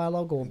 lines of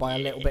dialogue, or by a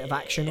little bit of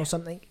action or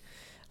something,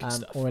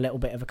 or a little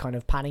bit of a kind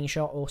of panning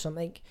shot or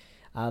something,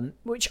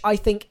 which I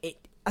think it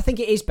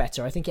is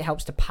better. I think it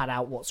helps to pad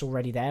out what's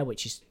already there,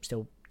 which is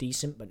still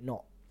decent, but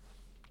not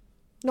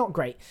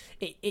great.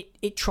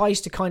 It tries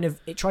to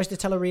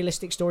tell a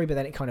realistic story, but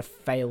then it kind of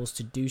fails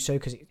to do so,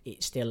 because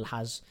it still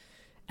has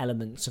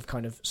elements of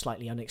kind of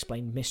slightly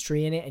unexplained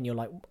mystery in it, and you're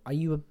like, are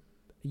you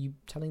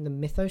telling the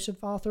mythos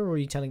of Arthur, or are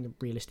you telling the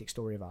realistic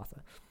story of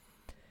Arthur?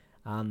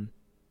 But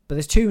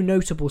there's 2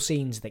 notable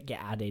scenes that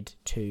get added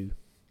to,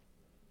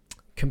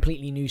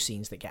 completely new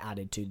scenes that get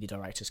added to the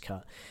director's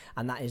cut,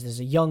 and that is, there's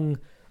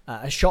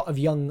a shot of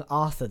young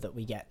Arthur that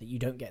we get that you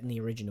don't get in the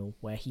original,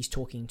 where he's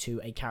talking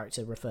to a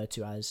character referred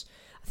to as,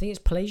 I think it's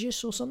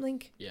Pelagius or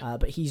something,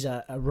 but he's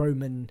a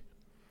Roman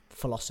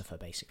philosopher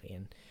basically,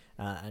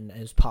 and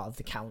as part of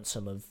the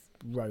Council of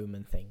Rome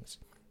and things.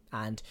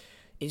 And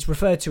it's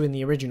referred to in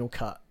the original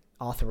cut,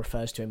 Arthur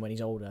refers to him when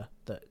he's older,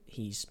 that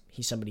he's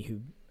somebody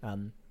who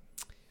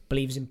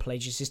believes in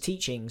Pelagius'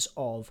 teachings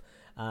of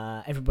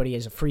everybody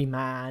is a free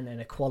man and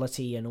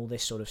equality and all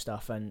this sort of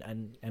stuff,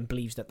 and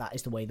believes that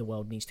is the way the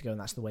world needs to go, and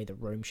that's the way that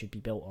Rome should be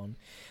built on.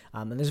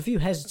 And there's a few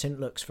hesitant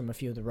looks from a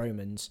few of the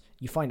Romans.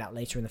 You find out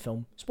later in the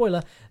film,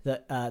 spoiler,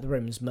 that the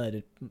Romans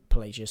murdered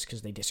Pelagius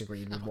because they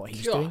disagreed with what he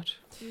was doing.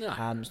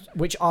 No.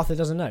 Which Arthur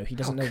doesn't know. He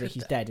doesn't know that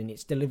he's dead, and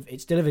it's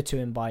delivered to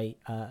him by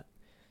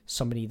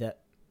somebody that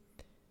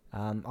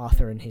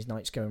Arthur and his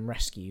knights go and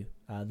rescue.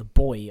 The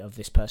boy of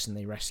this person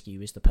they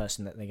rescue is the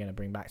person that they're going to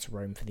bring back to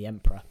Rome for the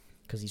emperor,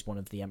 because he's one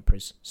of the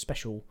emperor's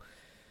special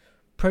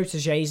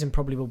proteges and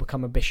probably will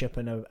become a bishop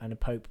and a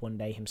pope one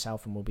day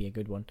himself, and will be a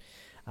good one.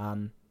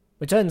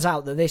 It turns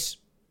out that this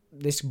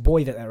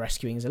boy that they're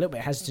rescuing is a little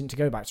bit hesitant to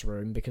go back to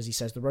Rome, because he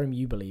says the Rome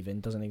you believe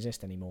in doesn't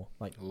exist anymore.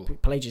 Like,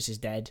 Pelagius is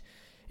dead.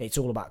 It's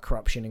all about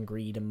corruption and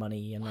greed and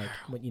money, and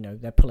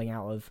they're pulling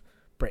out of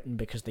Britain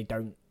because they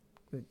don't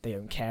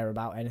care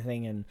about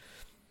anything. And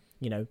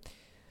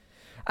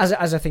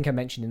as I think I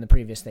mentioned in the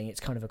previous thing, it's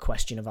kind of a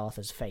question of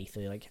Arthur's faith.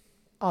 Like,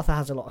 Arthur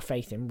has a lot of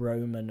faith in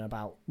Rome and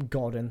about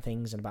God and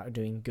things and about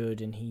doing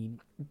good, and he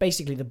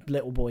basically, the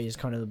little boy is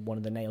kind of one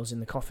of the nails in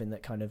the coffin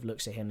that kind of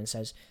looks at him and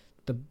says,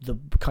 the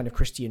kind of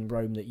Christian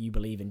Rome that you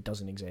believe in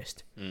doesn't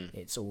exist.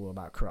 It's all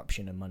about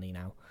corruption and money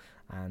now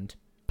and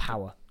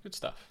power. Good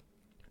stuff.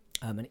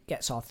 And it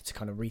gets Arthur to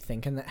kind of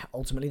rethink, and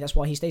ultimately that's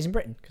why he stays in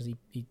Britain, because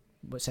he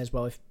says,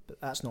 well, if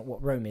that's not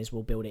what Rome is,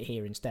 we'll build it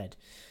here instead,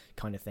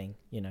 kind of thing,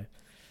 you know.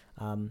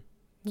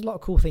 There's a lot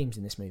of cool themes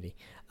in this movie.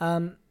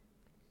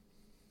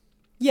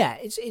 Yeah,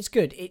 it's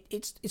good.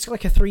 It's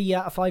like a 3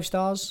 out of 5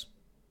 stars.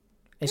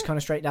 It's kind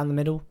of straight down the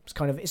middle.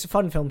 It's a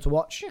fun film to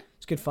watch. Yeah.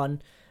 It's good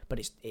fun, but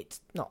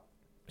it's not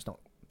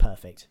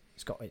perfect.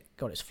 It's got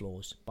its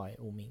flaws by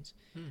all means.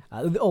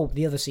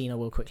 The other scene I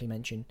will quickly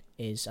mention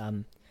is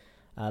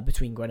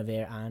between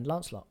Guinevere and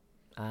Lancelot.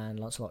 And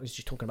Lancelot is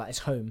just talking about his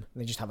home.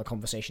 They just have a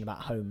conversation about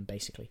home,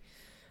 basically.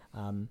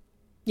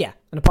 Yeah,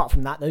 and apart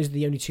from that, those are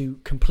the only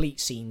 2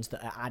 complete scenes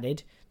that are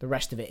added. The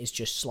rest of it is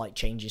just slight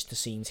changes to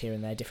scenes here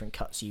and there, different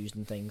cuts used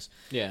and things.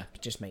 Yeah.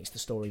 It just makes the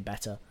story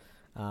better.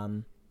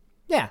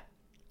 Yeah,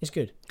 it's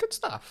good. Good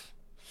stuff.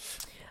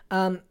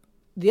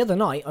 The other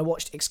night, I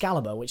watched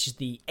Excalibur, which is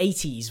the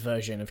 80s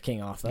version of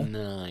King Arthur.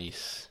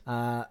 Nice.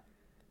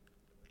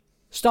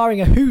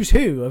 Starring a who's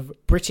who of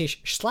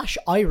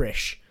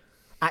British/Irish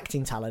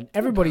acting talent.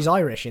 Everybody's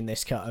Irish in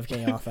this cut of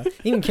King Arthur.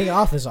 Even King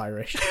Arthur's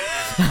Irish.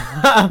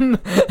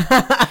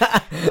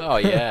 Oh,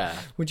 yeah.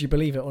 Would you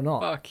believe it or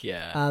not? Fuck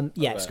yeah.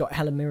 Yeah, it's got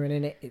Helen Mirren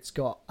in it. It's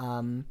got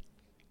Liam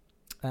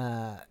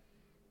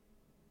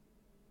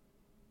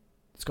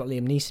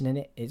Neeson in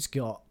it. It's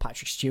got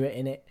Patrick Stewart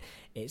in it.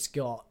 It's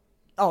got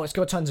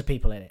tons of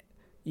people in it.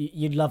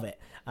 You'd love it.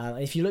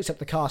 If you looked up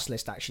the cast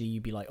list, actually,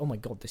 you'd be like, oh my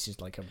god, this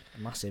is like a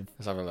massive...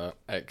 Let's have a look.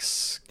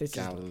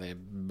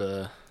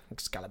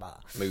 Excalibur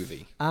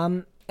movie.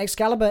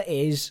 Excalibur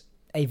is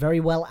a very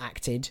well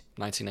acted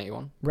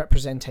 1981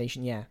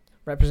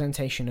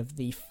 representation of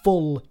the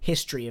full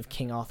history of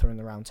King Arthur and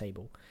the Round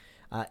Table.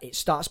 It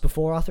starts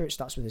before Arthur. It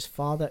starts with his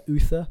father,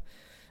 Uther.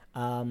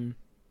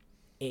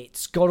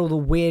 It's got all the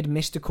weird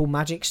mystical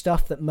magic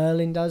stuff that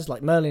Merlin does.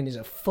 Like, Merlin is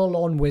a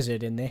full-on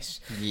wizard in this.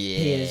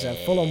 Yes. He is a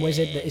full-on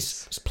wizard that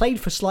is played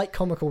for slight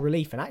comical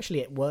relief, and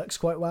actually it works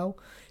quite well.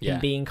 Yeah. Him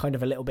being kind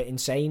of a little bit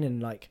insane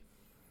and like...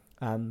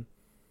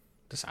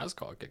 This has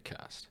got a good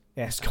cast.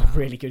 Yeah, it's got a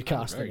really good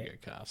cast. Very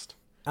good cast.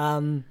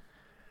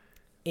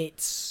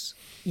 It's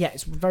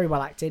very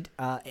well acted.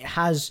 It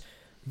has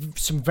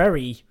some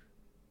very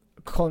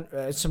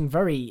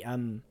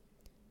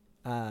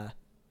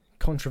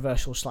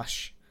controversial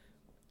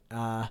 /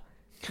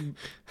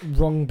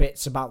 wrong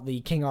bits about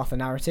the King Arthur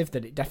narrative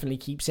that it definitely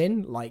keeps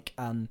in, like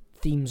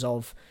themes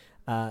of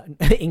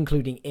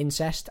including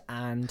incest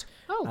and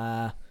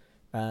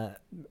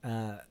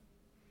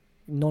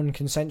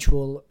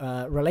non-consensual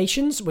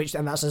relations,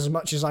 and that's as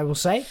much as I will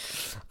say.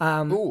 Ooh,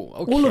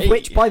 okay. All of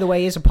which, by the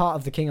way, is a part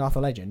of the King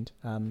Arthur legend.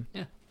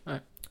 Yeah,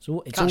 right.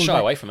 So Can't shy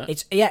away from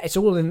it. It's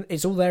all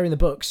there in the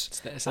books. It's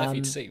there for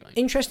you to see, mate.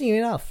 Interestingly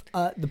enough,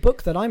 the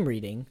book that I'm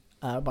reading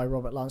by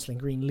Robert Lancelin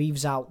Green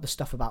leaves out the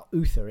stuff about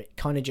Uther. It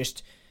kind of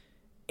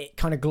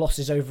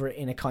glosses over it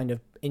in a kind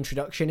of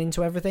introduction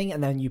into everything,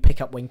 and then you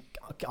pick up when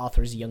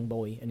Arthur is a young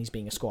boy and he's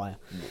being a squire,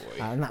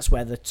 and that's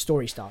where the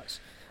story starts.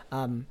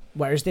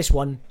 Whereas this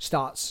one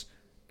starts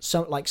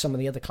like some of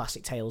the other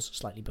classic tales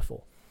slightly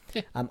before.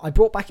 Yeah. I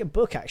brought back a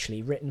book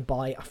actually written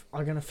by,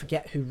 I'm going to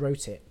forget who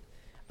wrote it,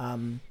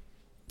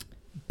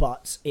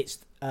 but it's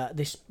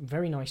this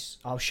very nice.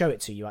 I'll show it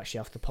to you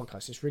actually after the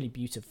podcast. It's really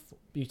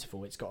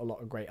beautiful. It's got a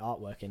lot of great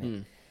artwork in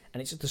it,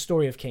 and it's the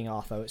story of King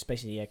Arthur. It's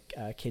basically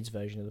a kid's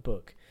version of the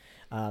book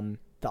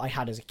that I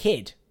had as a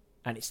kid,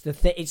 and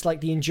it's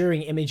like the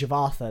enduring image of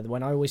Arthur.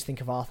 When I always think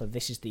of Arthur,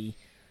 this is the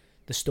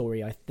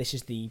story. This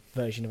is the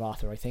version of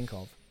Arthur I think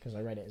of because I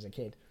read it as a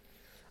kid.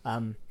 So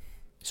I'm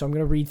going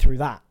to read through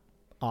that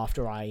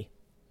after I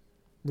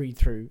read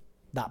through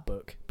that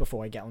book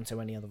before I get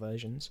onto any other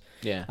versions.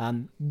 Yeah.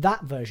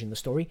 That version of the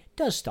story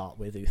does start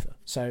with Uther.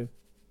 So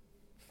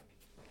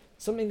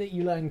something that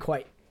you learn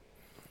quite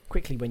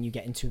quickly when you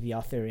get into the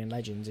Arthurian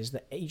legends is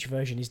that each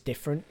version is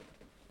different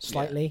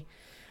slightly.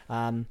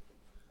 Yeah.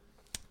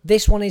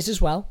 This one is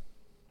as well.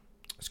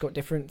 It's got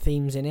different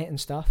themes in it and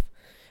stuff.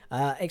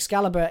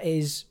 Excalibur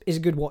is a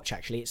good watch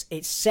actually.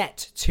 It's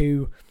set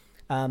to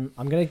I'm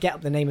going to get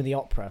up the name of the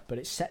opera, but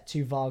it's set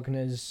to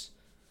Wagner's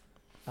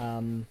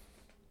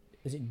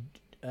is it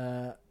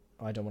I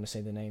don't want to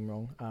say the name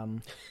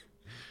wrong.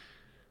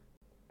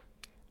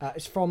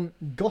 It's from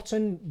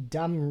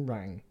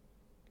Gotterdammerung.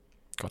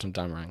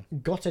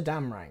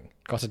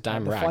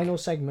 The final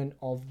segment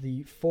of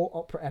the 4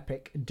 opera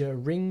epic Der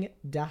Ring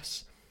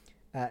des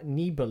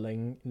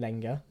Nibelunge.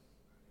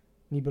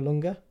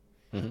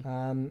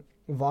 Mm-hmm.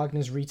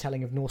 Wagner's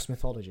retelling of Norse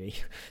mythology.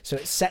 So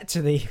it's set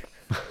to the...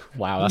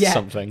 Wow, that's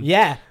something.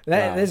 Yeah,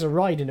 there's a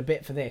ride in a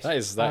bit for this.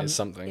 That is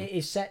something. It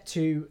is set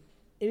to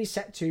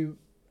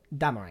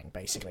Damarang,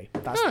 basically.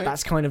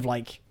 That's kind of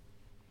like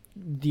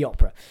the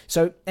opera.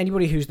 So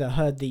anybody who's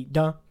heard the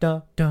da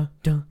da da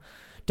da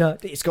da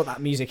It's got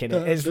that music in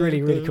it. It's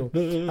really, really cool.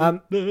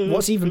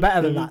 What's even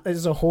better than that?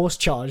 There's a horse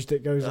charge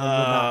that goes on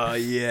with that. Oh,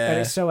 yeah. And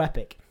it's so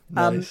epic.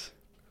 Nice.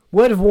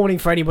 Word of warning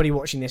for anybody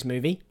watching this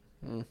movie.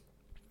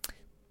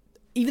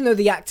 Even though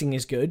the acting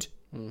is good,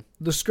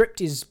 the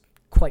script is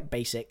quite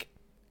basic.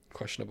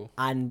 Questionable.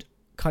 And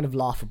kind of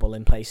laughable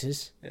in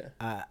places.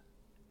 Yeah.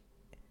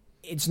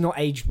 It's not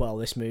aged well,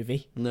 this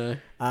movie. No.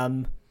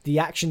 The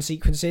action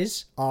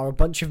sequences are a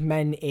bunch of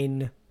men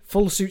in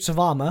full suits of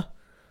armour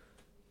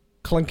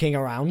clunking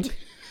around.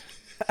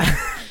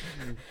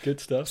 Good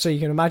stuff. So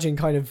you can imagine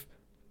kind of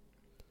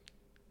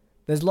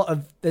there's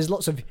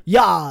lots of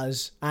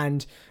yas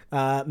and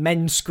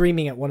men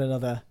screaming at one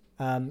another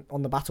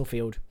on the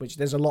battlefield, which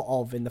there's a lot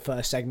of in the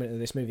first segment of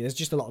this movie. There's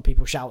just a lot of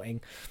people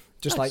shouting,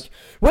 just like,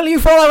 "Will you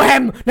follow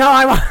him?" No,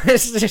 I won't.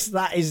 It's just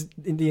that is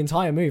in the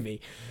entire movie.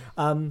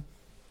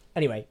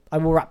 Anyway, I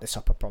will wrap this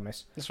up, I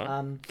promise. That's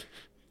right.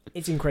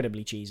 It's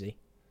incredibly cheesy.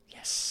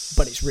 Yes.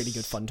 But it's really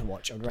good fun to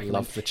watch. I would recommend.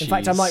 Love the cheese. In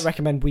fact, I might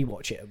recommend we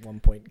watch it at one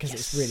point because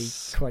it's really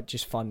quite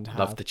just fun to have.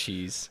 Love the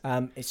cheese.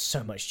 It's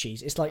so much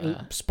cheese. It's like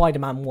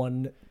Spider-Man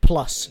 1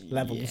 plus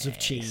levels of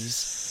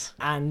cheese.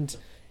 And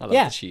I love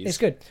the cheese. It's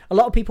good. A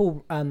lot of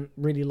people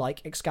really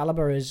like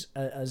Excalibur as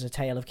a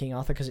tale of King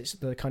Arthur because it's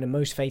the kind of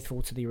most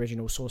faithful to the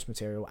original source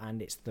material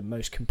and it's the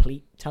most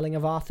complete telling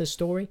of Arthur's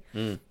story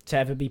to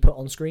ever be put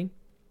on screen.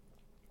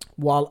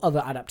 While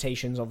other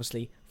adaptations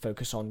obviously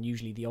focus on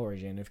usually the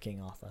origin of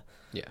King Arthur.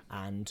 Yeah.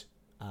 And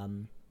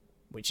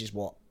which is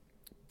what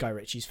Guy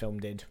Ritchie's film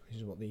did, which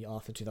is what the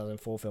Arthur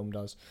 2004 film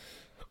does.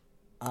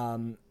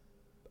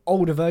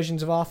 Older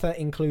versions of Arthur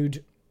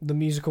include the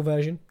musical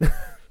version.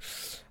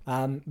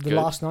 The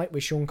Last Night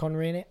with Sean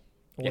Connery in it.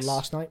 Or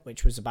Last Night,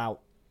 which was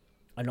about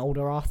an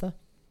older Arthur.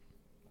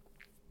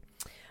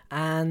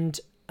 And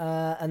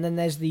then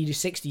there's the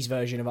 60s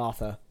version of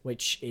Arthur,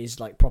 which is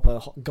like proper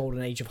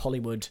golden age of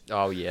Hollywood.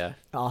 Oh, yeah.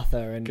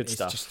 Arthur, and Good it's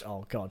stuff. just,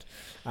 oh, God.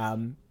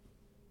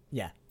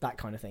 Yeah, that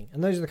kind of thing.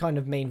 And those are the kind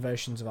of main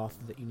versions of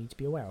Arthur that you need to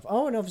be aware of.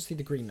 Oh, and obviously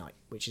the Green Knight,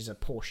 which is a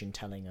portion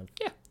telling of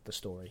the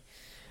story.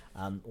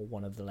 Or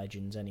one of the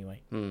legends,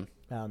 anyway.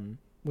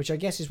 Which I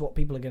guess is what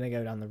people are going to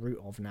go down the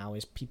route of now.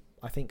 Is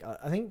I think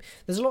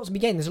there's a lot to be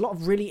gained. There's a lot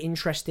of really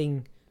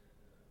interesting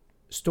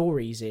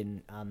stories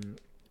in.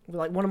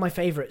 Like one of my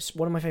favorite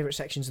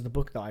sections of the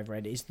book that I've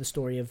read is the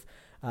story of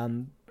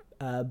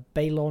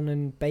Balon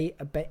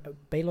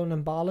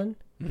and Balan,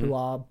 who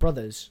are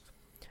brothers,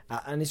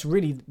 and it's a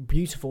really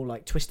beautiful,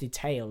 like twisted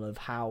tale of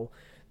how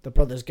the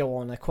brothers go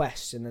on a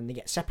quest and then they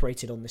get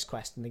separated on this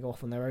quest and they go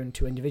off on their own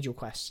two individual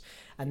quests,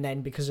 and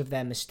then because of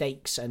their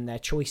mistakes and their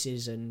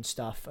choices and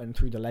stuff, and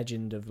through the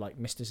legend of like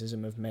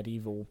mysticism of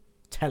medieval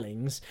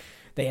tellings,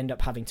 they end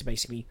up having to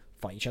basically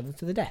fight each other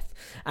to the death,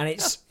 and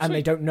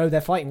they don't know they're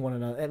fighting one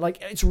another.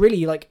 Like it's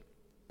really like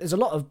there's a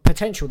lot of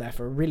potential there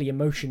for a really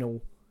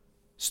emotional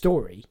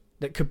story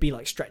that could be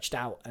like stretched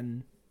out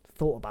and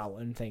thought about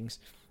and things.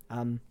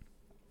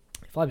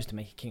 If I was to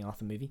make a King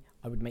Arthur movie,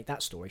 I would make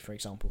that story, for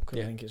example, because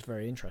I think it's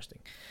very interesting.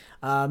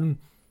 But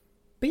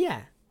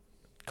yeah,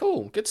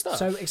 cool, good stuff.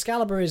 So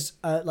Excalibur is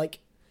like,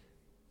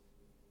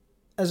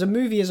 as a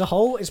movie as a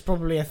whole, it's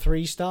probably a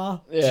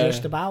 3-star,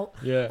 just about.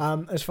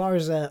 Yeah. As far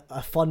as a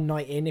fun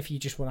night in, if you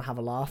just want to have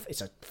a laugh,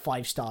 it's a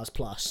 5 stars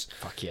plus.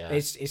 Fuck yeah.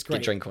 It's great.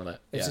 Good drink on it.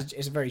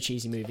 It's a very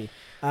cheesy movie.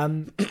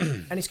 And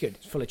it's good.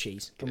 It's full of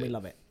cheese, and we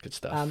love it. Good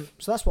stuff.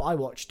 So that's what I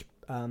watched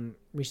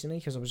recently,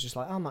 because I was just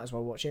like, I might as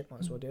well watch it. Might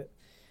as well do it.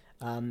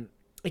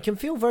 It can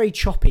feel very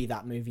choppy,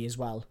 that movie, as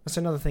well. That's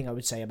another thing I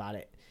would say about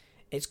it.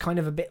 It's kind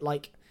of a bit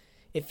like,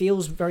 it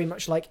feels very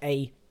much like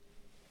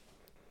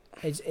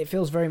it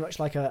feels very much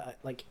like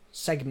like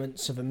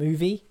segments of a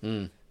movie,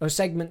 or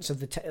segments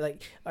of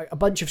like a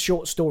bunch of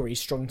short stories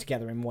strung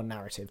together in one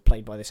narrative,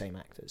 played by the same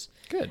actors.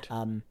 Good.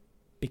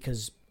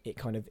 Because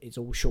it's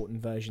all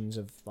shortened versions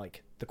of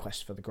like the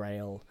quest for the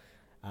Grail,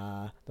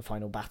 the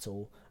final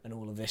battle, and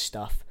all of this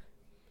stuff,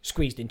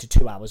 squeezed into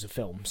 2 hours of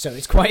film. So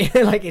it's quite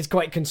it's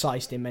quite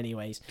concise in many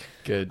ways.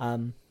 Good.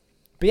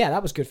 But yeah,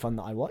 that was good fun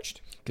that I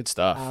watched. Good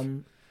stuff.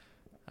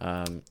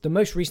 The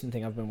most recent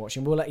thing I've been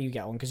watching, we'll let you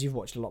get on because you've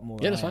watched a lot more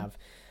than I have.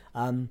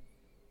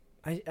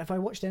 Have I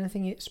watched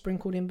anything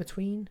sprinkled in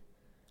between?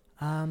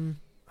 I'm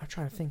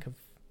trying to think of.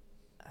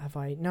 Have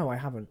I? No, I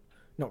haven't.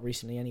 Not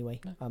recently, anyway.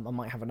 No. I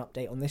might have an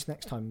update on this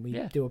next time we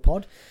do a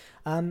pod.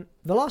 The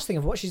last thing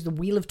I've watched is The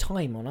Wheel of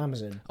Time on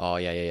Amazon. Oh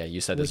yeah.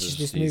 You said which is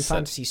this new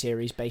fantasy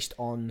series based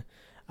on.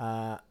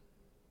 Oh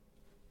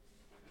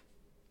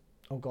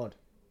God,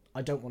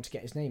 I don't want to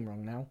get his name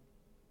wrong now.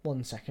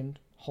 1 second.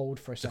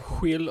 Hold for a second. The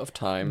Wheel of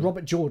Time.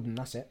 Robert Jordan,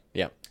 that's it.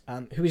 Yeah.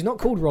 Who is not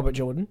called Robert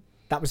Jordan.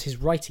 That was his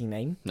writing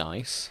name.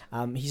 Nice.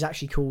 He's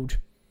actually called.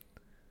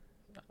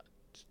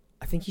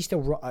 I think he's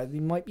still. He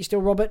might be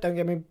still Robert.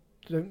 Don't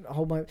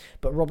hold my.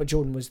 But Robert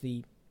Jordan was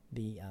the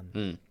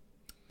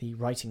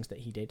writings that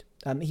he did.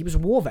 He was a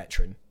war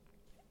veteran.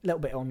 A little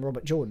bit on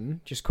Robert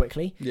Jordan, just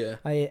quickly. Yeah.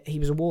 He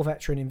was a war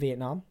veteran in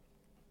Vietnam.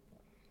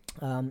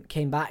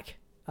 Came back.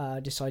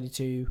 Decided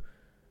to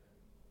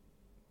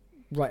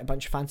write a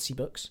bunch of fantasy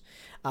books,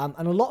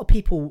 and a lot of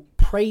people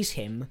praise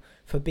him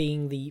for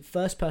being the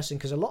first person,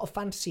 because a lot of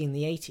fantasy in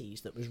the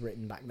 80s that was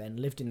written back then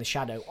lived in the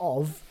shadow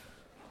of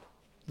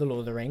The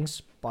Lord of the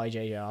Rings by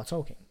J.J.R.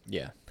 Tolkien.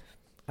 Yeah.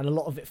 And a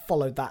lot of it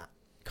followed that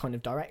kind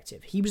of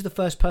directive. He was the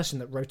first person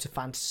that wrote a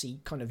fantasy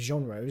kind of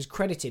genre. It was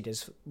credited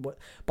as,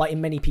 by in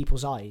many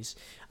people's eyes,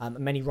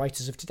 many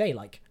writers of today,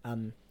 like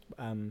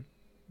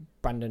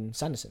Brandon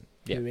Sanderson,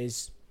 who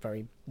is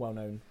very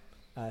well-known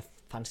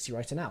fantasy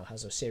writer now,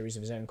 has a series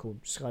of his own called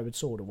Skyward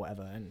Sword or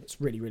whatever, and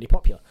it's really, really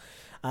popular.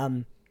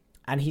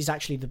 And he's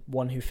actually the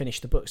one who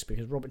finished the books,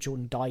 because Robert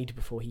Jordan died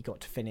before he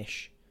got to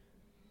finish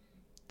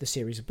the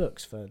series of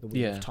books for the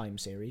Wheel of Time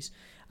series.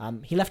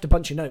 He left a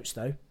bunch of notes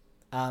though,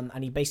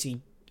 and he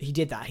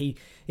did that. He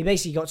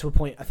basically got to a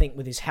point, I think,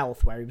 with his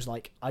health where he was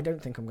like, I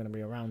don't think I'm going to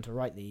be around to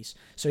write these.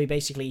 So he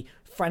basically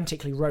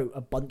frantically wrote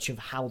a bunch of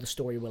how the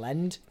story will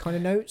end kind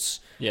of notes,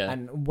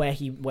 and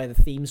where the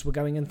themes were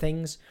going and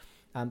things.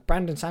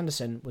 Brandon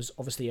Sanderson was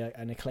obviously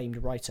an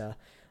acclaimed writer.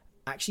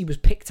 Actually was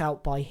picked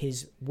out by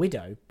his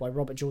widow, by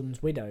Robert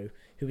Jordan's widow,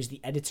 who was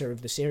the editor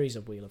of the series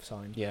of Wheel of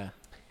Time. Yeah.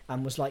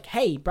 And was like,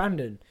 hey,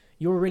 Brandon,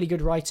 you're a really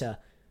good writer.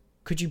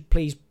 Could you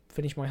please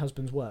finish my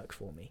husband's work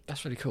for me?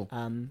 That's really cool.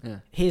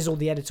 Here's all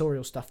the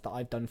editorial stuff that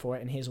I've done for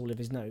it, and here's all of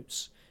his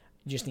notes.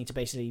 You just need to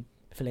basically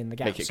fill in the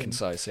gaps. Make it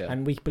concise,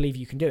 And we believe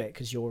you can do it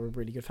because you're a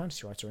really good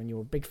fantasy writer and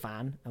you're a big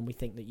fan, and we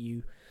think that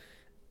you...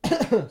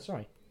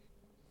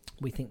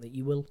 we think that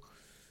you will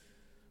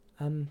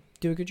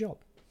do a good job.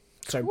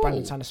 So cool.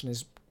 Brandon Sanderson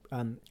is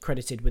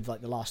credited with like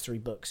the last 3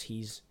 books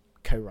he's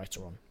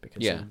co-writer on,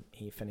 because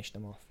he finished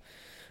them off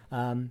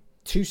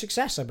to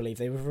success. I believe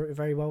they were very,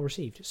 very well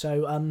received.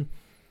 So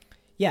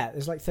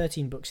there's like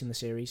 13 books in the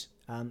series.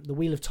 The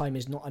Wheel of Time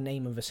is not a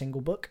name of a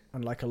single book,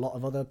 unlike a lot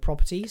of other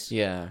properties.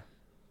 It's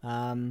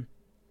kind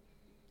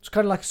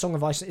of like a Song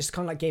of Ice. It's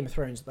kind of like Game of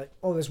Thrones. Like,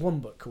 there's one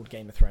book called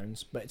Game of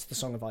Thrones, but it's the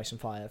Song of Ice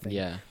and Fire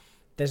thing.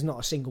 There's not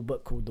a single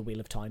book called The Wheel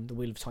of Time. The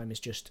Wheel of Time is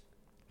just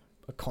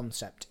a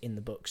concept in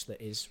the books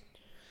that is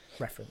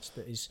referenced,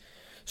 that is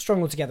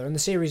strung all together, and the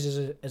series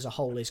as a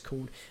whole is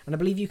called, and I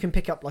believe you can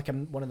pick up like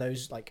one of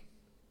those like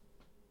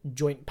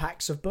joint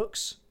packs of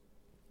books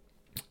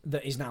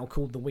that is now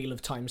called the Wheel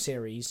of Time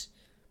series,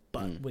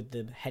 but with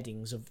the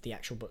headings of the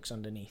actual books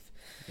underneath.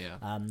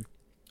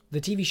 The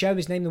TV show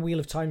is named The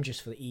Wheel of Time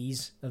just for the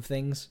ease of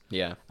things.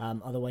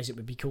 Otherwise it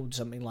would be called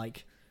something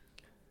like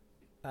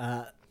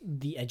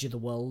The Edge of the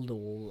World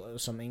or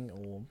something,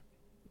 or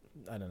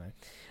I don't know.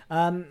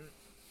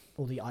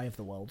 Or The Eye of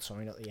the World,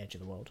 sorry, not The Edge of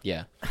the World.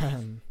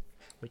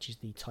 Which is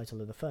the title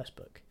of the first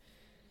book.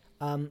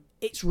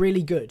 It's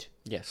really good.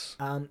 Yes.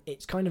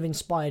 It's kind of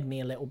inspired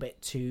me a little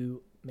bit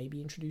to maybe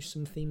introduce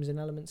some themes and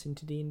elements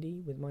into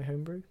D&D with my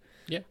homebrew.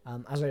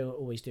 As I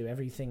always do,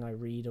 everything I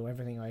read or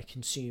everything I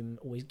consume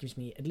always gives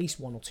me at least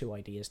 1 or 2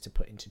 ideas to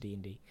put into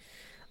D&D,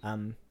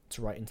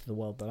 to write into the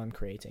world that I'm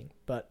creating.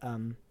 But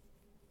I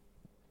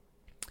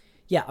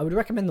would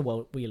recommend the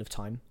Wheel of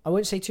Time. I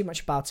won't say too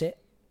much about it.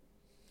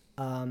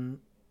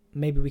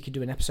 Maybe we could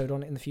do an episode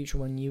on it in the future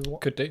when you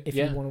could do if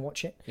you want to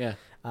watch it.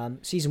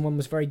 Season 1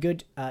 was very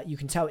good. You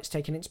can tell it's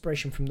taken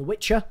inspiration from The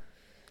Witcher.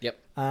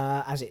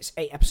 As it's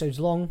 8 episodes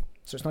long,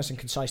 so it's nice and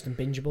concise and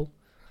bingeable.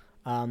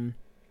 You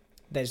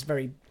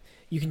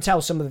can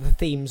tell some of the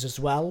themes as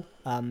well,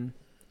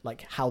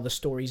 like how the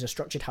stories are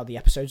structured, how the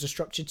episodes are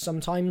structured.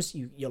 Sometimes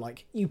you're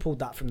like, you pulled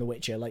that from The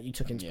Witcher, like you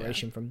took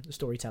inspiration from the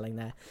storytelling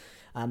there.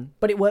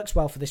 But it works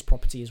well for this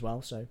property as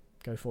well, so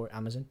go for it,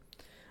 Amazon.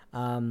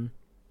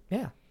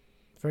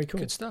 Very cool.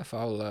 Good stuff.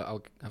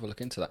 I'll have a look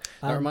into that.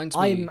 That reminds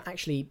me... I'm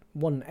actually,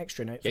 one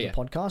extra note for the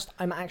podcast.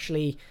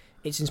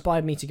 It's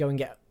inspired me to go and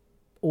get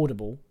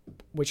Audible,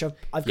 which I've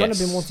kind of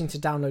been wanting to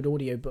download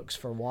audiobooks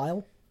for a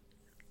while.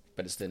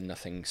 But it's been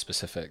nothing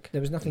specific.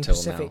 There was nothing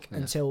specific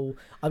until...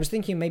 I was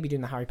thinking maybe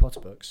doing the Harry Potter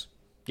books.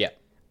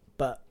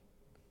 But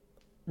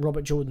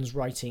Robert Jordan's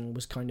writing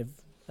was kind of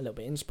a little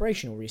bit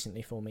inspirational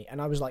recently for me. And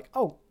I was like,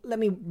 let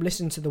me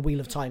listen to the Wheel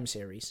of Time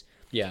series.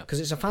 Because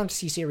it's a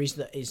fantasy series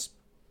that is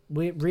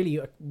really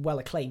well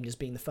acclaimed as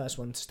being the first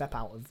one to step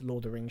out of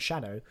Lord of the Rings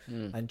shadow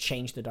and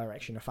change the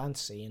direction of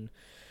fantasy and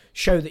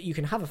show that you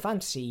can have a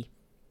fantasy...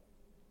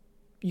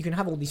 You can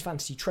have all these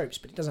fantasy tropes,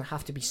 but it doesn't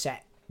have to be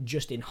set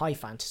just in high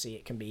fantasy.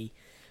 It can be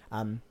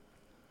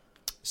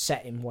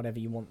set in whatever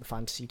you want the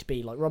fantasy to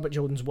be. Like Robert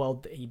Jordan's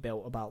world that he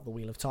built about the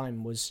Wheel of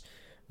Time was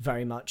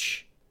very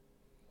much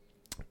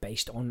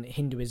based on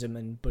Hinduism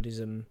and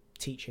Buddhism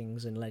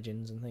teachings and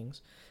legends and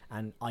things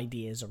and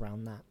ideas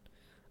around that.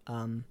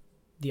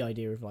 The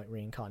idea of like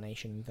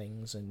reincarnation and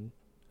things and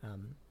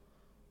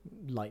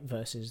light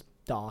versus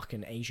dark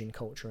and Asian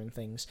culture and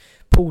things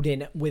pulled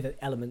in with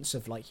elements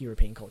of like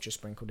European culture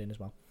sprinkled in as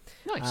well.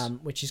 Nice.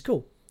 Which is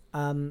cool.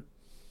 I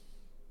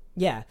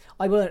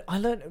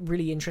learned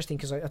really interesting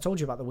because I told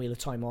you about the Wheel of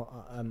Time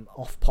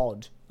off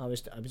pod. I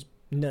was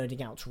nerding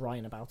out to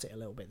Ryan about it a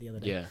little bit the other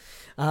day.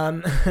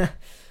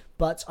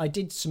 But I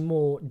did some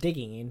more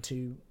digging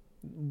into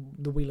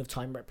the Wheel of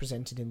Time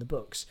represented in the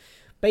books.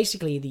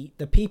 Basically,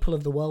 the people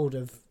of the world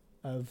of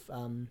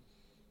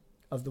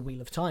the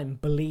Wheel of Time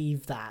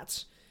believe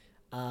that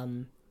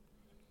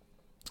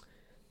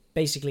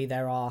basically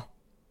there are,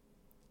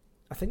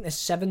 I think there's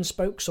 7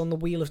 spokes on the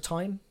Wheel of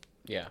Time,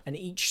 Yeah. and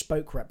each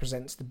spoke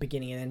represents the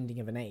beginning and ending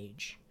of an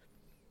age,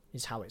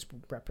 is how it's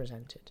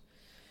represented.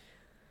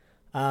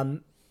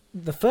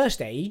 The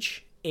first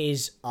age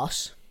is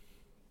us.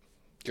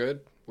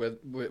 Good.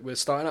 We're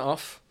starting it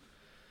off.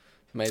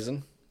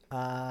 Amazing.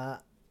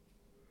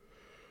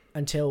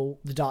 Until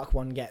the Dark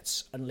One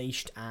gets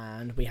unleashed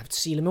and we have to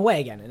seal him away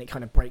again, and it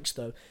kind of breaks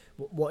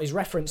what is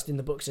referenced in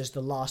the books as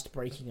the last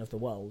breaking of the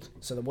world.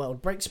 So the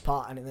world breaks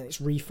apart and then it's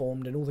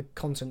reformed and all the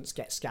continents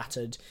get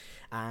scattered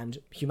and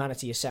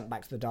humanity is sent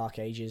back to the Dark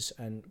Ages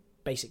and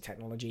basic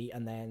technology,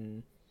 and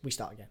then we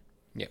start again.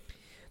 Yep.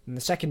 And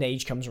the second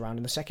age comes around,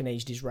 and the second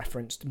age is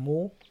referenced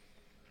more,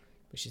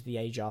 which is the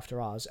age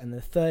after ours, and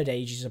the third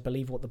age is, I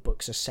believe, what the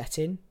books are set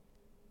in.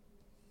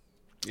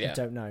 Yeah. I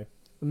don't know.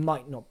 It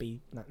might not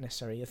be that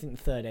necessary. I think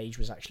the third age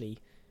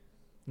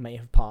may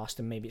have passed,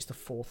 and maybe it's the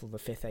fourth or the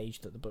fifth age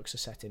that the books are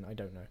set in. I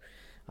don't know.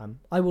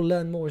 I will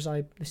learn more as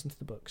I listen to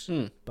the books,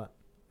 but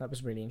that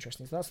was really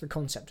interesting. So that's the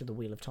concept of the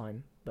Wheel of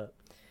Time, but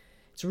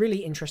it's a really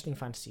interesting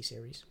fantasy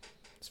series.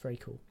 It's very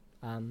cool.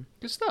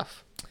 Good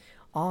stuff.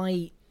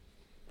 I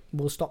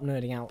will stop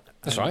nerding out.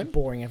 That's right.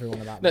 Boring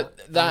everyone about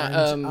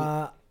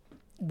that.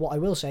 What I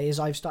will say is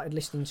I've started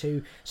listening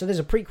to... So there's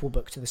a prequel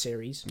book to the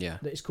series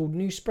that is called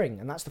New Spring,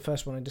 and that's the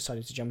first one I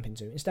decided to jump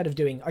into. Instead of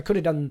doing... I could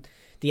have done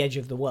The Edge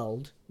of the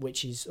World,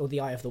 which is... Or The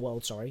Eye of the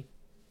World, sorry.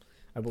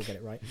 I will get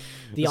it right.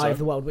 The Eye of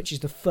the World, which is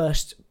the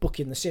first book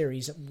in the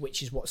series,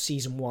 which is what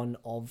season 1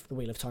 of The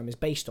Wheel of Time is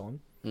based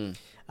on.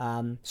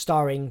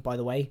 Starring, by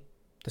the way,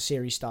 the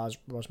series stars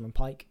Rosamund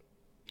Pike,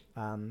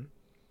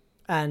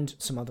 and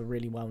some other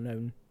really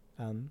well-known...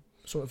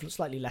 sort of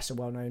slightly lesser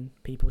well-known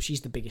people.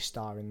 She's the biggest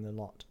star in the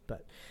lot,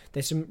 but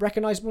there's some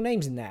recognisable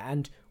names in there,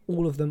 and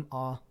all of them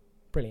are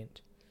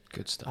brilliant.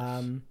 Good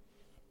stuff.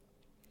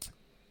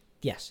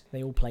 Yes,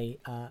 they all play.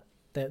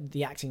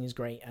 The acting is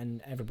great,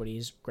 and everybody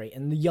is great,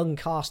 and the young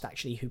cast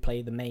actually who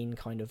play the main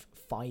kind of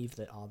 5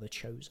 that are the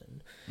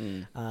chosen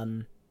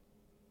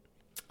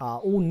are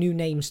all new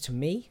names to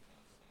me.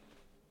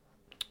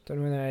 Don't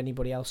know whether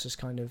anybody else has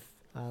kind of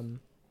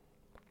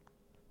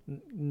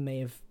may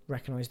have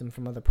recognised them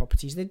from other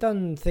properties. They've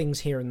done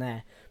things here and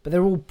there, but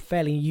they're all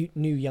fairly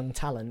new young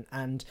talent,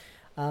 and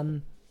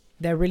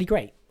they're really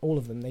great. All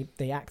of them.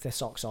 They act their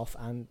socks off,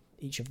 and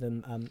each of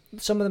them...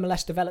 some of them are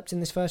less developed in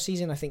this first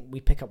season. I think we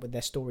pick up with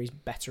their stories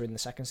better in the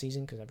second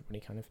season, because everybody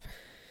kind of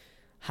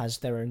has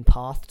their own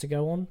path to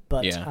go on.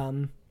 But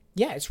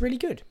yeah, it's really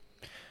good.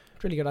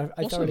 It's really good.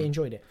 I thoroughly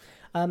enjoyed it.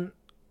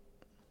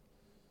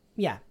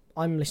 Yeah,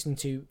 I'm listening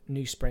to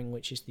New Spring,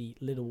 which is the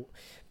little...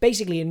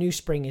 Basically, a New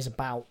Spring is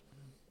about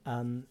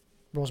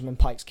Rosamund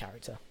Pike's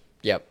character.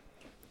 Yep.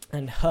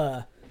 And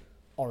her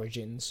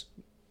origins,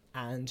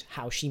 and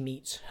how she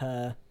meets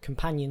her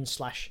companion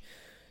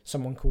 /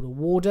 someone called a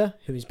warder,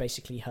 who is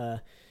basically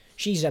her...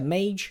 She's a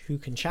mage who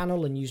can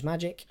channel and use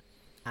magic,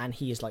 and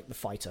he is like the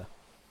fighter.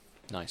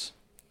 Nice.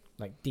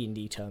 Like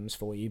D&D terms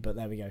for you, but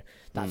there we go.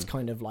 That's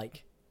kind of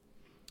like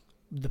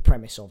the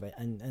premise of it.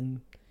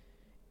 And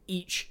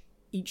each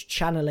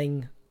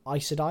channeling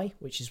Aes Sedai,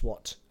 which is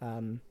what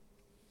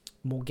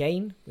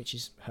Morgaine, which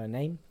is her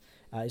name,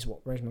 is what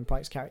Rosamund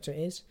Pike's character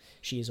is.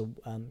 She's an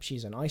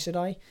Aes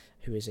Sedai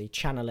who is a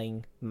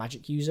channeling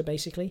magic user,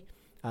 basically.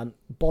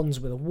 Bonds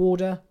with a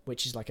warder,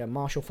 which is like a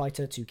martial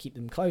fighter, to keep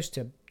them close,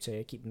 to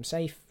keep them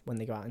safe when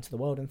they go out into the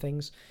world and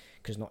things,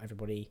 because not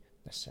everybody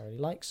necessarily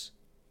likes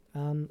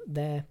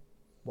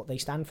what they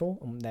stand for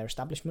and their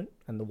establishment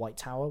and the White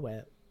Tower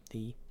where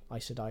the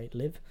Aes Sedai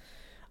live.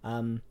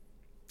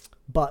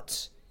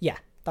 But yeah,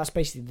 that's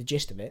basically the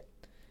gist of it.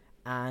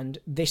 And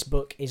this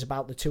book is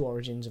about the 2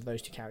 origins of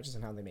those 2 characters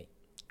and how they meet.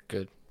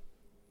 Good.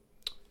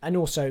 And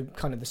also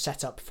kind of the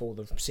setup for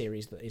the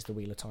series that is the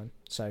Wheel of Time.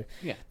 So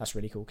yeah, that's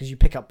really cool, because you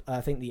pick up,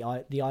 I think the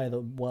Eye of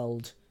the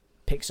World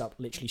picks up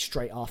literally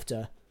straight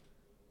after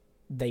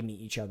they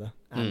meet each other,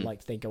 and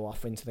like they go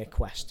off into their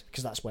quest,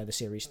 because that's where the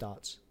series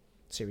starts.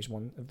 Series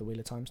 1 of the Wheel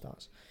of Time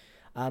starts.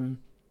 I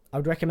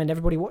would recommend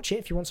everybody watch it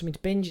if you want something to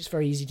binge. It's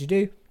very easy to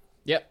do.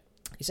 Yep.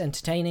 It's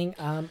entertaining,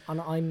 and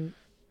I'm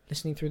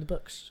listening through the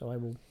books, so I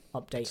will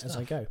update as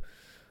I go.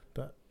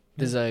 But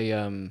there's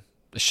a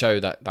show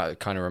that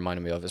kind of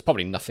reminded me of. It's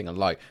probably nothing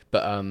alike,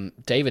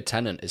 but David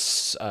Tennant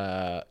is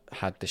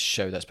had this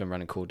show that's been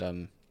running called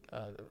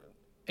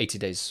 80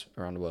 Days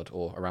Around the World,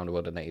 or Around the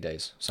World in 80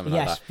 Days, something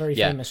like that. Yes, very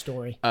famous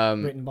story.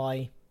 Written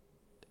by...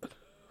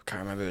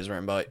 Can't remember who it was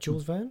written by.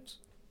 Jules Verne?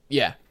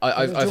 Yeah,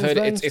 I've heard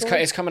it.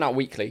 It's coming out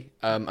weekly,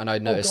 and I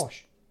noticed... Oh,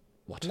 gosh.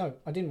 What? No,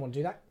 I didn't want to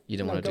do that. You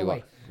didn't want to do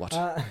what? What?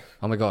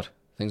 Oh my god,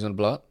 things on the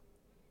blow up?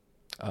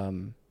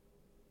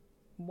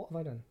 What have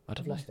I done?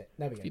 I've lost it.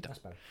 There we go. That's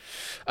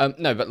better.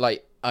 No, but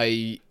like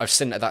I've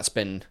seen that's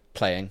been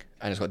playing,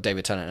 and it's got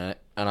David Tennant in it,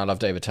 and I love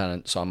David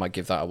Tennant, so I might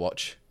give that a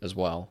watch as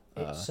well.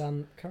 It's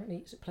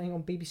currently, is it playing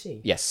on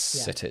BBC?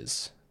 Yes, it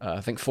is.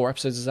 I think 4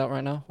 episodes is out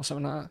right now, or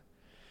something like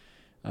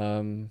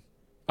that.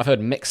 I've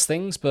heard mixed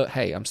things, but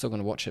hey, I'm still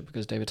going to watch it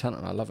because David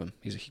Tennant, I love him.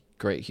 He's a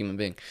great human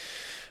being.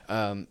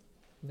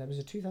 There was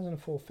a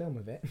 2004 film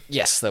of it.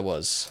 Yes, there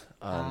was.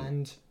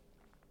 And,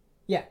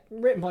 yeah,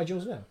 written by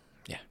Jules Verne.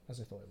 Yeah. As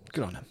I thought it was.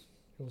 Good on him.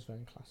 Jules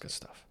Verne classic. Good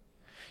stuff.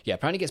 Yeah,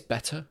 apparently it gets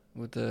better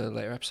with the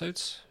later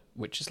episodes,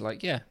 which is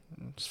like, yeah,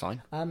 it's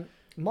fine. My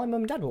mum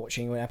and dad were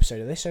watching an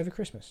episode of this over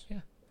Christmas.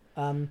 Yeah.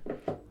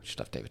 Should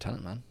have David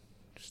Tennant, man.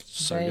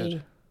 So they,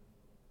 good.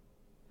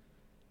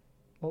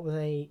 What were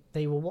they?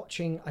 They were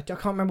watching. I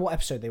can't remember what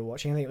episode they were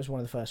watching. I think it was one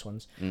of the first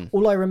ones. Mm.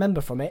 All I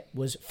remember from it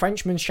was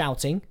Frenchmen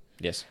shouting.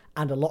 Yes.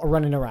 And a lot of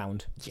running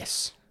around.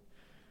 Yes.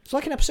 It's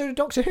like an episode of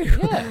Doctor Who.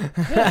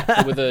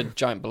 Yeah. With a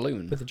giant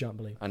balloon. With a giant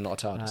balloon. And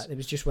not a TARDIS. It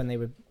was just when they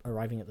were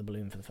arriving at the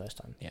balloon for the first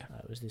time. Yeah.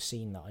 It was the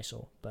scene that I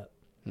saw. But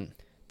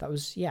that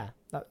was, yeah,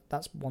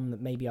 that's one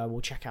that maybe I will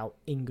check out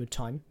in good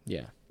time.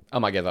 Yeah. I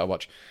might give that a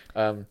watch.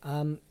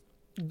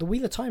 The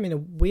Wheel of Time, in a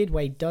weird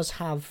way, does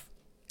have...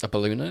 A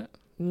balloon in it?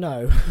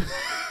 No.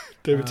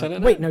 David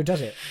Tennant? Wait, no,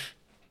 does it?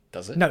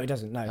 Does it? No, it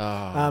doesn't, no.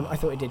 Oh, I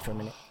thought it did for a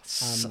minute.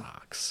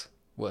 Sucks.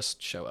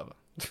 Worst show ever.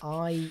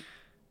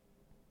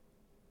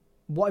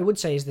 What I would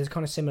say is there's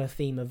kind of similar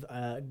theme of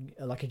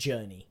like a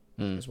journey,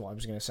 is what I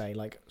was going to say.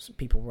 Like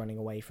people running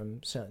away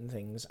from certain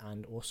things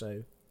and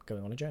also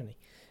going on a journey.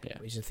 Yeah.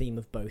 Which is a theme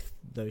of both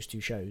those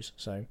two shows.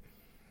 So,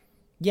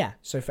 yeah.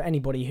 So for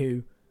anybody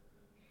who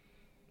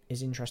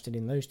is interested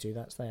in those two,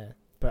 that's there.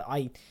 But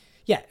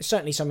it's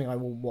certainly something I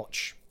will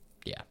watch.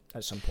 Yeah.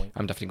 At some point.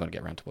 I'm definitely going to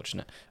get around to watching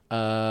it.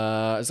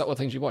 Is that what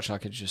things you watch? I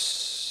could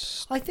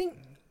just... I think...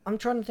 I'm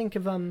trying to think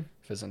of...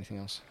 if there's anything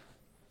else.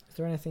 Is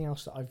there anything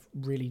else that I've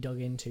really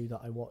dug into that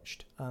I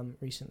watched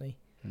recently?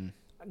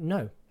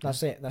 No.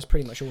 That's it. That's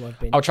pretty much all I've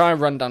been... I'll try and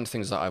run down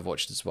things that I've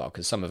watched as well,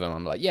 because some of them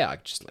I'm like, yeah, I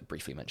just like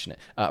briefly mention it.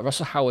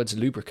 Russell Howard's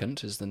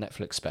Lubricant is the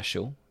Netflix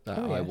special that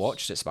I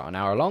watched. It's about an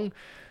hour long.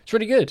 It's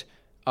really good.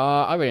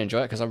 I really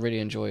enjoy it because I really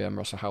enjoy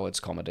Russell Howard's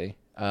comedy.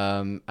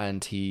 And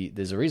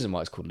there's a reason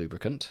why it's called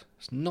Lubricant.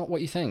 It's not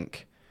what you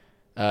think.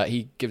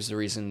 He gives the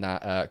reason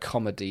that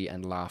comedy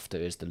and laughter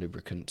is the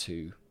lubricant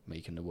to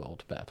making the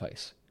world a better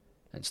place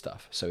and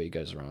stuff. So he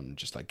goes around and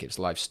just like gives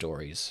life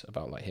stories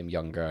about like him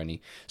younger, and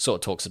he sort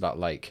of talks about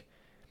like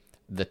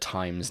the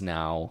times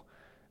now,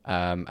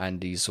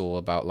 and he's all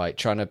about like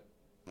trying to,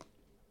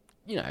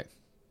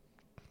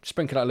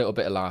 sprinkle out a little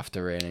bit of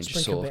laughter in and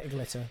just sort a bit of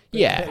glitter.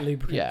 Yeah, a bit of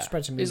lubricant, yeah.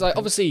 Spread some lubricant. It's like,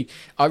 obviously,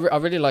 I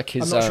really like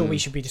his... I'm not sure we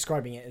should be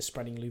describing it as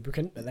spreading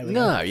lubricant, but there we go.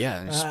 No,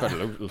 yeah. Spread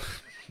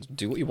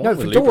do what you want No,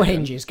 with for door lubricant.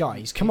 hinges,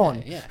 guys. Come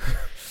on. Yeah.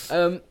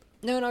 No,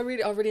 and I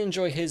really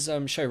enjoy his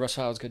show,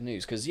 Russell Howard's Good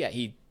News, because, yeah,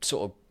 he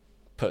sort of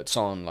puts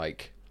on,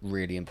 like,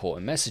 really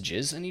important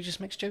messages, and he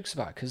just makes jokes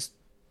about it, because,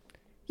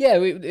 yeah,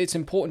 it's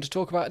important to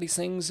talk about these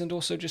things, and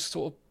also just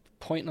sort of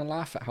point and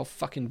laugh at how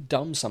fucking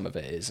dumb some of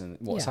it is and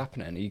what's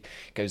happening. He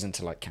goes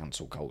into like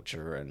cancel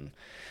culture and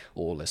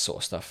all this sort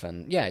of stuff,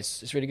 and yeah,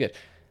 it's really good.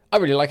 I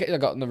really like it. I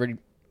got not really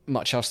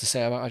much else to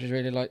say about it. I just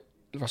really like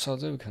Russell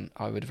Howard.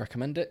 I would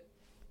recommend it.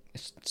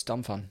 It's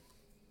dumb fun,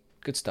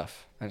 good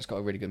stuff, and it's got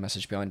a really good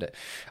message behind it.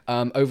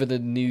 Over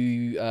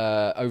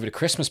the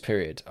Christmas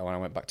period, when I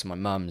went back to my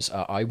mum's,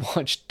 I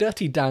watched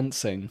Dirty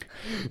Dancing.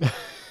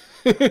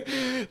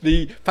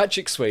 The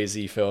Patrick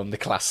Swayze film, the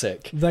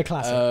classic.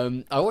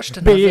 I watched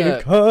another...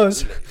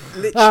 Because...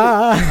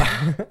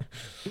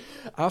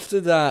 After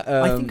that...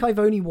 I think I've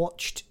only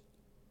watched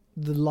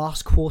the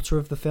last quarter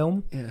of the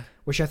film. Yeah.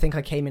 Which I think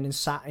I came in and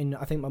sat in...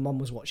 I think my mum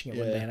was watching it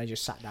one day and I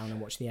just sat down and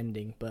watched the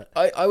ending, but...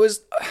 I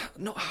was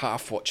not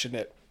half watching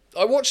it.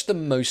 I watched the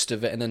most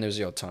of it, and then there was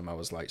the odd time I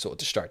was like sort of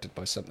distracted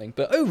by something.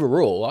 But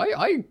overall,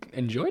 I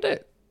enjoyed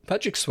it.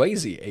 Patrick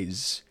Swayze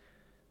is...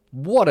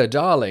 What a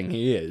darling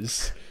he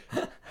is.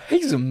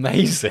 He's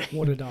amazing.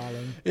 What a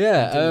darling.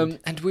 Yeah,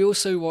 and we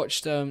also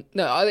watched... no,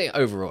 I think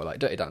overall, like,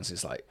 Dirty Dancing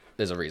is like...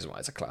 There's a reason why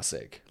it's a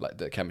classic. Like,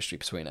 the chemistry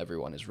between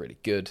everyone is really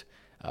good.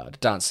 The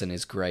dancing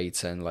is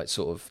great, and, like,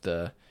 sort of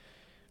the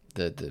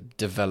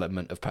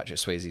development of Patrick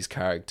Swayze's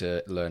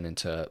character, learning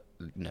to,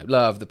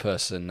 love the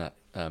person that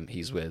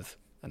he's with,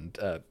 and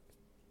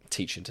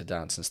teaching to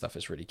dance and stuff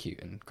is really cute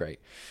and great.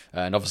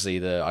 And obviously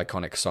the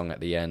iconic song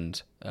at the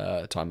end,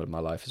 Time of My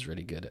Life, is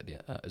really good at the,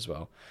 as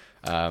well.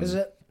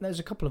 There's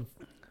a couple of...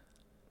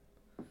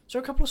 Is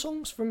there a couple of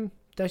songs from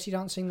Dirty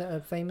Dancing that are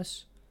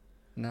famous?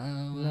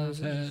 Now I've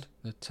had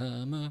the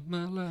time of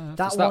my life.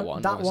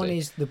 That one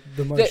is the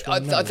most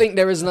I think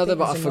there is another,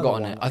 but I've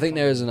forgotten it. I think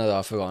there is another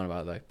I've forgotten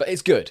about, though. But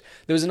it's good.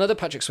 There was another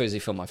Patrick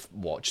Swayze film I've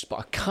watched, but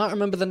I can't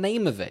remember the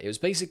name of it. It was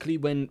basically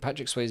when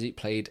Patrick Swayze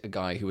played a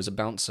guy who was a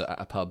bouncer at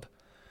a pub.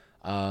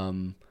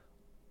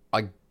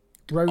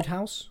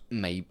 Roadhouse?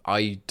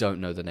 I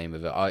don't know the name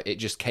of it. It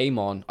just came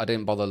on. I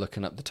didn't bother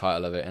looking up the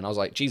title of it, and I was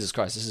like, Jesus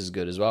Christ, this is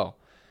good as well.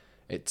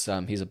 It's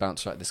he's a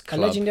bouncer at this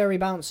club. A legendary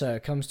bouncer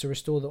comes to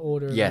restore the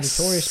order of a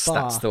notorious bar.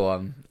 That's the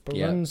one. But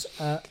runs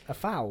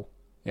afoul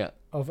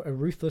of a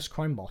ruthless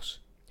crime boss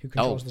who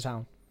controls the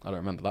town. I don't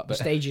remember that. The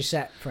stage is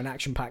set for an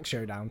action-packed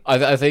showdown.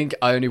 I think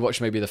I only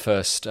watched maybe the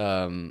first.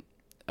 I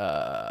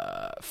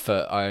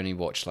only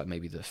watched like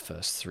maybe the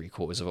first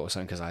 3/4 of it or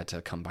something because I had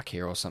to come back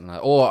here or something.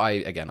 Or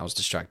I was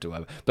distracted or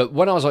whatever. But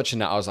when I was watching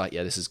that, I was like,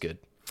 yeah, this is good.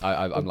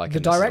 I'm liking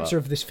the this director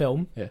of this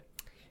film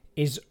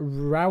is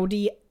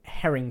Rowdy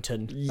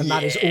Harrington, and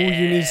that is all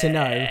you need to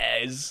know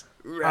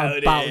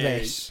about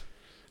this.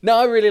 No,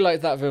 I really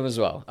liked that film as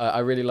well. I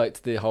really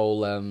liked the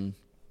whole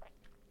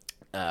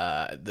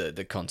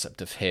the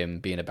concept of him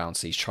being a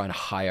bouncer. He's trying to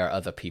hire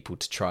other people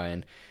to try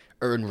and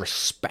earn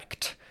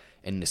respect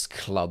in this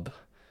club,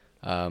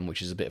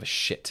 which is a bit of a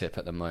shit tip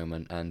at the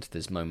moment. And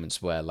there's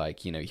moments where,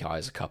 like, you know, he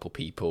hires a couple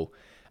people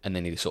and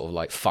then he sort of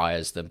like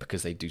fires them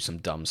because they do some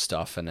dumb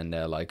stuff, and then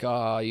they're like,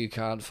 you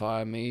can't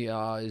fire me,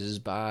 this is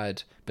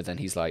bad. But then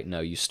he's like, no,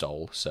 you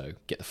stole, so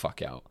get the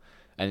fuck out.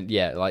 And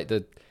yeah, like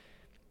the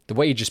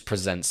way he just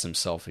presents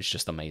himself is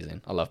just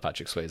amazing. I love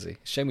Patrick Swayze.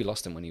 Shame we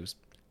lost him when he was,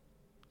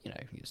 you know,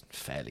 he was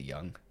fairly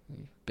young. A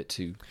bit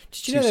too.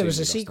 Did you know there was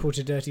a sequel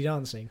to Dirty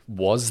Dancing?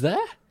 Was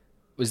there?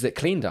 Was it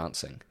Clean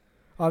Dancing?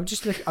 I was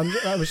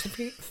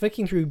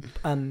flicking through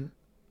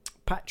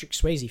Patrick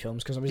Swayze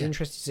films because I was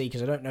interested to see,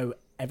 because I don't know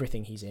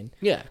everything he's in.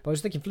 Yeah. But I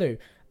was thinking through.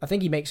 I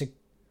think he makes a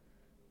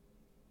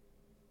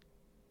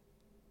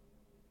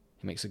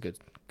good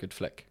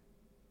flick.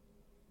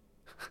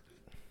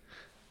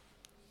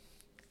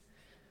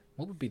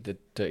 What would be the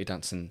Dirty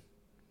Dancing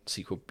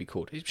sequel be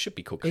called? It should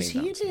be called Clean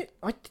Dancing. Is he in it?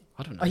 I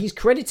don't know. He's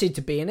credited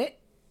to be in it,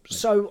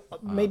 so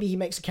maybe he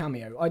makes a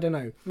cameo. I don't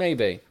know.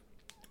 Maybe.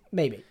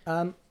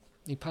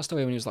 He passed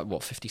away when he was like,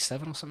 what,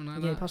 57 or something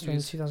like that? Yeah, he passed away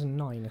in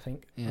 2009, I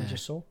think. Yeah. I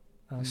just saw.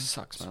 It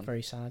sucks, man. It's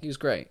very sad. He was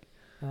great.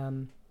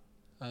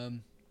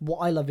 What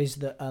I love is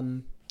that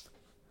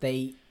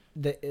the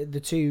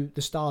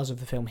stars of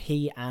the film,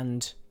 he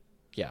and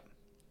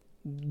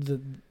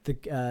the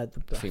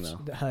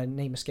female. Her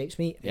name escapes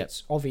me. Yep.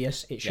 It's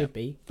obvious. It should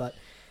be, but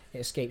it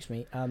escapes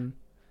me.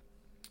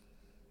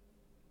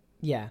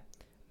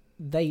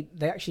 They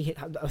actually hit.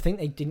 I think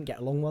they didn't get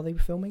along while they were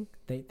filming.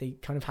 They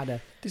kind of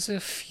had There's a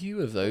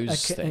few of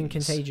those things.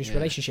 Contagious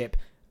relationship.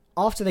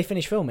 After they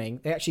finished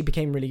filming, they actually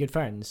became really good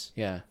friends.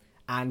 Yeah.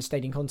 And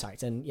stayed in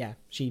contact, and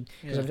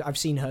because I've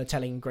seen her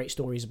telling great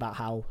stories about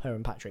how her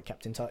and Patrick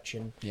kept in touch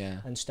and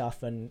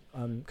stuff, and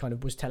kind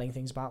of was telling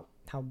things about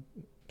how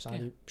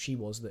sad she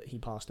was that he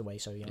passed away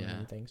so young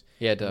and things.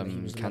 He had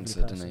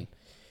cancer, didn't he?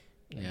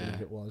 I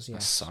believe it was. Yeah,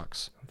 that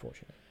sucks.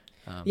 Unfortunately.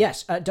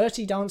 Yes,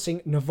 Dirty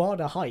Dancing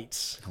Nevada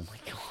Heights. Oh my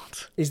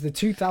god! Is the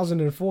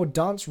 2004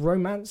 dance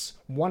romance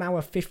 1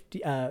 hour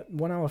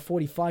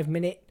 45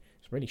 minute.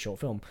 It's a really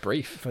short film.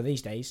 Brief for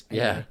these days.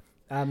 Anyway.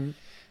 Yeah.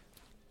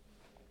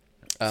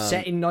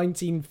 Set in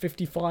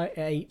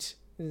 1958.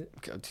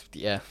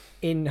 Yeah.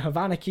 In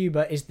Havana,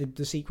 Cuba is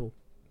the sequel.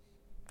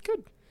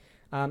 Good.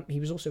 He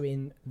was also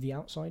in The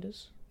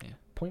Outsiders. Yeah.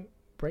 Point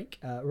Break.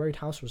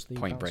 Roadhouse was the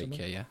Point Break.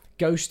 Yeah.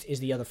 Ghost is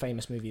the other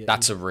famous movie.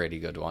 That's a really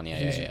good one.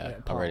 Yeah.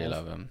 I really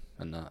love him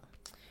and that.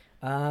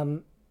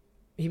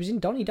 He was in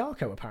Donnie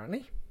Darko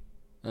apparently.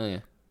 Oh yeah.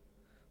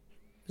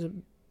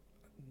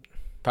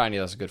 Apparently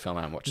that's a good film.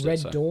 I haven't watched Red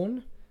it. So.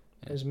 Dawn.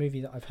 There's a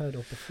movie that I've heard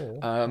of before.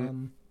 I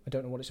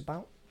don't know what it's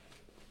about.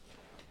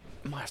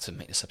 Might have to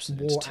make this episode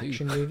war into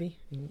action movie.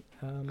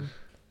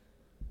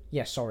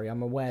 Yeah, sorry,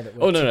 I'm aware that.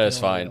 No, it's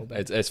fine.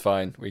 It's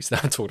fine. We still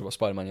haven't talked about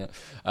Spider-Man yet.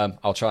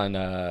 I'll try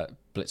and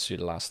blitz through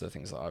the last of the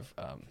things that I've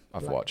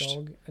Black watched.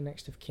 Dog, A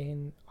Next of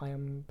Kin. I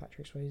Am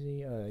Patrick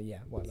Swayze.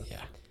 Yeah, whatever.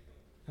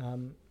 Yeah.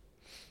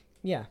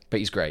 Yeah. But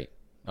he's great.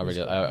 I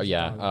really.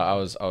 I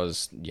was.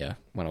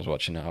 When I was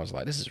watching it, I was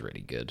like, this is really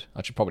good.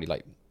 I should probably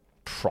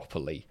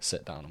properly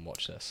sit down and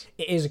watch this.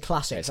 It is a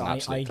classic. It's an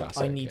absolute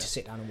classic. I need to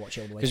sit down and watch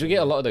it all the way. Because we get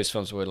a lot of those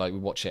films where we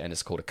watch it and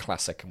it's called a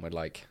classic, and we're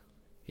like,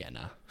 yeah,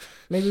 nah.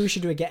 Maybe we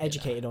should do a Get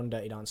Educated on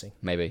Dirty Dancing.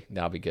 Maybe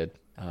that'll be good.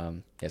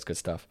 It's good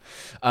stuff.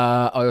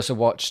 I also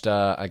watched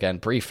again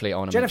briefly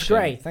on Jennifer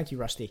Grey. Thank you,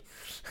 Rusty.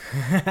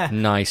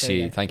 Nice,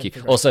 thank you.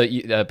 Also,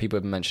 people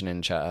have been mentioning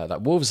in chat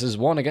that Wolves has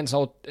won against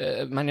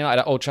Man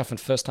United at Old Trafford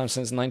first time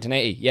since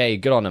 1980. Yay,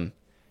 good on them.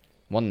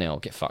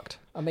 1-0. Get fucked.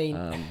 I mean.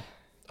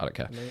 I don't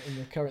care. In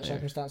the current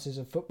circumstances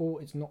of football,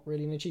 it's not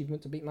really an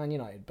achievement to beat Man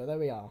United, but there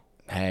we are.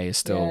 Hey, it's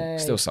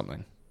still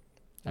something.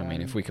 I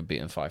mean, if we could beat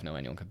them 5-0,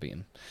 anyone could beat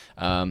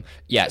them.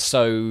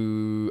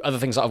 So other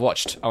things that I've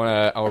watched,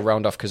 I'll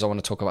round off because I want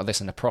to talk about this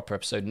in a proper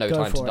episode. No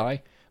Time to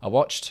Die. I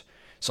watched.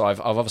 So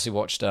I've obviously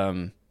watched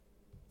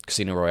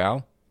Casino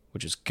Royale,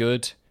 which is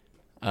good.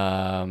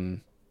 Really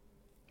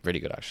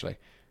good, actually.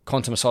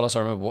 Quantum of Solace, I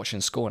remember watching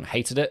in school and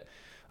hated it.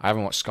 I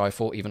haven't watched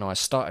Skyfall, even though I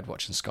started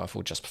watching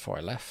Skyfall just before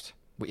I left.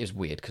 Which is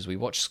weird because we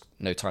watched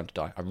No Time to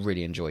Die. I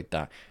really enjoyed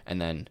that. And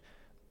then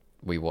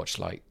we watched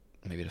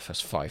maybe the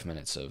first 5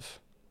 minutes of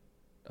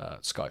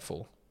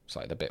Skyfall. It's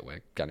the bit where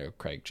Daniel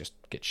Craig just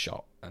gets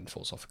shot and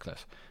falls off a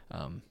cliff.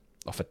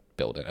 Off a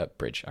building, a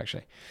bridge,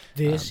 actually.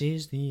 This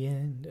is the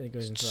end. It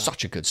goes into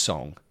such a good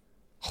song.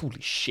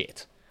 Holy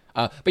shit.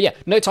 But yeah,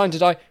 No Time to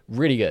Die,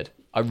 really good.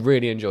 I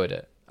really enjoyed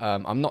it.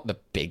 I'm not the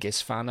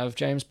biggest fan of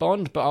James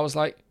Bond, but I was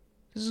like,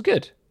 this is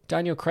good.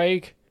 Daniel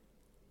Craig,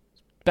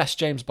 best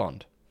James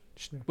Bond.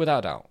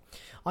 Without doubt.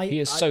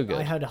 He is so good.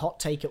 I heard a hot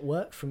take at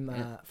work from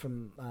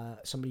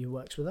somebody who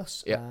works with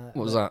us. Yeah.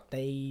 What was that?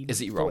 They is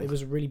he thought wrong? It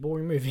was a really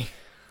boring movie.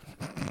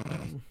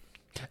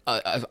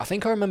 I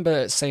think I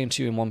remember saying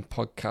to you in one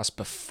podcast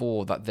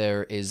before that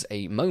there is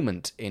a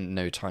moment in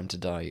No Time to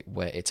Die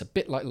where it's a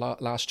bit like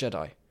Last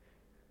Jedi.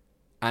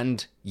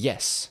 And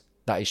yes,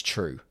 that is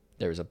true.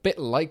 There is a bit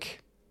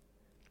like...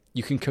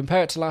 You can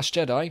compare it to Last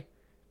Jedi,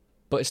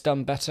 but it's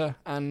done better,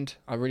 and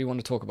I really want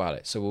to talk about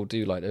it. So we'll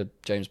do like the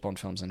James Bond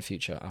films in the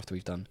future after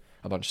we've done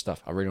a bunch of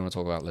stuff. I really want to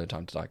talk about No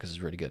Time to Die because it's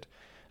really good.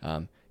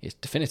 It's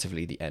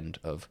definitively the end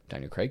of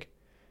Daniel Craig,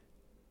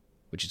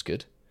 which is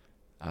good.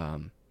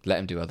 Let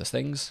him do other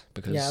things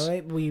because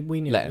we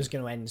knew it was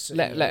going to end. So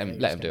let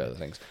him do other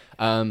things.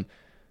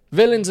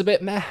 Villain's a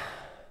bit meh.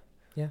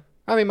 Yeah,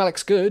 Rami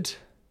Malek's good,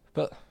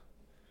 but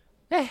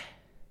he's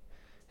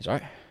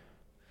alright.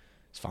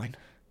 It's fine.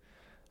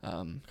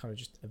 Kind of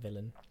just a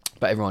villain.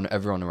 But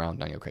everyone around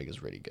Daniel Craig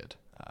is really good.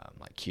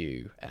 Like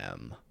Q,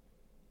 M,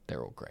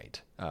 they're all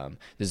great.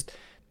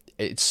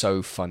 It's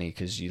so funny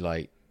because you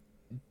like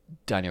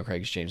Daniel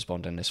Craig's James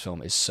Bond in this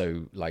film is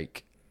so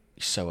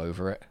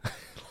over it.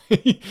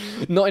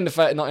 not in the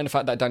fact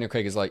that Daniel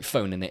Craig is like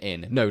phoning it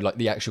in. No, like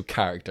the actual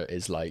character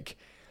is like,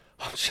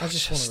 I just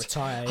want to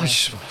retire. I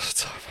just want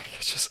to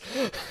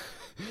retire.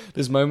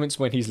 There's moments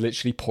when he's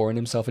literally pouring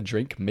himself a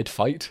drink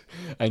mid-fight,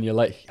 and you're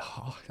like,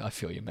 oh, I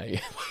feel you,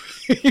 mate.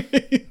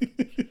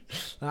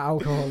 That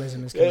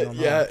alcoholism is going on.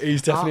 Yeah,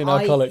 he's definitely an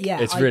alcoholic.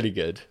 It's really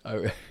good.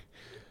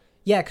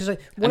 Yeah, because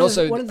one of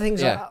the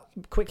things,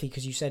 quickly,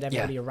 because you said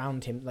everybody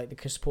around him, like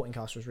the supporting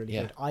cast was really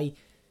good.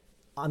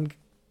 I'm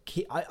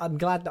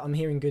glad that I'm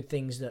hearing good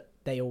things, that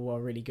they all are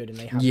really good and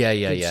they have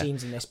good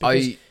scenes in this,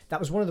 because that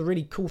was one of the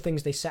really cool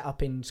things they set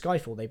up in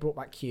Skyfall. They brought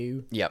back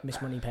Q,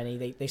 Miss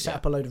Moneypenny. They set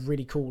up a load of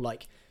really cool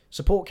like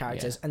support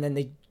characters, and then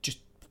they just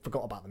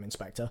forgot about them in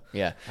Spectre.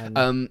 Yeah.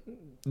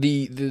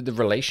 The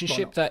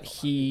relationship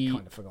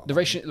the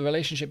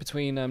relationship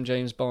between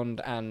James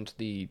Bond and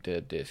the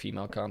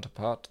female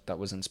counterpart that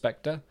was in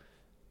Spectre,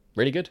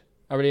 really good.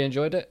 I really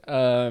enjoyed it.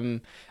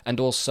 And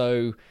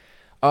also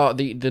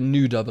the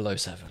new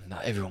 007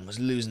 that everyone was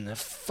losing their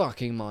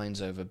fucking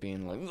minds over,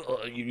 being like,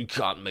 oh, you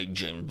can't make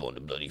James Bond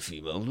a bloody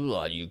female.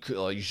 Oh, you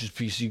just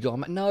PC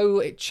guy.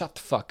 No, shut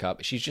the fuck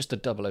up. She's just a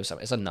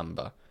 007. It's a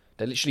number.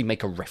 They literally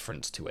make a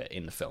reference to it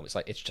in the film. It's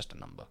like, it's just a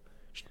number.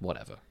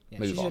 Whatever. Yeah,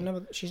 Move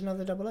on. She's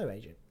another 00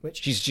 agent.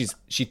 Which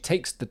she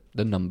takes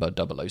the number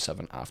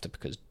 007 after,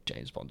 because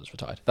James Bond is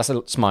retired. That's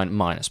a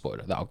minor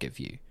spoiler that I'll give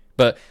you.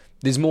 But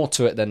there's more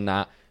to it than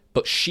that.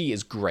 But she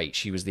is great.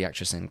 She was the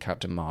actress in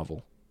Captain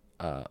Marvel.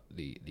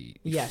 The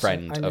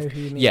friend of... Who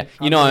you mean. Yeah,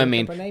 you know what I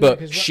mean.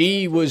 But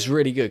she was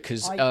really good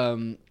because...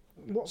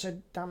 what's her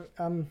damn...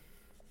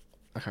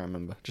 I can't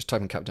remember. Just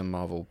type in Captain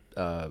Marvel...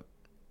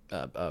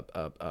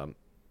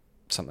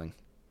 something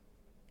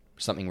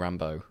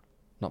Rambeau.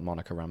 Not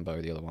Monica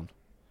Rambeau, the other one.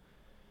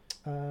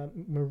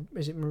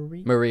 Is it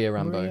Marie? Maria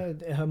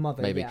Rambeau. Her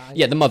mother. Maybe.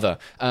 Yeah, the mother.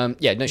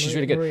 She's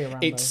really good. Maria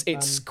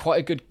It's quite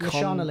a good...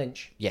 Lashana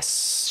Lynch.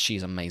 Yes,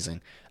 she's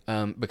amazing.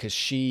 Because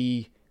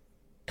she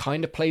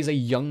kind of plays a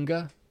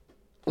younger...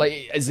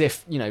 Like, as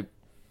if,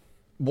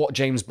 what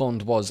James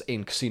Bond was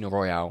in Casino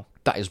Royale,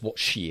 that is what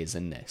she is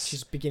in this.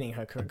 She's beginning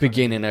her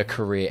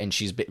career. And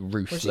she's a bit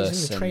ruthless. Well,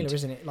 it's in the trailer,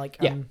 isn't it? Like,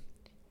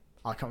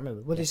 I can't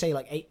remember. What did they say?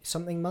 Like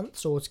 8-something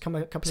months, or it's come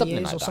a couple something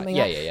of years, like or something?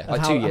 Yeah.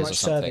 Like 2 years or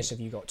something. How much service have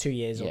you got? 2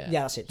 years? Yeah,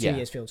 that's it. 2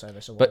 years field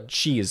service. Or but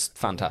she is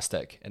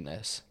fantastic in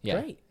this.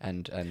 Yeah, great.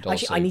 And also,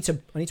 actually, I need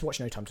to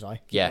watch No Time to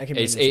Die. Yeah,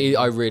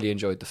 I really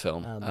enjoyed the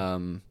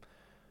film.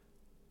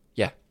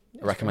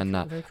 I recommend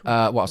that.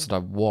 Cool. What else did I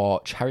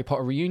watch? Harry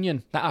Potter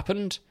Reunion. That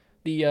happened.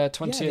 The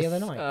 20th, the other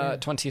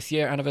night, 20th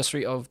year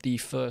anniversary of the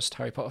first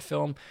Harry Potter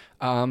film.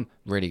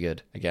 Really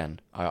good. Again,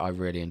 I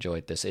really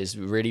enjoyed this. It's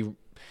really,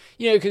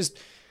 because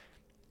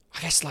I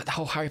guess like the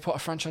whole Harry Potter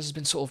franchise has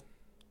been sort of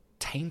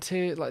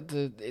tainted. Like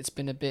it's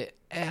been a bit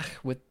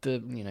with the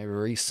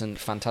recent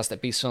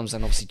Fantastic Beasts films,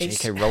 and obviously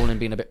J.K. Rowling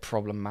being a bit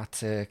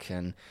problematic.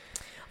 And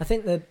I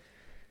think the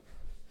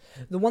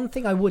one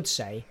thing I would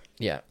say,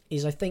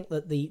 is I think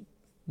that the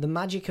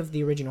magic of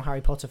the original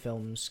Harry Potter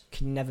films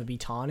can never be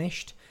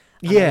tarnished.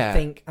 And I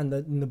think, and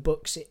the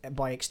books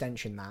by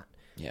extension, that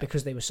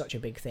because they were such a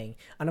big thing.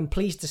 And I'm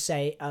pleased to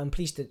say, I'm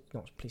pleased to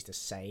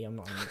say,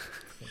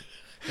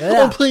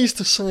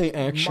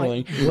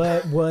 actually.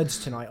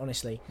 Words tonight,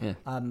 honestly.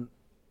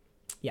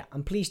 Yeah.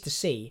 I'm pleased to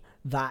see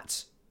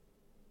that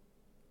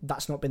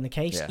that's not been the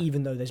case,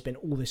 even though there's been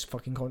all this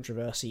fucking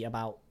controversy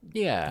about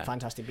the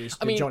Fantastic Beasts,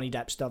 the Johnny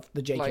Depp stuff,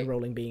 the J.K.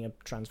 Rowling being a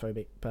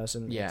transphobic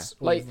person. Yeah, it's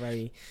all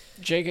very...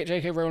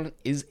 J.K. Rowling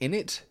is in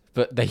it,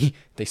 but they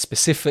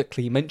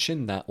specifically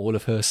mentioned that all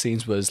of her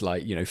scenes was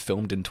like,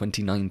 filmed in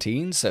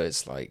 2019, so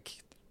it's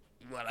like,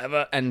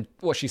 whatever. And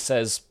what she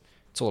says,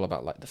 it's all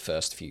about like the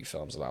first few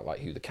films, about like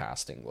who the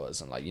casting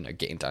was and like,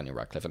 getting Daniel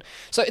Radcliffe. And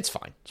so it's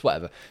fine, it's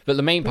whatever. But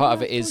the main part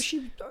of it is...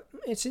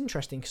 It's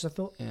interesting, because I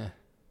thought... Yeah.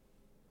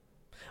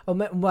 Oh,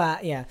 well,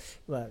 yeah.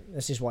 Well,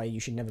 this is why you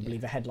should never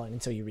believe a headline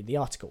until you read the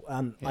article.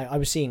 I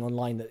was seeing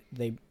online that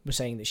they were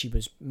saying that she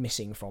was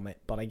missing from it,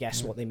 but I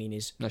guess what they mean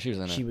is no, she was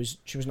in it.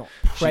 She was not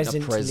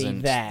presently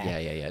there.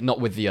 Yeah. Not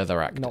with the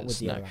other actors. Not with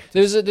the other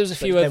actors. There's a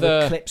few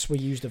other clips were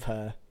used of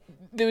her.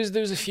 there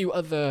was a few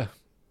other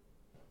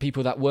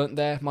people that weren't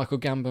there. Michael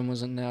Gambon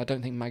wasn't there. I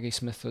don't think Maggie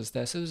Smith was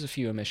there. So there was a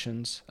few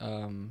omissions.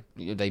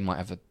 They might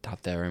have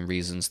had their own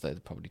reasons. They're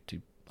probably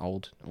too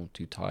old or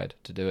too tired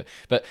to do it.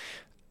 But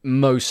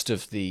most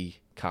of the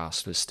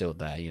cast was still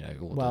there.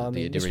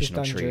 The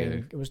original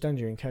trio. It was done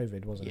during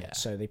COVID, wasn't it?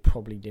 So they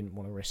probably didn't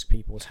want to risk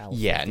people's health.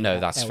 Yeah,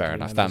 no, that's fair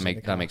enough.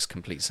 That makes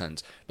complete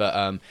sense.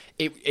 But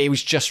it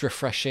was just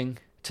refreshing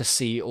to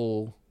see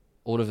all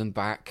of them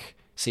back,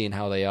 seeing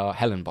how they are.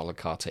 Helen Bonham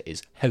Carter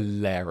is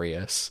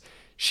hilarious.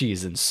 She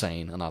is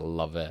insane, and I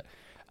love it.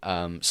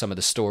 Some of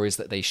the stories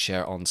that they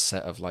share on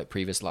set of like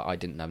previous, like I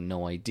didn't have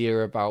no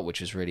idea about,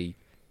 which was really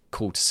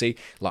cool to see.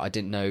 Like I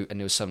didn't know, and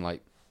there was some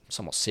like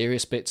somewhat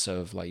serious bits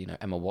of like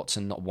Emma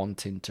Watson not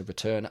wanting to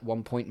return at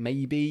one point.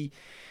 Maybe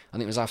I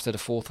think it was after the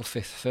 4th or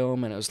 5th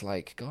film, and it was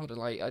like God,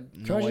 like I had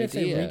no idea. If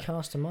they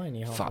recast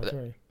Hermione halfway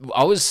through.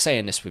 I was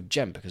saying this with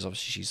Jem because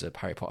obviously she's a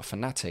Harry Potter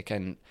fanatic,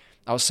 and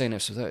I was saying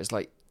this with her. It's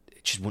like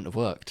it just wouldn't have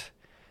worked.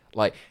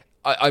 Like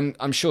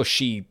I'm sure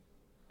she.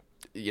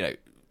 The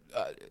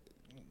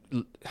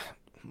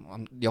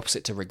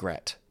opposite to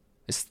regret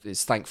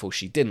is thankful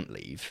she didn't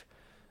leave,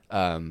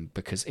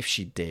 because if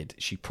she did,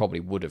 she probably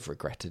would have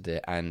regretted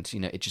it, and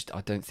I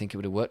don't think it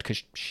would have worked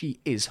because she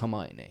is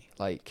Hermione.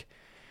 Like,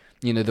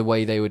 the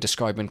way they were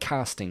describing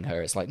casting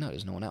her, it's like no,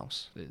 there's no one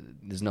else.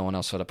 There's no one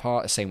else for the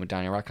part. Same with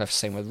Daniel Radcliffe.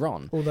 Same with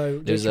Ron. Although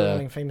J.K.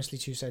 Rowling famously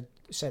too said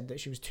that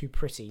she was too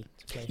pretty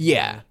to play.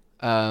 Yeah,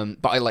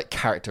 but I like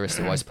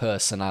characteristic-wise,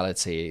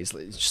 personality is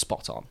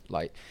spot on.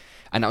 Like.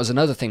 And that was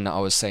another thing that I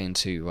was saying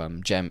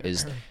to Jem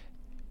is,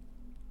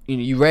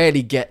 you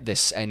rarely get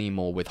this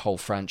anymore with whole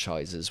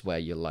franchises where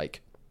you're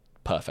like,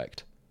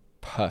 perfect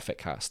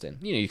casting.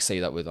 You can say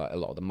that with like a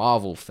lot of the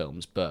Marvel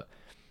films, but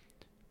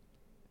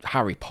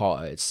Harry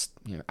Potter, it's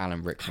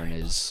Alan Rickman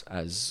is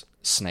as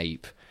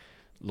Snape,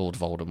 Lord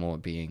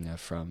Voldemort being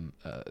from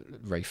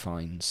Ralph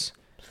Fiennes.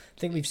 I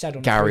think we've said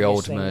on Gary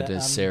Oldman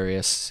is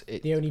Sirius.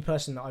 The only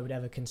person that I would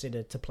ever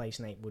consider to play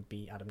Snape would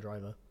be Adam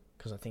Driver.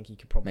 Because I think he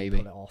could probably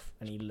pull it off,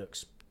 and he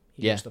looks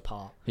the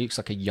part. He looks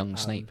like a young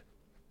Snape.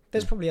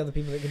 There's probably other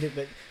people that can do it,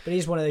 but it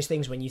is one of those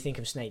things when you think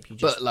of Snape,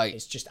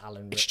 it's just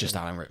Alan Rickman. It's just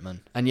Alan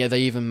Rickman. And yeah, they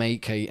even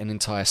make an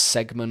entire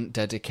segment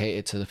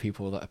dedicated to the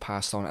people that are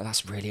passed on, and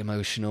that's really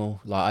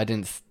emotional. Like, I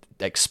didn't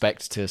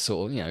expect to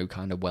sort of,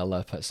 kind of well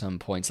up at some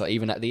points. Like,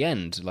 even at the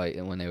end, like,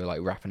 when they were,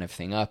 like, wrapping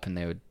everything up, and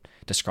they were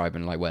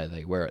describing, like, where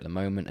they were at the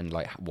moment, and,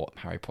 like, what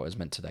Harry Potter's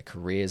meant to their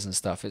careers and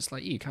stuff. It's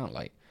like, you can't,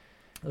 like...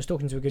 I was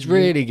talking to a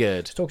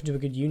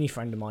good uni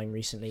friend of mine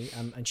recently,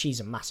 and she's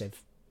a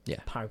massive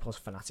Harry Potter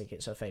fanatic.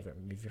 It's her favourite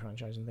movie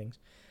franchise and things.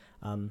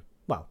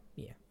 Well,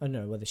 yeah, I don't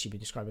know whether she would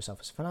describe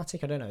herself as a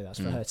fanatic. I don't know. That's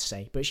for her to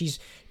say. But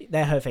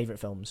they're her favourite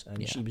films,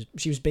 and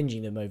she was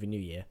binging them over New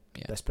Year.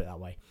 Yeah. Let's put it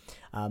that way.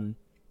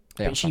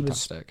 They are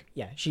fantastic.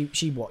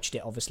 She watched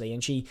it obviously,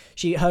 and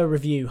her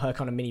review, her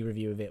kind of mini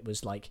review of it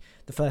was like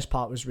the first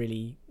part was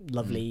really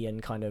lovely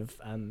and kind of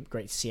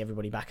great to see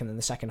everybody back, and then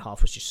the second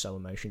half was just so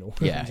emotional.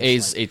 Yeah,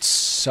 it's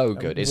so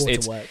good.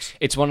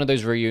 It's one of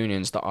those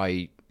reunions that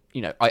I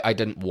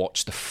didn't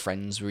watch the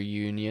Friends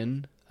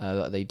reunion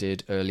that they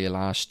did earlier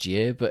last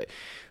year, but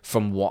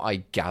from what I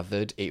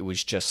gathered, it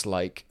was just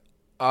like,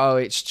 oh,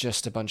 it's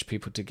just a bunch of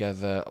people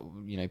together,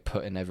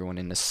 putting everyone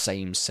in the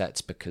same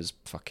sets because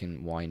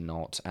fucking why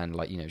not? And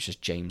like, it's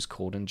just James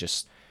Corden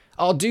just,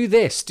 I'll do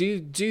this, do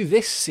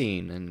this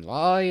scene, and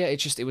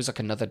it was like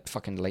another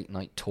fucking late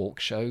night talk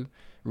show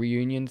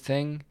reunion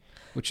thing,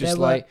 which is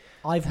like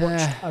I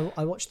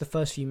watched the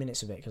first few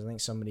minutes of it because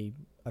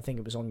I think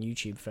it was on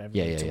YouTube for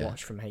everybody to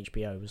watch from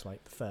HBO. It was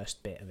like the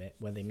first bit of it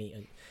where they meet.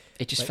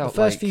 It just felt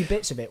the first few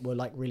bits of it were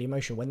like really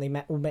emotional when they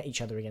all met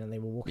each other again and they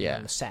were walking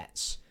around the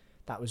sets.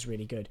 That was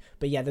really good.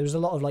 But yeah, there was a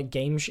lot of like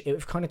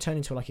it kind of turned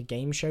into like a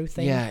game show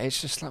thing. Yeah,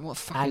 it's just like, what the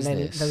fuck is this?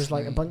 And then there was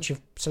like a bunch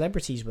of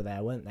celebrities were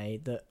there, weren't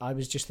they? That I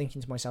was just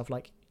thinking to myself,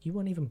 like, you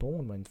weren't even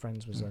born when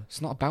Friends was there.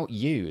 It's not about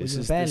you. You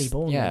were barely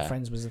born when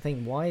Friends was the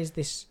thing. Why is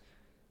this?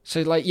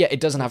 So like, yeah, it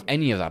doesn't have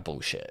any of that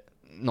bullshit.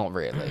 Not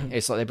really.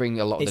 It's like they bring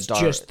a lot of the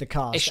just the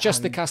cast. It's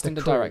just the cast and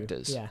the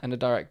directors. Yeah. And the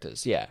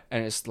directors, yeah.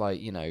 And it's like,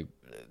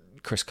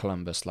 Chris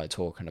Columbus like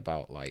talking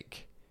about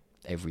like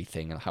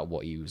everything and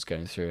what he was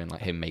going through, and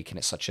like him making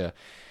it such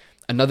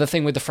another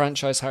thing with the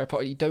franchise Harry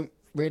Potter, you don't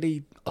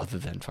really, other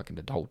than fucking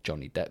the whole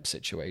Johnny Depp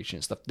situation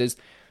and stuff, there's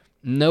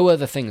no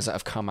other things that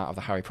have come out of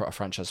the Harry Potter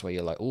franchise where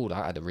you're like, oh,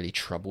 that had a really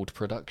troubled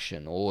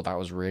production, or that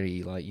was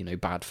really like,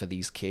 bad for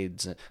these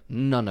kids.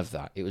 None of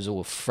that. It was all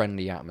a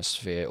friendly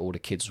atmosphere. All the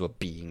kids were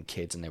being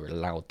kids and they were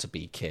allowed to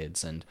be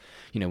kids. And,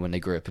 when they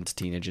grew up into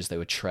teenagers, they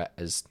were treated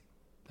as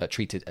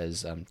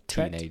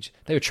teenage.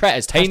 They were treated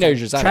as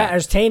teenagers. Treated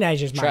as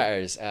teenagers, mate.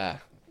 Treaters.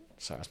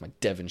 Sorry, that's my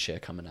Devonshire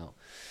coming out.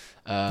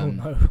 Oh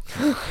no.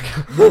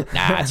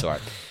 Nah, it's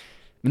alright.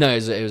 No,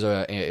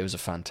 it was a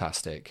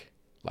fantastic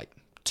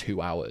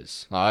 2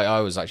 hours. I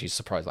was actually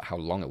surprised at how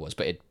long it was,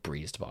 but it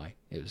breezed by.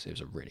 It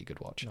was a really good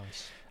watch.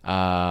 Nice.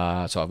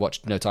 So I've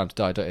watched No Time to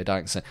Die, Dirty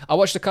Dancing. I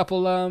watched a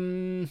couple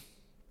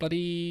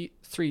bloody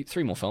three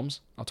more films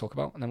I'll talk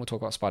about, and then we'll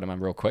talk about Spider-Man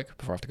real quick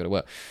before I have to go to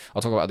work.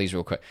 I'll talk about these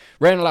real quick.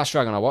 Reign of the Last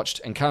Dragon I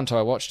watched, Encanto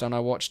I watched, and I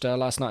watched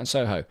Last Night in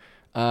Soho.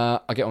 I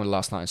get on with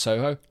Last Night in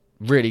Soho.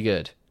 Really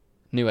good.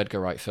 New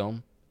Edgar Wright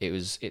film.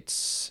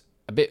 It's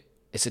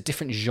a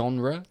different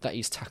genre that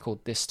he's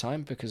tackled this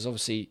time, because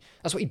obviously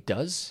that's what he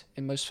does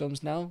in most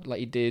films now. Like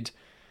he did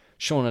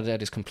Shaun of the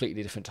Dead is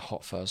completely different to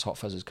Hot Fuzz. Hot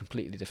Fuzz is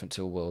completely different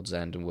to A World's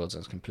End, and World's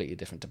End is completely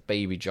different to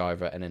Baby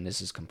Driver, and then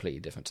this is completely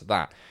different to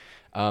that.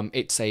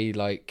 It's a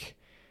like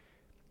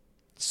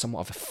somewhat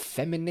of a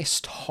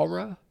feminist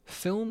horror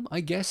film,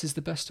 I guess is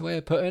the best way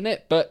of putting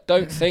it. But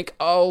don't think,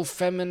 oh,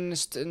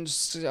 feminist and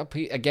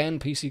again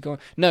PC gone.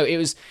 No,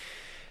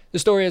 the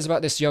story is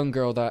about this young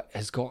girl that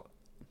has got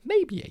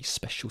maybe a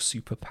special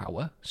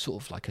superpower,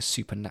 sort of like a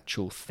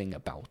supernatural thing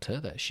about her,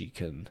 that she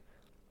can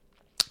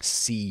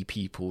see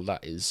people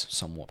that is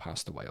somewhat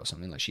passed away or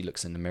something. Like she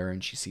looks in the mirror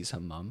and she sees her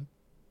mum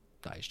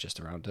that is just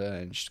around her,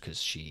 and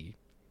because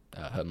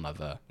her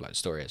mother, like the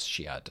story is,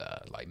 she had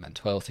like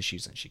mental health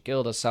issues and she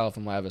killed herself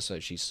and whatever, so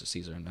she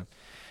sees her in the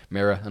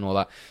mirror and all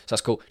that. So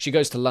that's cool. She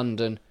goes to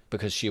London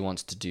because she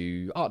wants to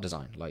do art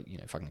design, like, you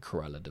know, fucking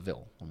Cruella de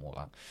Vil and all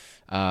that.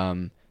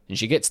 And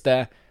she gets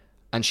there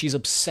and she's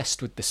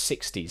obsessed with the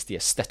 60s, the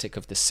aesthetic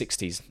of the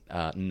 60s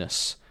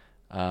ness.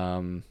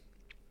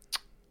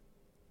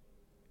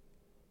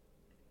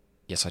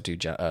 Yes, I do,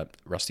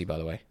 Rusty, by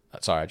the way.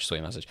 Sorry, I just saw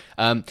your message.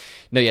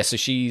 So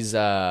she's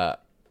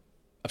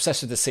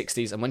obsessed with the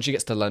 60s, and when she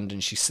gets to London,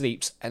 she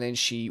sleeps, and then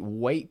she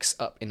wakes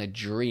up in a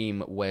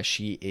dream where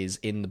she is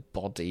in the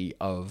body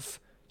of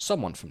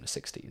someone from the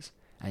 60s,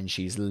 and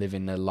she's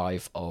living the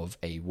life of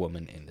a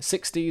woman in the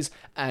 60s,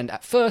 and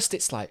at first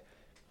it's like,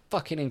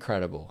 fucking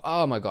incredible.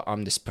 Oh my god,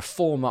 I'm this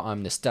performer,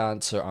 I'm this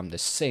dancer, I'm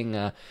this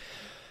singer.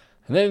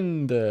 And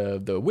then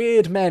the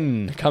weird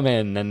men come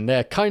in, and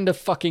they're kind of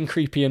fucking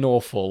creepy and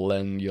awful,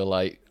 and you're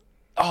like,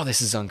 oh,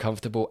 this is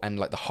uncomfortable. And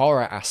like the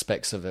horror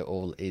aspects of it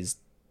all is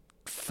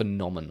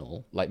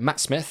phenomenal. Like Matt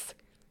Smith,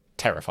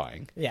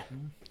 terrifying. Yeah.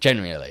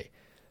 Genuinely.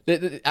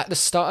 At the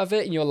start of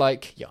it, and you're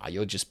like, yeah,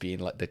 you're just being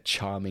like the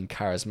charming,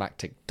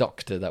 charismatic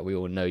doctor that we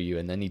all know you,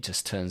 and then he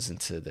just turns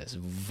into this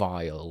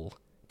vile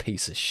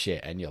piece of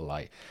shit, and you're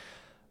like,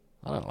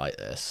 I don't like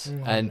this.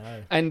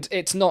 And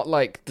it's not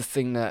like the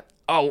thing that,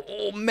 oh,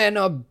 all men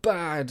are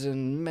bad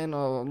and men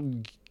are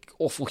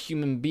awful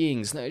human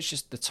beings. No, it's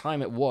just the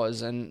time it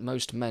was, and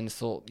most men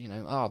thought, you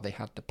know, they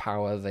had the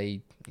power,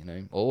 they, you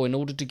know, in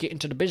order to get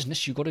into the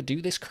business, you got to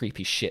do this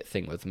creepy shit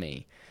thing with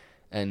me.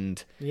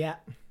 And yeah,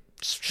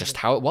 it's just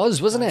how it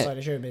was, wasn't it? Outside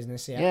of show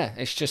business, yeah. Yeah,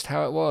 it's just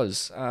how it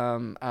was.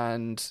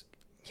 And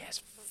yeah, it's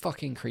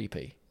fucking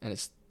creepy, and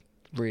it's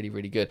really,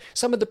 really good.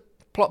 Some of the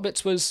plot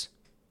bits was,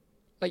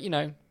 like, you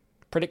know,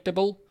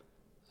 predictable.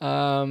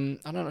 I'm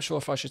not sure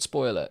if I should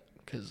spoil it,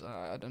 because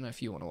I don't know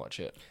if you want to watch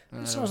it.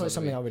 It sounds like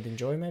something I would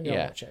enjoy. Maybe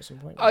I'll watch it at some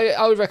point.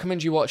 I would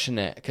recommend you watching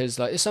it, because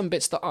like there's some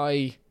bits that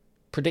I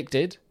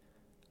predicted,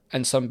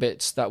 and some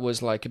bits that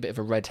was like a bit of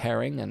a red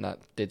herring, and that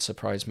did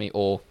surprise me.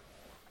 Or,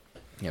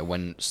 you know,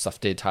 when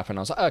stuff did happen, I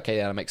was like, okay,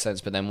 yeah, that makes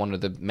sense. But then one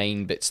of the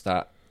main bits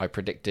that I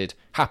predicted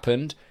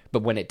happened,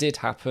 but when it did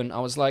happen, I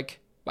was like,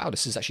 wow,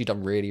 this is actually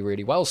done really,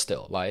 really well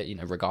still. Like, you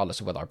know,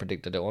 regardless of whether I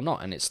predicted it or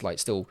not, and it's like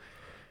still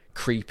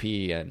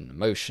creepy and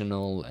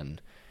emotional.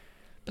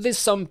 But there's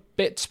some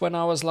bits when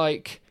I was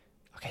like,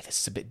 okay, this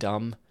is a bit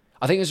dumb.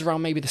 I think it was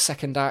around maybe the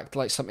second act,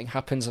 like something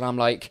happens and I'm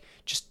like,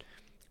 just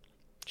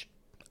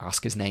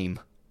ask his name.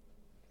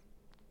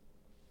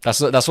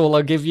 That's all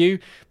I'll give you.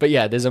 But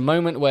yeah, there's a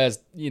moment where,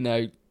 you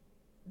know,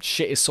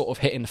 shit is sort of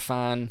hitting the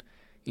fan.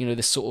 You know,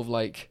 this sort of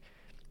like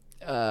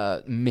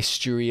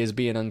mystery is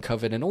being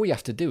uncovered, and all you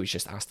have to do is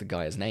just ask the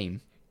guy his name.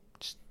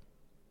 Just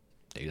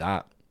do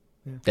that.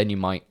 Yeah. Then you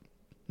might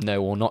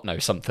know or not know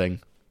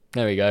something.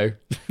 There we go.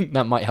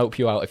 That might help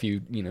you out if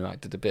you know,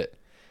 acted a bit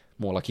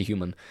more like a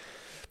human.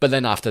 But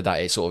then after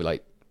that, it sort of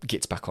like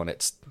gets back on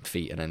its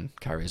feet and then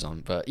carries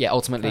on. But yeah,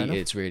 ultimately,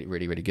 it's really,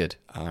 really, really good.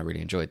 I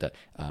really enjoyed that.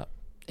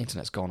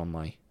 Internet's gone on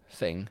my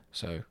thing,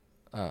 so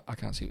I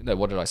can't see. No,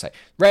 what did I say?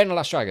 Reign of the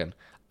Last Dragon.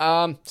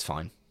 It's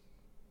fine.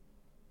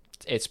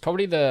 It's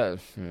probably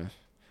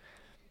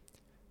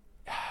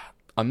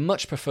I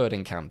much preferred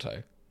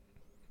Encanto.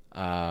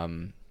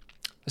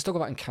 Let's talk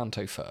about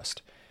Encanto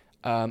first.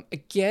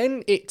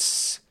 Again,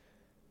 it's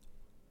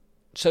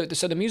so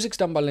the music's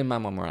done by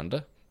Lin-Manuel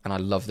Miranda, and I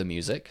love the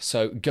music.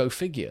 So go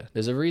figure.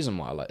 There's a reason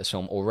why I like this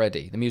film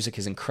already. The music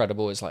is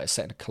incredible. It's like it's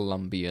set in a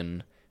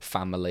Colombian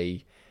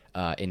family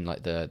in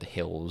like the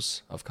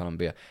hills of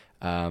Colombia,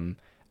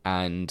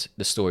 and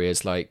the story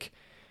is like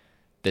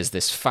there's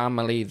this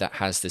family that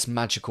has this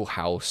magical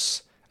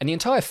house, and the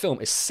entire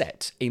film is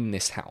set in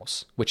this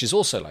house, which is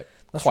also like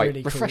that's quite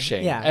really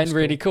refreshing, cool. And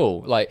really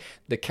cool. Like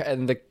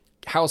the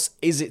house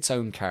is its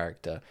own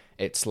character.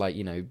 It's like,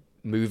 you know,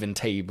 moving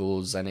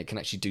tables, and it can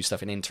actually do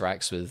stuff and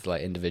interacts with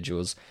like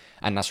individuals,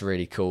 and that's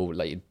really cool.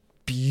 Like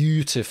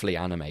beautifully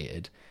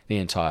animated, the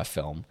entire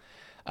film.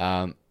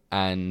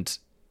 And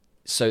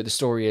so the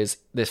story is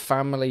this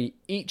family,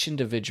 each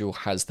individual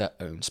has their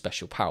own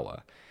special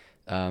power.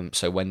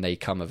 So when they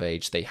come of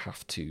age, they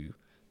have to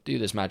do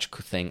this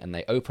magical thing, and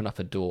they open up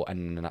a door,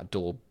 and then that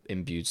door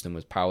imbues them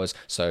with powers.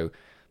 So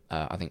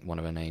I think one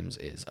of her names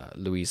is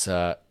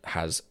Louisa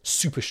has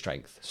super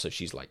strength, so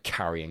she's like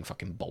carrying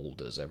fucking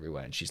boulders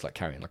everywhere, and she's like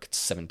carrying like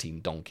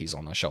 17 donkeys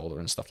on her shoulder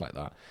and stuff like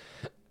that.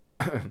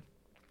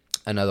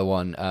 Another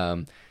one,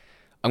 I'm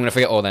gonna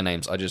forget all their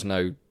names. I just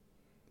know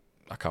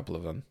a couple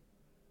of them,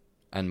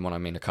 and when I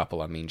mean a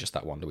couple, I mean just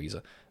that one,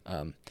 Louisa.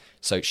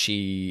 So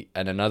she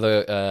and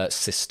another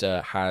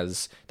sister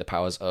has the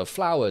powers of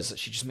flowers.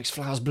 She just makes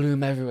flowers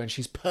bloom everywhere, and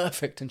she's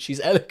perfect, and she's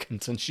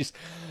elegant, and she's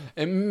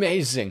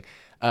amazing.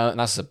 And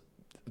that's a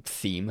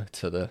theme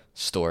to the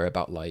story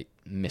about like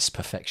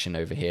misperfection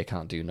over here,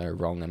 can't do no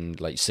wrong, and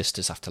like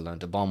sisters have to learn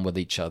to bond with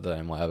each other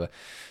and whatever.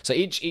 So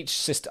each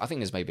sister, I think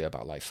there's maybe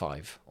about like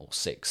 5 or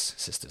 6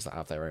 sisters that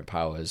have their own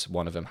powers.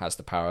 One of them has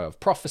the power of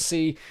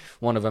prophecy,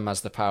 one of them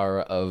has the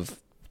power of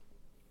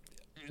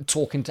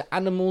talking to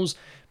animals,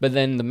 but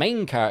then the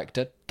main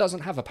character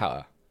doesn't have a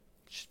power.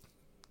 She's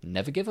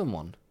never given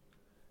one.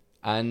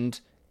 And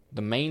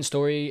the main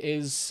story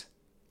is,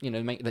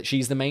 that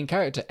she's the main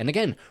character. And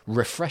again,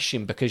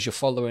 refreshing, because you're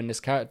following this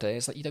character.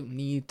 It's like you don't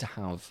need to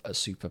have a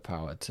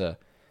superpower to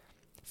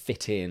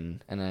fit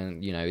in. And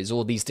then, it's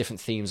all these different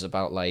themes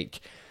about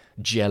like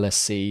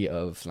jealousy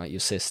of like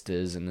your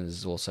sisters, and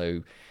there's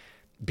also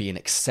being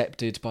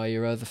accepted by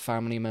your other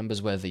family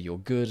members, whether you're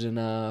good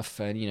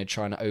enough, and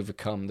trying to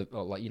overcome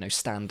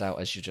stand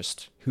out as you're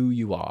just who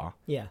you are.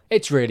 Yeah,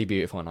 it's really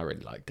beautiful, and I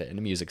really liked it, and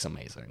the music's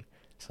amazing.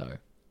 So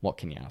what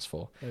can you ask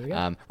for? There we go.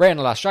 Raya and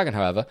the Last Dragon,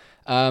 however,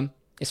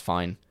 it's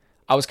fine.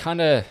 I was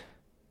kind of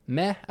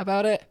meh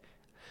about it.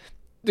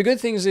 The good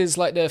things is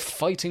like the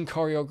fighting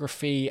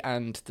choreography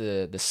and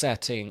the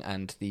setting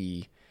and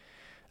the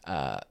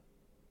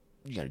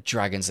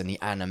dragons and the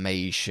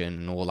animation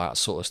and all that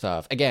sort of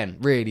stuff. Again,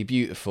 really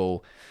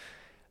beautiful.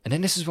 And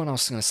then this is what I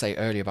was going to say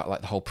earlier about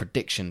like the whole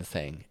prediction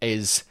thing,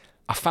 is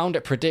I found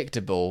it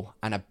predictable,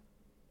 and a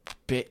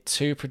bit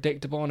too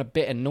predictable, and a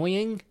bit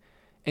annoying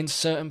in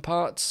certain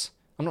parts.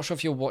 I'm not sure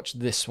if you'll watch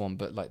this one,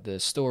 but like the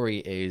story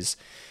is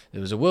there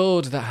was a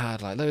world that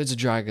had like loads of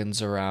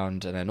dragons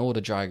around, and then all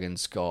the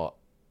dragons got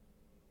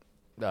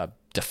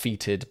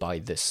defeated by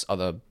this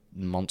other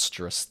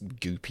monstrous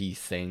goopy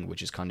thing,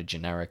 which is kind of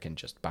generic and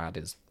just bad.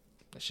 It's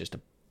just a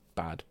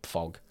bad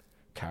fog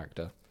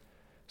character.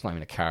 It's not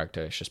even a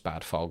character, it's just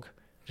bad fog,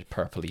 just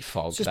purpley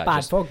fog. It's just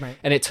bad fog, mate.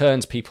 And it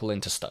turns people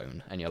into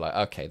stone, and you're like,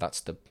 okay,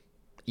 that's the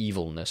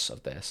evilness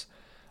of this.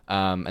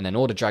 And then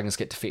all the dragons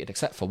get defeated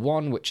except for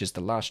one, which is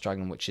the last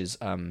dragon, which is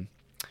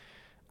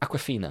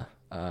Awkwafina,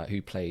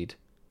 who played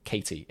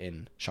Katie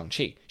in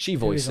Shang-Chi. She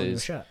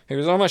voices... Who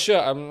was on my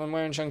shirt. I'm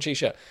wearing Shang-Chi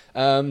shirt.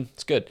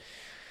 It's good.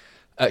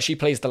 She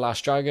plays the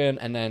last dragon,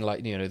 and then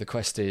the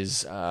quest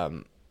is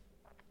all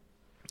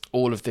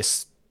of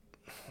this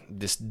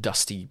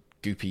dusty,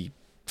 goopy,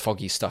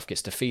 foggy stuff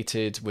gets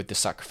defeated with the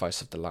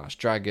sacrifice of the last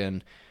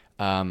dragon,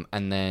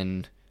 and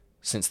then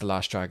since the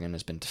last dragon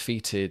has been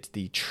defeated,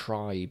 the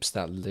tribes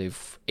that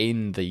live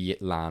in the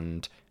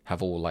land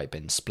have all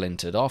been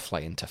splintered off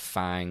into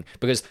Fang,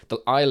 because the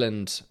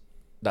island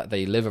that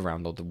they live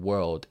around, or the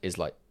world, is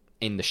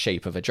in the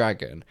shape of a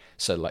dragon.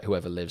 So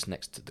whoever lives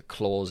next to the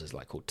claws is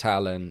called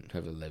Talon.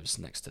 Whoever lives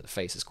next to the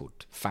face is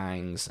called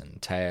Fangs and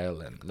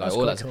Tail, and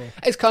all that. Cool.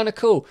 It's kind of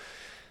cool.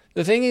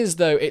 The thing is,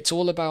 though, it's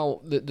all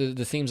about the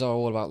themes are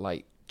all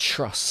about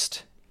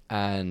trust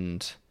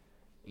and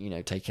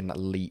taking that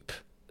leap,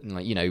 and,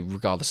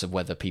 regardless of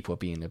whether people are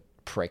being a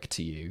prick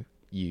to you,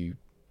 you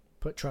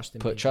put trust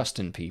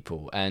in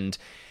people, and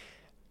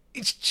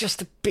it's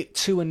just a bit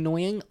too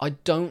annoying. I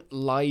don't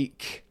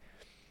like.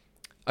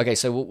 Okay,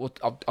 so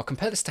I'll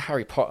compare this to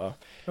Harry Potter.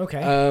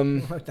 Okay.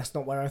 That's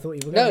not where I thought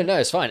you were going. No,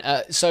 it's fine.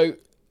 So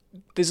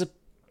there's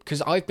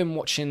because I've been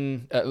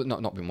watching,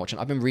 not been watching.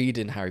 I've been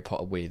reading Harry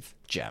Potter with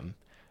Jem,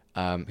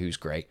 who's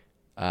great,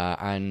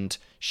 and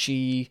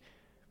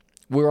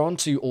we're on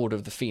to Order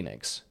of the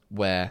Phoenix,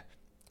 where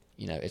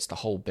it's the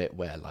whole bit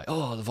where the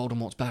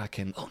Voldemort's back,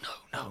 and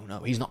no,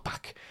 he's not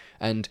back.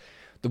 And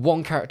the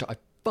one character I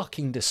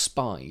fucking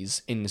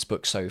despise in this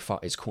book so far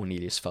is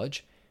Cornelius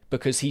Fudge,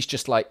 because he's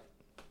just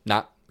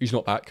nah, he's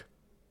not back.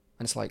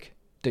 And it's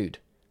dude,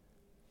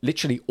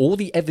 literally all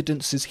the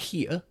evidence is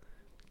here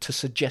to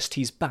suggest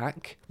he's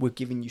back. We're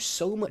giving you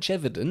so much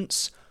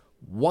evidence.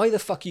 Why the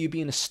fuck are you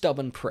being a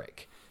stubborn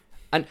prick?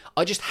 And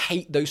I just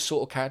hate those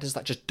sort of characters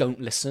that just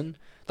don't listen,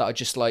 that are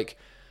just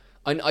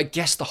and I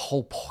guess the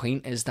whole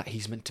point is that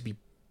he's meant to be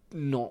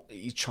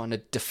he's trying to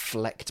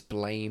deflect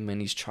blame, and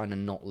he's trying to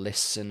not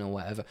listen or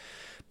whatever.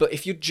 But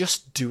if you're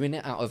just doing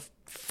it out of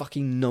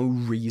fucking no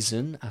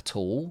reason at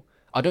all,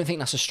 I don't think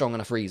that's a strong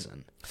enough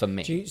reason for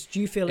me. Do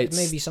you feel it's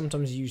maybe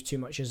sometimes used too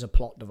much as a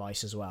plot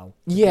device as well?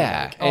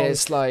 Yeah,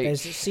 it's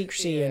there's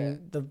secrecy,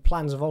 and the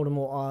plans of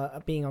Voldemort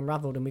are being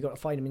unraveled, and we got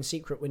to fight him in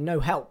secret with no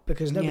help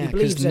because nobody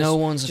believes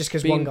us. Just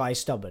because one guy's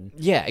stubborn.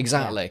 Yeah,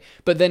 exactly. Yeah.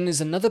 But then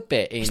there's another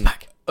bit in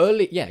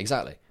early. Yeah,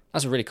 exactly.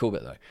 That's a really cool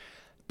bit though.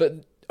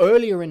 But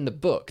earlier in the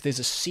book, there's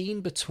a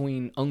scene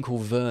between Uncle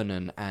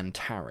Vernon and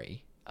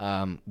Harry,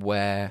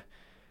 where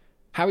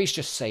Harry's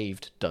just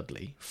saved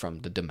Dudley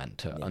from the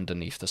Dementor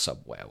underneath the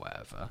subway or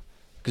whatever.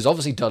 Because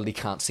obviously Dudley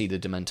can't see the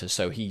Dementor,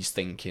 so he's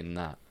thinking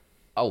that,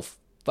 oh,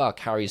 fuck,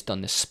 Harry's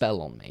done this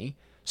spell on me.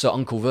 So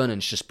Uncle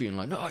Vernon's just being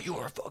like, no,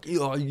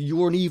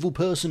 you're an evil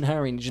person,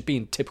 Harry, and just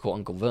being typical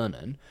Uncle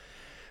Vernon.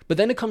 But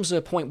then it comes to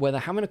a point where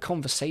they're having a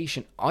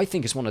conversation. I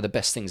think it's one of the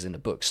best things in the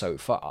book so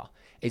far.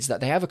 It's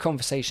that they have a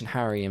conversation,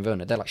 Harry and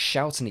Vernon. They're like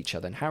shouting at each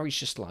other, and Harry's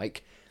just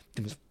like,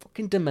 there was a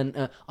fucking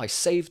Dementor, I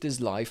saved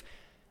his life.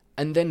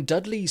 And then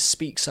Dudley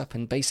speaks up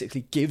and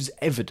basically gives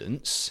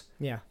evidence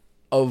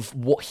of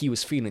what he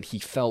was feeling. He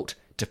felt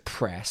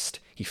depressed,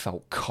 he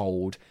felt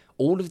cold,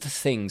 all of the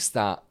things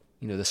that,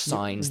 the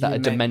signs that a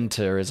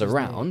Dementor is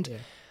around. Yeah.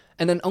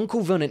 And then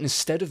Uncle Vernon,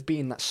 instead of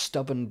being that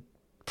stubborn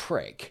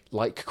prick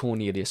like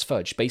Cornelius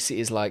Fudge,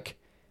 basically is like,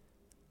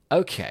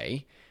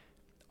 okay,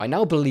 I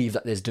now believe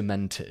that there's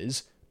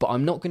Dementors, but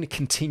I'm not going to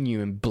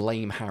continue and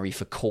blame Harry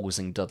for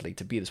causing Dudley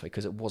to be this way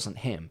because it wasn't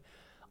him.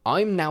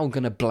 I'm now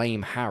going to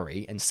blame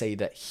Harry and say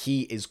that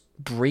he is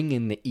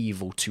bringing the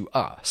evil to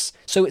us.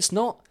 So it's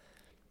not...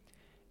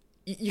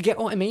 You get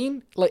what I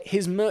mean? Like,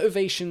 his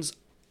motivations...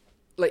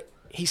 Like,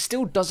 he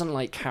still doesn't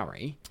like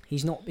Harry.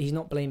 He's not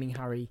blaming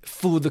Harry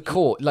for the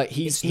court. Like,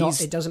 he's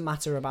it doesn't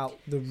matter about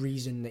the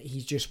reason that he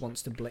just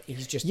wants to blame.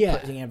 He's just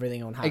putting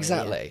everything on Harry.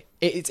 Exactly.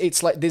 Yeah.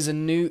 It's like there's a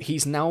new...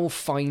 He's now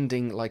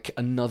finding, like,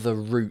 another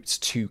route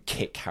to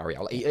kick Harry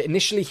out. Like,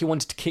 initially, he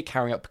wanted to kick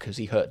Harry out because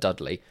he hurt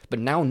Dudley. But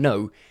now,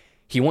 no...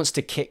 He wants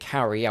to kick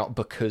Harry out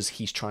because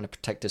he's trying to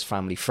protect his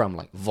family from,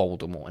 like,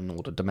 Voldemort and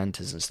all the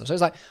Dementors and stuff. So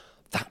it's like,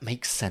 that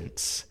makes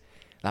sense.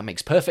 That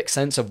makes perfect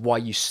sense of why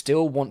you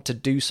still want to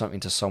do something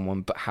to someone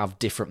but have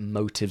different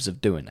motives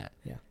of doing it.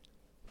 Yeah.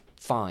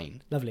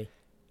 Fine. Lovely.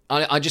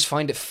 I just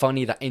find it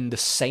funny that in the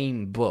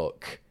same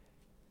book,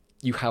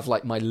 you have,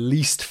 like, my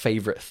least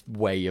favourite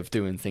way of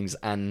doing things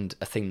and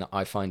a thing that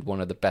I find one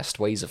of the best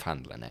ways of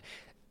handling it.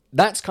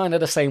 That's kind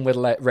of the same with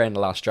Raya and the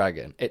Last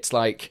Dragon. It's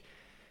like...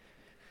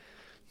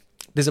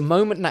 There's a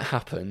moment that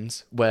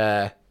happens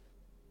where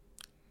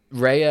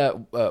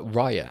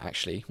Raya,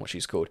 actually, what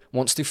she's called,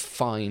 wants to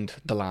find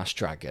the last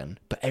dragon,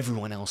 but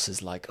everyone else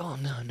is like, oh,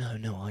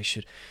 no, I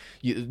should...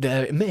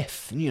 they're a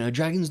myth,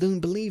 dragons don't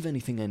believe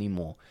anything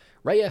anymore.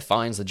 Raya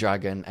finds the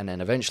dragon, and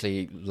then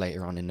eventually,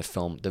 later on in the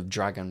film, the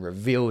dragon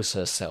reveals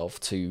herself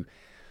to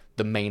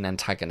the main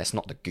antagonist,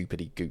 not the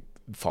goopity-goop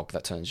fog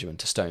that turns you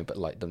into stone, but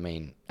like the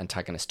main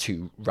antagonist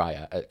to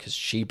Raya, because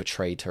she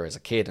betrayed her as a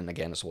kid, and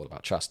again, it's all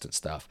about trust and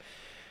stuff.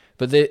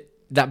 But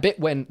that bit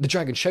when the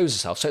dragon shows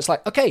herself, so it's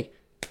like, okay,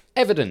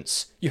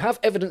 evidence. You have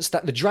evidence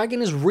that the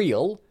dragon is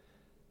real,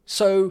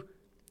 so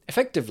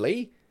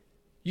effectively,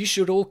 you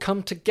should all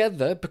come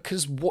together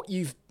because what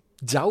you've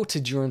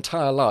doubted your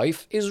entire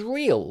life is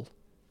real.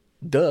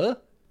 Duh.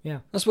 Yeah.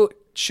 That's what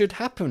should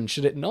happen,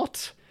 should it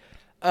not?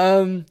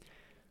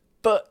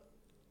 But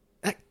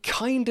that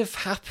kind of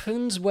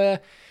happens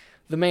where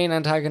the main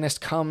antagonist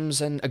comes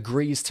and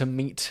agrees to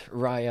meet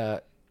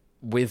Raya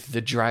with the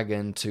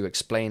dragon to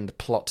explain the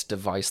plot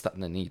device that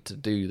they need to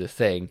do the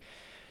thing.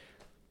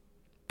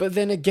 But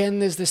then again,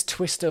 there's this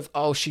twist of,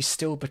 oh, she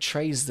still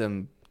betrays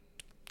them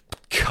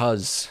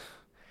because...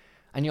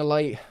 And you're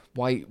like,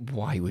 why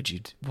would you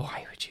do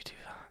that?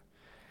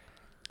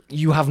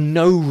 You have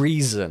no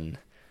reason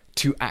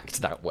to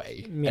act that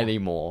way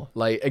anymore.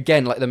 Like,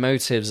 again, like the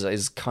motives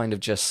is kind of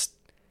just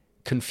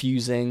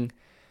confusing.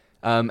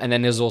 And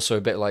then there's also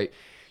a bit like,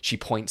 she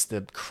points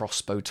the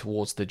crossbow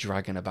towards the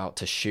dragon about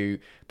to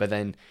shoot, but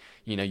then,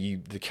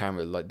 the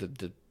camera, like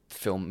the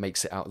film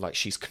makes it out like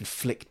she's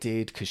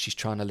conflicted because she's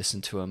trying to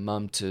listen to her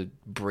mum to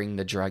bring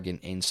the dragon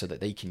in so that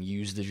they can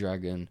use the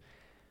dragon.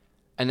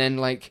 And then,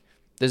 like,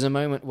 there's a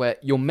moment where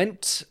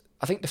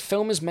I think the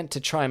film is meant to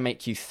try and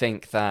make you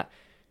think that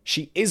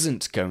she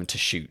isn't going to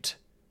shoot.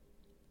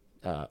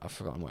 I've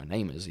forgotten what her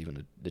name is,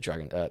 even the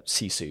dragon,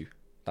 Sisu.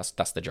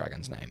 That's the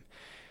dragon's name.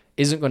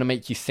 Isn't going to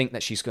make you think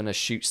that she's going to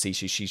shoot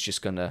Sisu, she's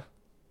just going to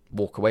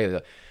walk away with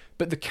her.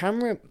 But the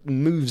camera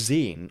moves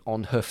in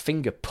on her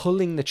finger,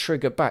 pulling the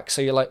trigger back,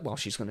 so you're like, well,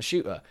 she's going to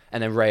shoot her.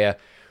 And then Raya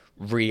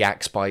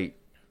reacts by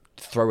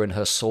throwing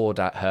her sword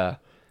at her.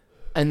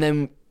 And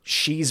then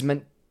she's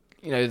meant...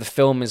 the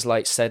film is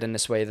like said in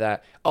this way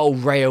that, oh,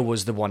 Raya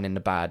was the one in the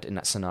bad in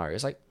that scenario.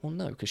 It's like, well,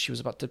 no, because she was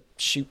about to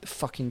shoot the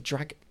fucking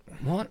dragon.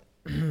 What?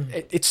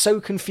 It's so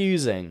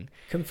confusing.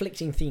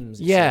 Conflicting themes.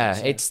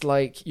 It's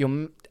like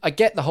I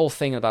get the whole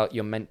thing about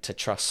you're meant to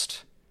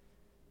trust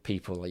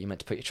people, like you're meant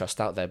to put your trust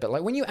out there, but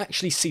like when you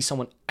actually see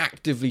someone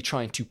actively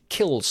trying to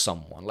kill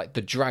someone, like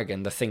the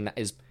dragon, the thing that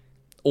is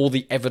all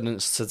the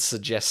evidence to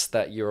suggest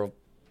that you're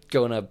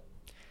gonna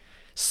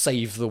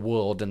save the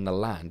world and the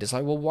land, it's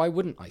like, well, why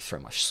wouldn't I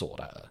throw my sword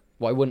at her?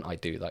 Why wouldn't I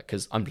do that?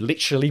 Because I'm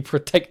literally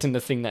protecting the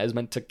thing that is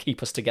meant to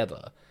keep us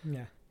together.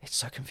 Yeah, it's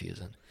so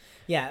confusing.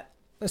 Yeah.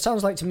 It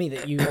sounds like to me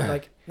that you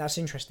like that's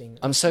interesting.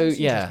 But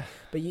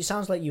it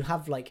sounds like you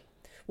have like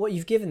what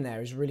you've given there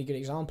is a really good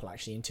example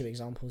actually, in two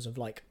examples of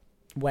like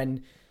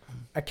when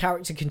a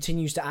character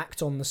continues to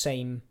act on the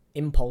same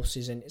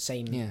impulses and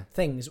same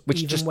things,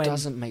 which just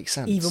doesn't make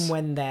sense. Even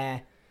when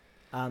they're,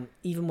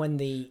 even when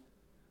the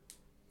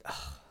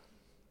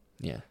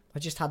Yeah. I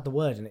just had the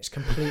word and it's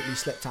completely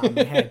slipped out of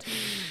my head.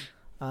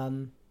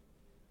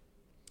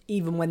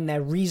 Even when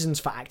their reasons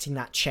for acting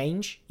that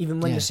change, even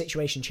when the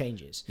situation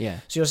changes. Yeah.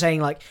 So you're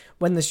saying like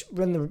when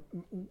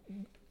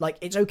like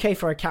it's okay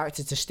for a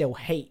character to still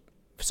hate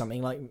for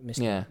something like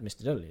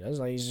Mr. Dudley does.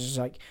 Like he's just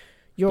like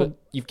but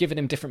you've given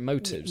him different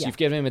motives. Yeah. You've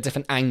given him a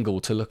different angle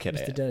to look at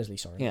Mr. it. Dursley,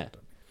 sorry. Yeah.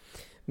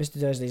 Mr.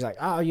 Dursley's like,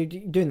 oh, you're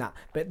doing that,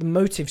 but the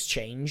motives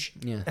change,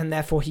 and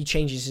therefore he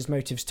changes his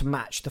motives to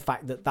match the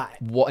fact that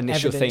what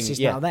initial evidence thing is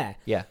now there.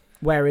 Yeah.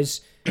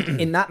 Whereas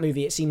in that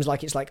movie, it seems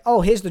like it's like,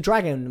 oh, here's the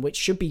dragon, which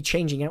should be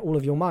changing out all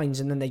of your minds,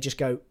 and then they just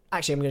go,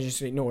 actually, I'm going to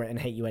just ignore it and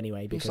hate you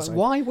anyway. Because like,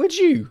 why would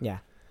you? Yeah.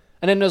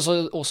 And then there's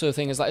also a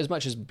thing is like, as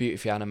much as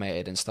beautifully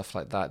animated and stuff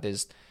like that,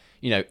 there's,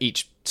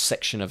 each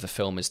section of the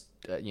film is,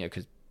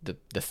 because the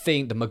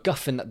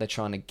MacGuffin that they're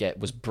trying to get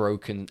was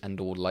broken, and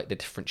all like the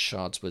different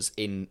shards is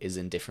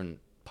in different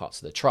parts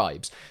of the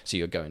tribes. So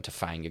you're going to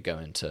Fang, you're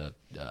going to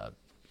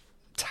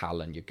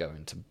Talon, you're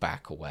going to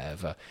Back or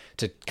wherever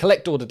to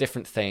collect all the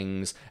different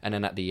things, and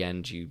then at the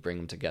end you bring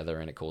them together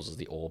and it causes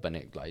the orb and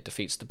it like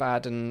defeats the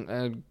bad,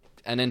 and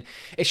then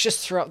it's just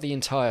throughout the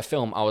entire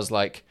film I was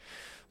like,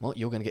 well,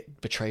 you're going to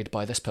get betrayed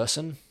by this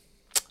person.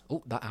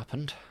 Oh, that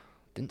happened.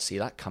 Didn't see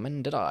that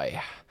coming, did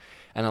I?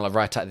 And then like,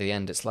 right at the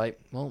end, it's like,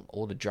 well,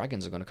 all the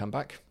dragons are going to come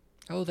back.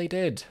 Oh, they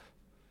did.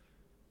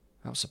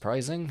 That was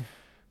surprising.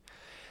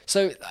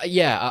 So,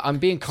 I'm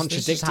being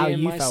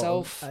contradicting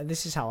myself.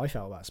 This is how I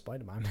felt about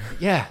Spider-Man.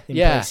 Yeah, in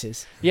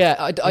places. Yeah,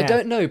 I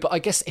don't know, but I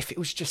guess if it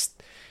was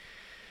just...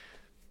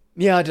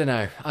 Yeah, I don't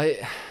know.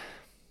 I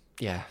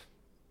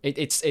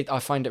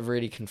find it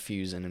really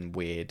confusing and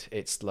weird.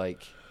 It's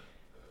like...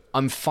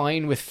 I'm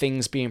fine with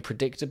things being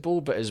predictable,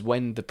 but as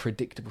when the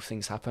predictable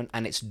things happen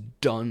and it's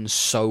done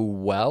so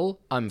well,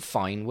 I'm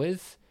fine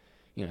with.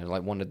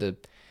 Like one of the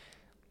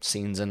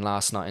scenes in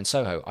Last Night in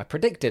Soho. I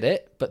predicted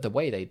it, but the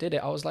way they did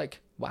it, I was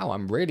like, wow,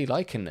 I'm really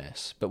liking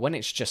this. But when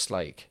it's just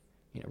like,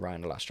 Raya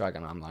and the Last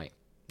Dragon, I'm like,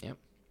 yep,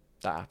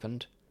 that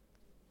happened.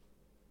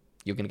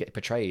 You're going to get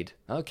betrayed.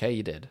 Okay,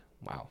 you did.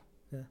 Wow.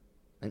 Yeah.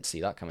 I didn't see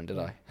that coming, did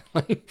I?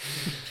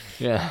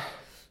 Yeah.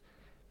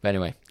 But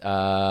anyway,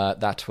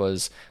 that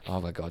was... Oh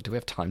my god, do we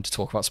have time to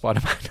talk about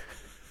Spider-Man?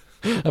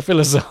 I feel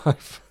as though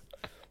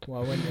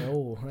Well, I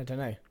don't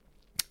know.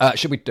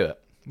 Should we do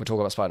it? We'll talk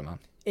about Spider-Man.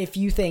 If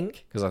you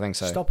think... Because I think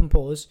so. Stop and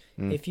pause.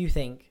 If you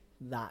think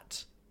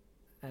that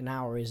an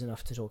hour is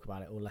enough to talk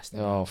about it, or less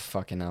than Oh,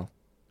 fucking hell.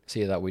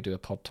 See that we do a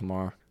pod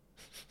tomorrow.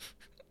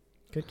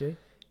 Could do.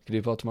 Could do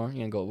a pod tomorrow?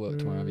 You ain't got to work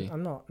tomorrow, have you?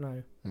 I'm not,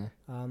 no. Yeah.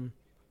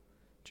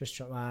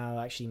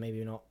 Actually,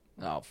 maybe not.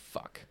 Oh,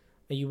 fuck.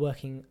 Are you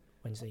working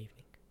Wednesday evening?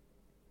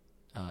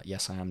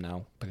 Yes, I am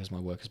now, because my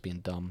work is being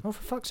dumb. Oh,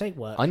 for fuck's sake,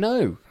 work. I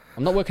know.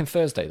 I'm not working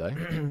Thursday, though.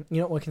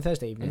 You're not working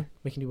Thursday evening? Yeah.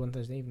 We can do one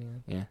Thursday evening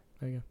then. Yeah.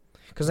 There you go.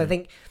 Because I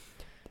think,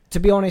 to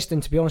be honest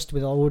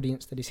with our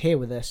audience that is here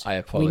with us, I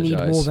apologise. we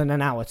need more than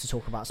an hour to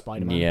talk about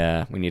Spider-Man.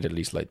 Yeah, we need at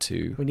least like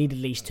 2. We need at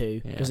least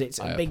 2, because Yeah, it's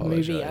a I big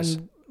movie, apologise.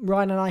 and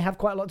Ryan and I have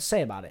quite a lot to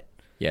say about it.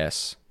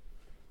 Yes.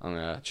 I'm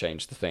going to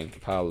change the thing.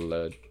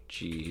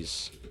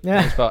 Apologies.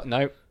 Yeah.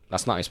 No,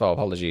 that's not how you spell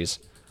apologies.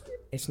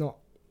 It's not.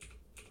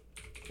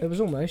 It was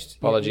almost.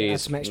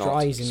 Apologies, some extra not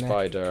eyes in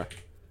there.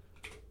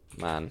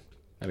 Spider-Man.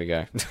 There we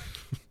go.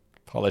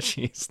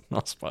 Apologies,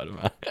 not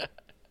Spider-Man.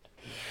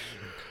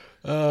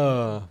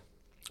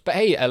 But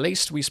hey, at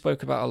least we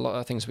spoke about a lot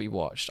of things we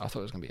watched. I thought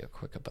it was going to be a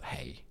quicker, but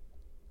hey.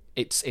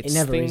 It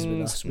never things... is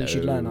with us. We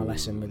should learn our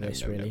lesson with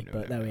this, really.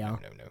 But there we are.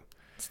 No.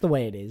 It's the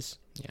way it is.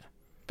 Yeah.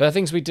 But the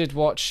things we did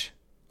watch,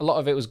 a lot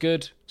of it was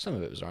good. Some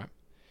of it was alright.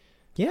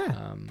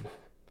 Yeah.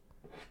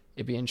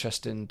 It'd be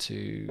interesting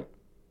to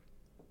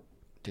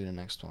do the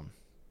next one.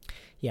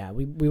 Yeah,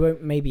 we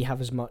won't maybe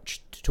have as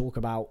much to talk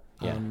about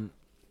Yeah.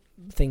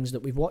 things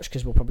that we've watched,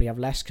 because we'll probably have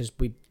less, because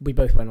we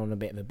both went on a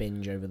bit of a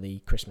binge over the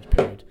Christmas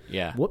period.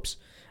 Yeah. Whoops.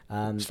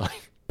 It's fine.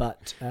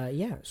 But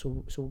yeah, it's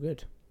all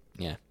good.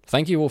 Yeah.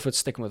 Thank you all for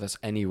sticking with us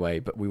anyway,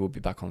 but we will be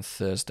back on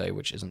Thursday,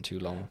 which isn't too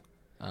long,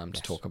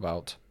 to talk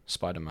about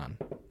Spider-Man.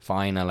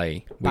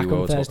 Finally. Back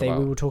on Thursday,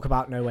 we will talk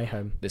about No Way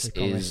Home. This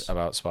is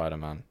about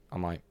Spider-Man. I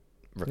might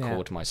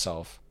record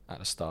myself at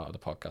the start of the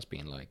podcast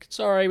being like,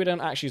 sorry, we don't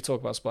actually talk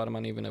about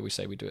Spider-Man, even though we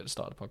say we do it at the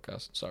start of the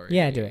podcast. Sorry.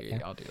 Yeah, do it. Yeah.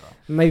 I'll do that.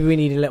 Maybe we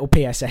need a little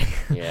PSA.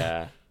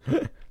 Yeah.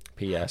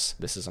 P.S.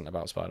 This isn't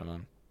about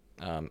Spider-Man.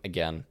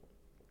 Again.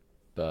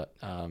 But,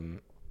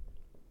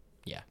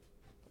 yeah.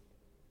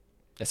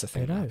 That's a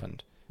thing that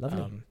happened.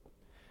 Lovely.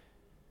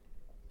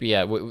 But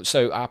yeah,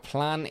 so our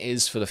plan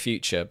is for the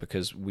future,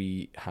 because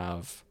we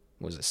have,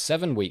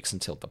 7 weeks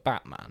until the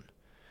Batman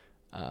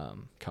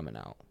coming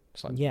out.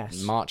 It's like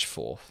March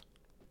 4th.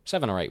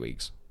 7 or 8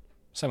 weeks.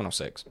 7 or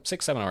 6.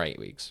 6, 7 or 8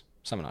 weeks.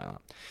 Something like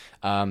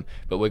that.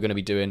 But we're going to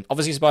be doing,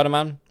 obviously,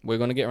 Spider-Man. We're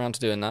going to get around to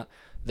doing that.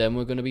 Then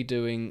we're going to be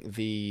doing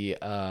the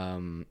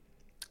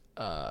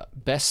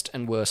best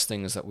and worst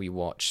things that we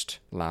watched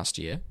last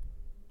year.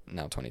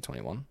 Now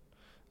 2021.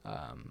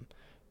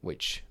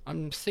 Which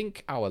I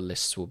think our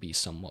lists will be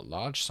somewhat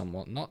large,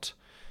 somewhat not.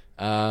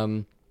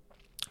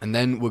 And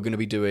then we're going to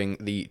be doing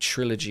the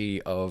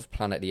trilogy of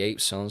Planet of the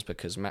Apes films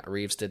because Matt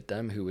Reeves did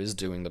them, who is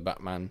doing the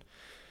Batman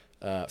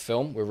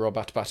film with Rob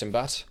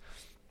Bat.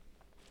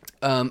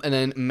 And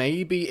then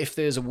maybe if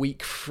there's a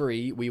week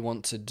free, we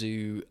want to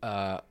do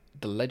The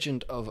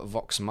Legend of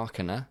Vox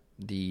Machina,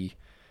 the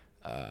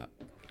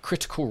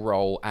Critical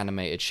Role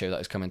animated show that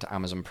is coming to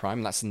Amazon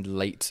Prime. That's in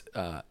late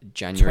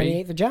January.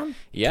 28th of Jan?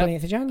 Yeah.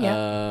 28th of Jan,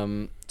 yeah.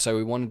 So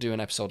we want to do an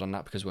episode on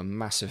that because we're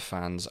massive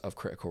fans of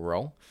Critical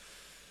Role.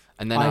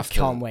 And then I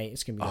can't wait.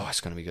 It's going to be good.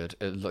 it's going to be good.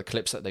 The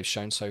clips that they've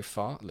shown so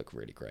far look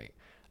really great.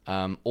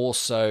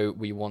 Also,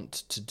 we want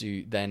to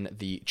do then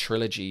the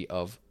trilogy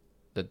of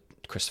the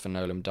Christopher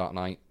Nolan Dark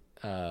Knight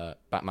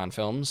Batman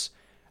films.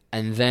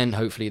 And then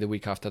hopefully the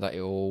week after that,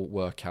 it will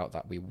work out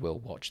that we will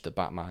watch the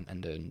Batman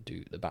and then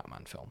do the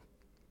Batman film.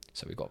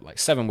 So we've got like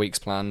 7 weeks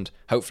planned.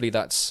 Hopefully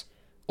that's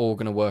all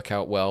going to work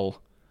out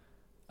well.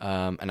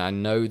 And I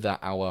know that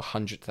our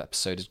 100th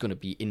episode is going to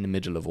be in the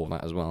middle of all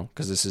that as well,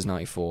 because this is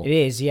 94. It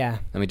is, yeah.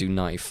 Then we do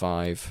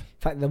 95. In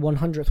fact, the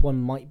 100th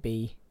one might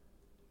be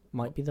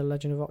The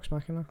Legend of Vox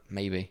Machina.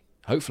 Maybe.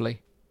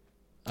 Hopefully.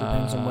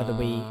 Depends on whether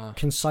we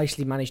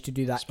concisely manage to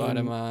do that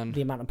Spider-Man, in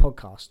the amount of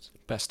podcasts.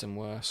 Best and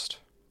worst.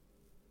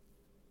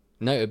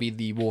 No, it would be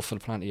the War for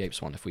the Planet of the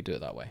Apes one if we do it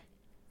that way.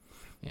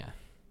 Yeah.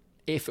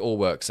 If it all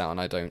works out and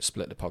I don't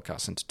split the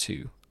podcast into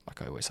 2,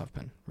 like I always have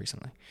been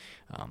recently.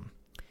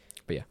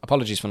 But yeah,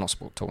 apologies for not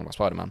talking about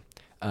Spider-Man.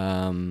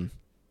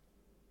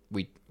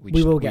 We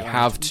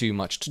have too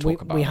much to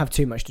talk about. We have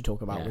too much to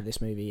talk about with this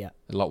movie, yeah.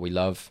 A lot we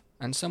love,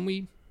 and some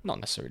we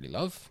not necessarily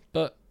love,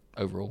 but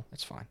overall,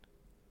 it's fine.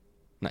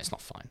 No, it's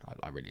not fine.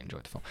 I really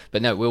enjoyed the film.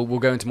 But no, we'll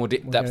go into more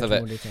depth of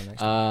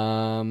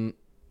it.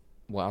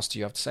 What else do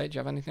you have to say? Do you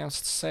have anything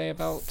else to say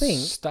about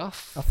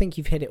stuff? I think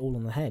you've hit it all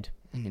on the head.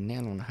 You're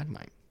nail on the head,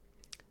 mate.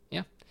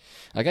 Yeah.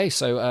 Okay,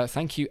 so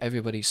thank you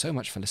everybody so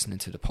much for listening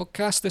to the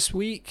podcast this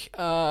week,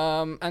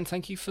 and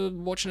thank you for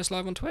watching us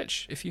live on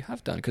Twitch if you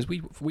have done, because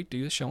we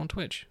do the show on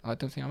Twitch. I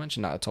don't think I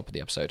mentioned that at the top of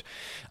the episode.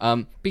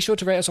 Be sure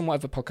to rate us on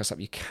whatever podcast app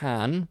you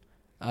can.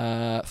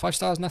 5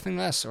 stars, nothing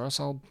less, or else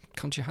I'll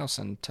come to your house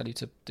and tell you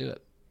to do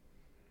it.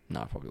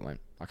 No, I probably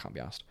won't. I can't be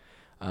asked.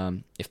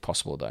 If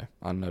possible, though.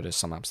 I know there's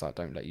some apps that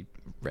don't let you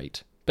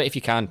rate, but if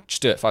you can,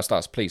 just do it. 5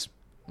 stars, please.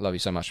 Love you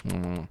so much.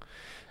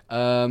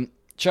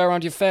 Share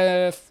around your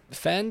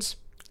fans.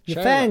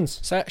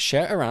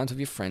 Share around with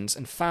your friends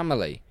and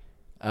family,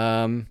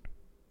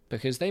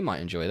 because they might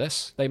enjoy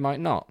this. They might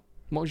not.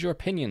 What was your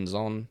opinions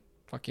on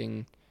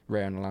fucking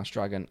Raya and the Last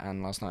Dragon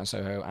and Last Night in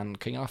Soho and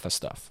King Arthur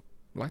stuff?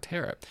 I'd like to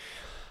hear it.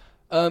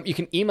 You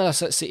can email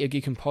us at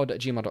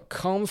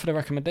cityofgeekandpod@gmail.com for the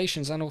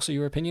recommendations and also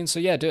your opinions. So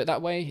yeah, do it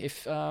that way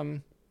if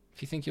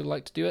you think you'd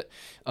like to do it.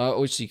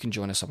 Also, you can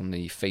join us on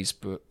the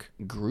Facebook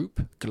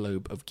group,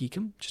 Globe of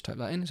Geekum. Just type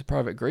that in. It's a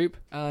private group.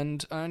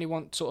 And I only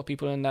want sort of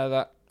people in there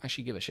that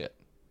actually give a shit.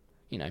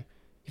 You know,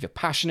 if you're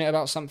passionate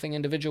about something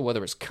individual,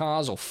 whether it's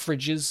cars or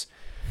fridges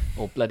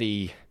or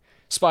bloody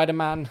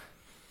Spider-Man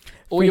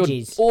or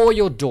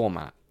your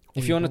doormat.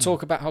 If you want to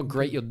talk about how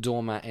great your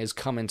doormat is,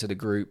 come into the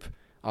group.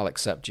 I'll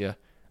accept you.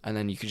 And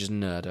then you could just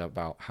nerd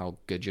about how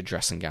good your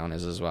dressing gown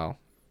is as well.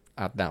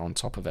 Add that on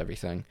top of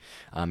everything.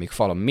 You can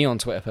follow me on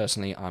Twitter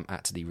personally. I'm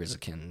at the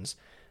Rizikins.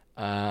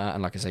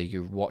 And like I say,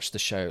 you can watch the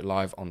show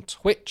live on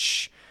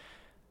Twitch.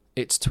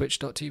 It's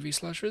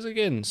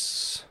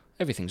twitch.tv/Rizikins.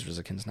 Everything's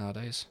Rizikins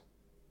nowadays.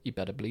 You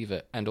better believe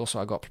it. And also,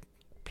 I got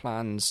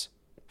plans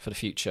for the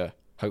future,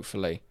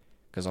 hopefully.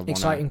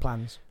 Exciting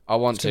plans. I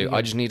want to.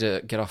 I just need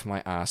to get off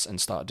my ass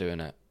and start doing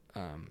it.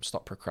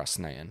 Stop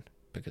procrastinating.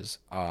 Because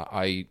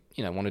I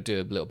want to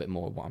do a little bit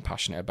more of what I'm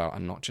passionate about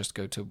and not just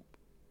go to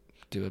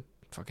do a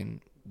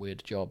fucking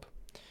weird job.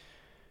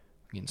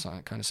 I'm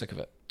getting kind of sick of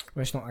it.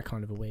 Well, it's not that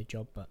kind of a weird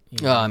job, but...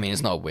 I mean,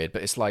 it's not weird,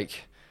 but it's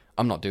like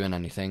I'm not doing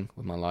anything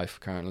with my life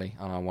currently,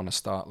 and I want to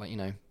start,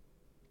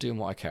 doing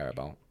what I care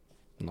about,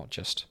 not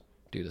just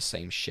do the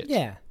same shit.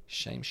 Yeah.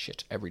 Same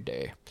shit every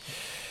day.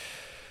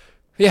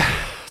 Yeah,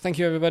 thank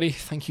you, everybody.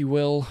 Thank you,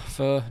 Will,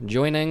 for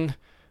joining.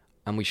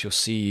 And we shall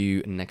see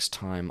you next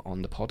time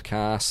on the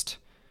podcast.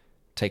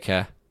 Take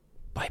care.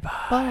 Bye-bye.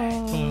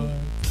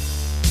 Bye.